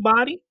fight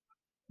anybody,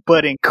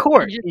 but in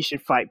court he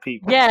should fight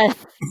people.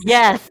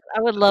 Yes,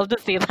 I would love to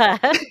see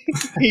that.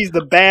 He's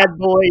the bad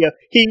boy.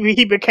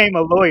 He became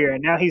a lawyer,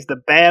 and now he's the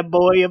bad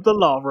boy of the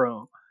law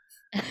room.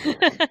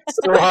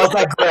 So how's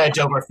that grudge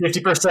over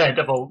 50%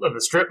 of a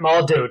strip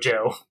mall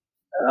dojo?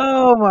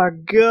 Oh my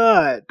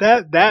god,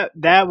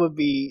 that would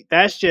be.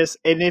 That's just.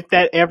 And if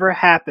that ever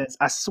happens,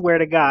 I swear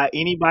to God,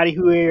 anybody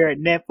who here at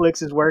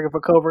Netflix is working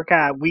for Cobra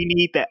Kai, we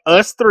need that.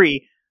 Us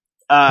three,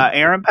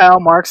 Aaron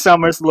Powell, Mark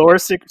Summers, Laura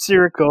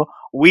Sirikul,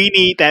 we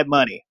need that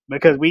money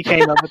because we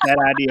came up with that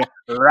idea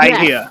right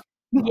here.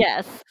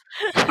 Yes.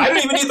 I don't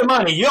even need the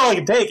money. You all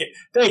can take it.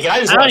 Take it. I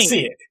just want to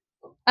see it.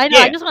 I know.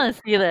 Yeah. I just want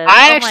to see this.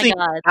 I oh actually,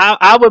 my god!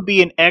 I would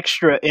be an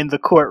extra in the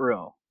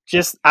courtroom.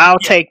 I'll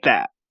take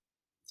that.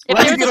 If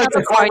Well, there you be was like the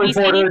another court party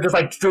reporter, scene, just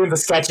like doing the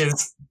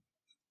sketches.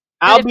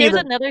 if there's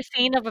another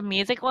scene of a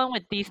music one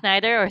with Dee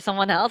Snider or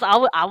someone else,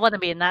 I want to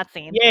be in that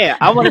scene. Yeah,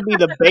 I want to be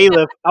the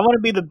bailiff. I want to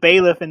be the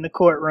bailiff in the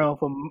courtroom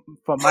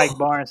for Mike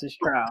Barnes'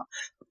 trial.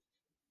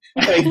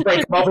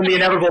 Like, come up in the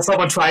inevitable,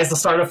 someone tries to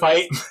start a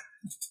fight.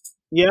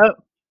 Yep.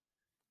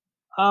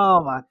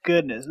 Oh my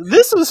goodness,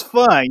 this was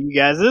fun, you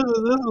guys. This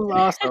was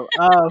awesome.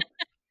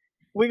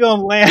 We're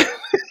gonna land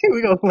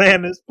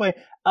this plane.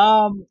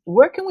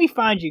 Where can we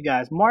find you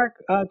guys? Mark,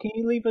 can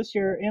you leave us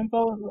your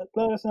info?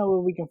 Let us know where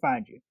we can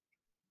find you.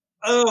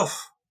 Oh,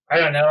 I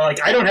don't know. Like,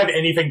 I don't have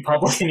anything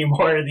public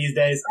anymore these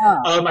days.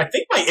 I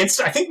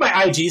think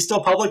my IG is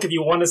still public. If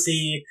you want to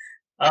see,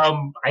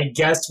 I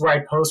guess where I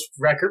post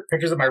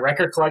pictures of my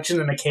record collection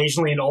and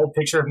occasionally an old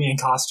picture of me in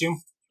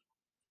costume.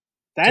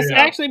 That's Yeah.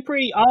 actually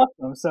pretty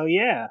awesome. So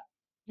yeah.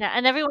 Yeah,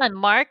 and everyone,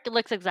 Mark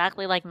looks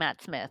exactly like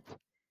Matt Smith.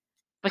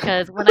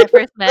 Because when I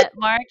first met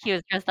Mark, he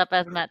was dressed up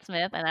as Matt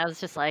Smith, and I was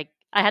just like,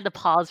 I had to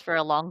pause for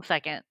a long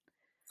second.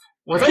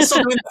 Was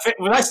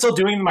I still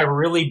doing my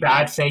really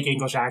bad fake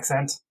English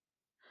accent?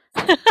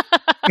 I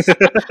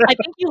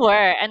think you were,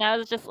 and I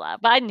was just, but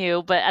I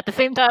knew. But at the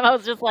same time, I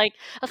was like,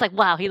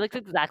 wow, he looks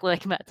exactly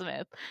like Matt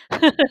Smith.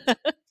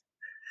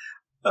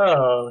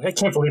 Oh, I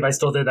can't believe I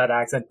still did that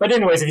accent. But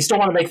anyways, if you still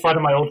want to make fun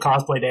of my old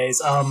cosplay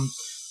days,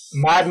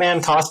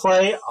 Madman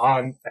Cosplay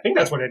on, I think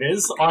that's what it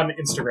is, on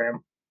Instagram.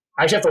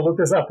 I actually have to look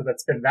this up because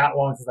it's been that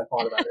long since I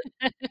thought about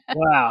it.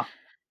 Wow.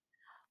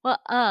 Well,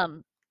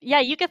 yeah,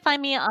 you can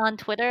find me on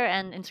Twitter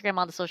and Instagram,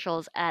 all the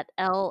socials at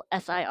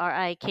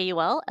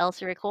LSIRIKUL,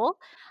 Sirikul.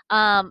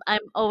 I'm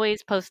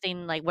always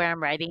posting like where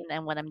I'm writing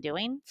and what I'm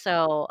doing.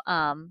 So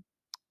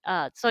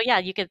yeah,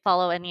 you can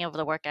follow any of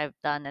the work I've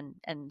done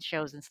and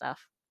shows and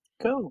stuff.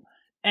 Cool.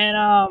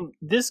 And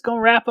this is gonna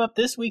wrap up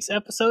this week's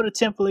episode of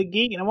Temple of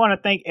Geek. And I want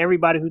to thank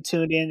everybody who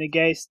tuned in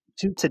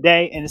to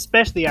today, and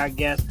especially our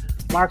guests,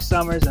 Mark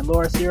Summers and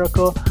Laura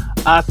Sirikul.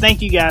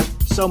 Thank you guys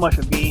so much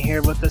for being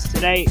here with us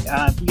today.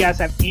 If you guys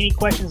have any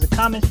questions or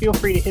comments, feel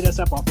free to hit us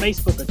up on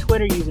Facebook or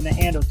Twitter using the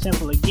handle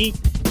Temple of Geek.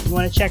 If you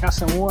want to check out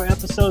some more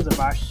episodes of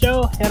our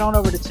show, head on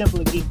over to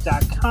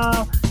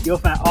templeofgeek.com. You'll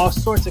find all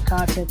sorts of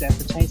content that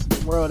pertains to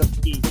the world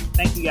of geek.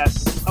 Thank you guys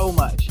so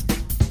much.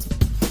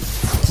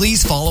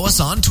 Please follow us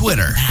on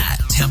Twitter at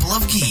Temple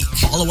of Geek.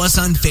 Follow us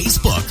on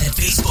Facebook at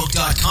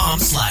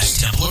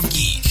facebook.com/Temple of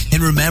Geek.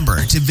 And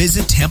remember to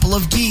visit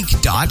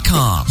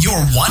templeofgeek.com, your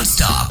one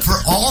stop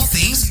for all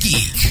things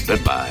geek.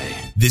 Goodbye.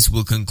 This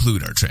will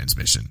conclude our transmission.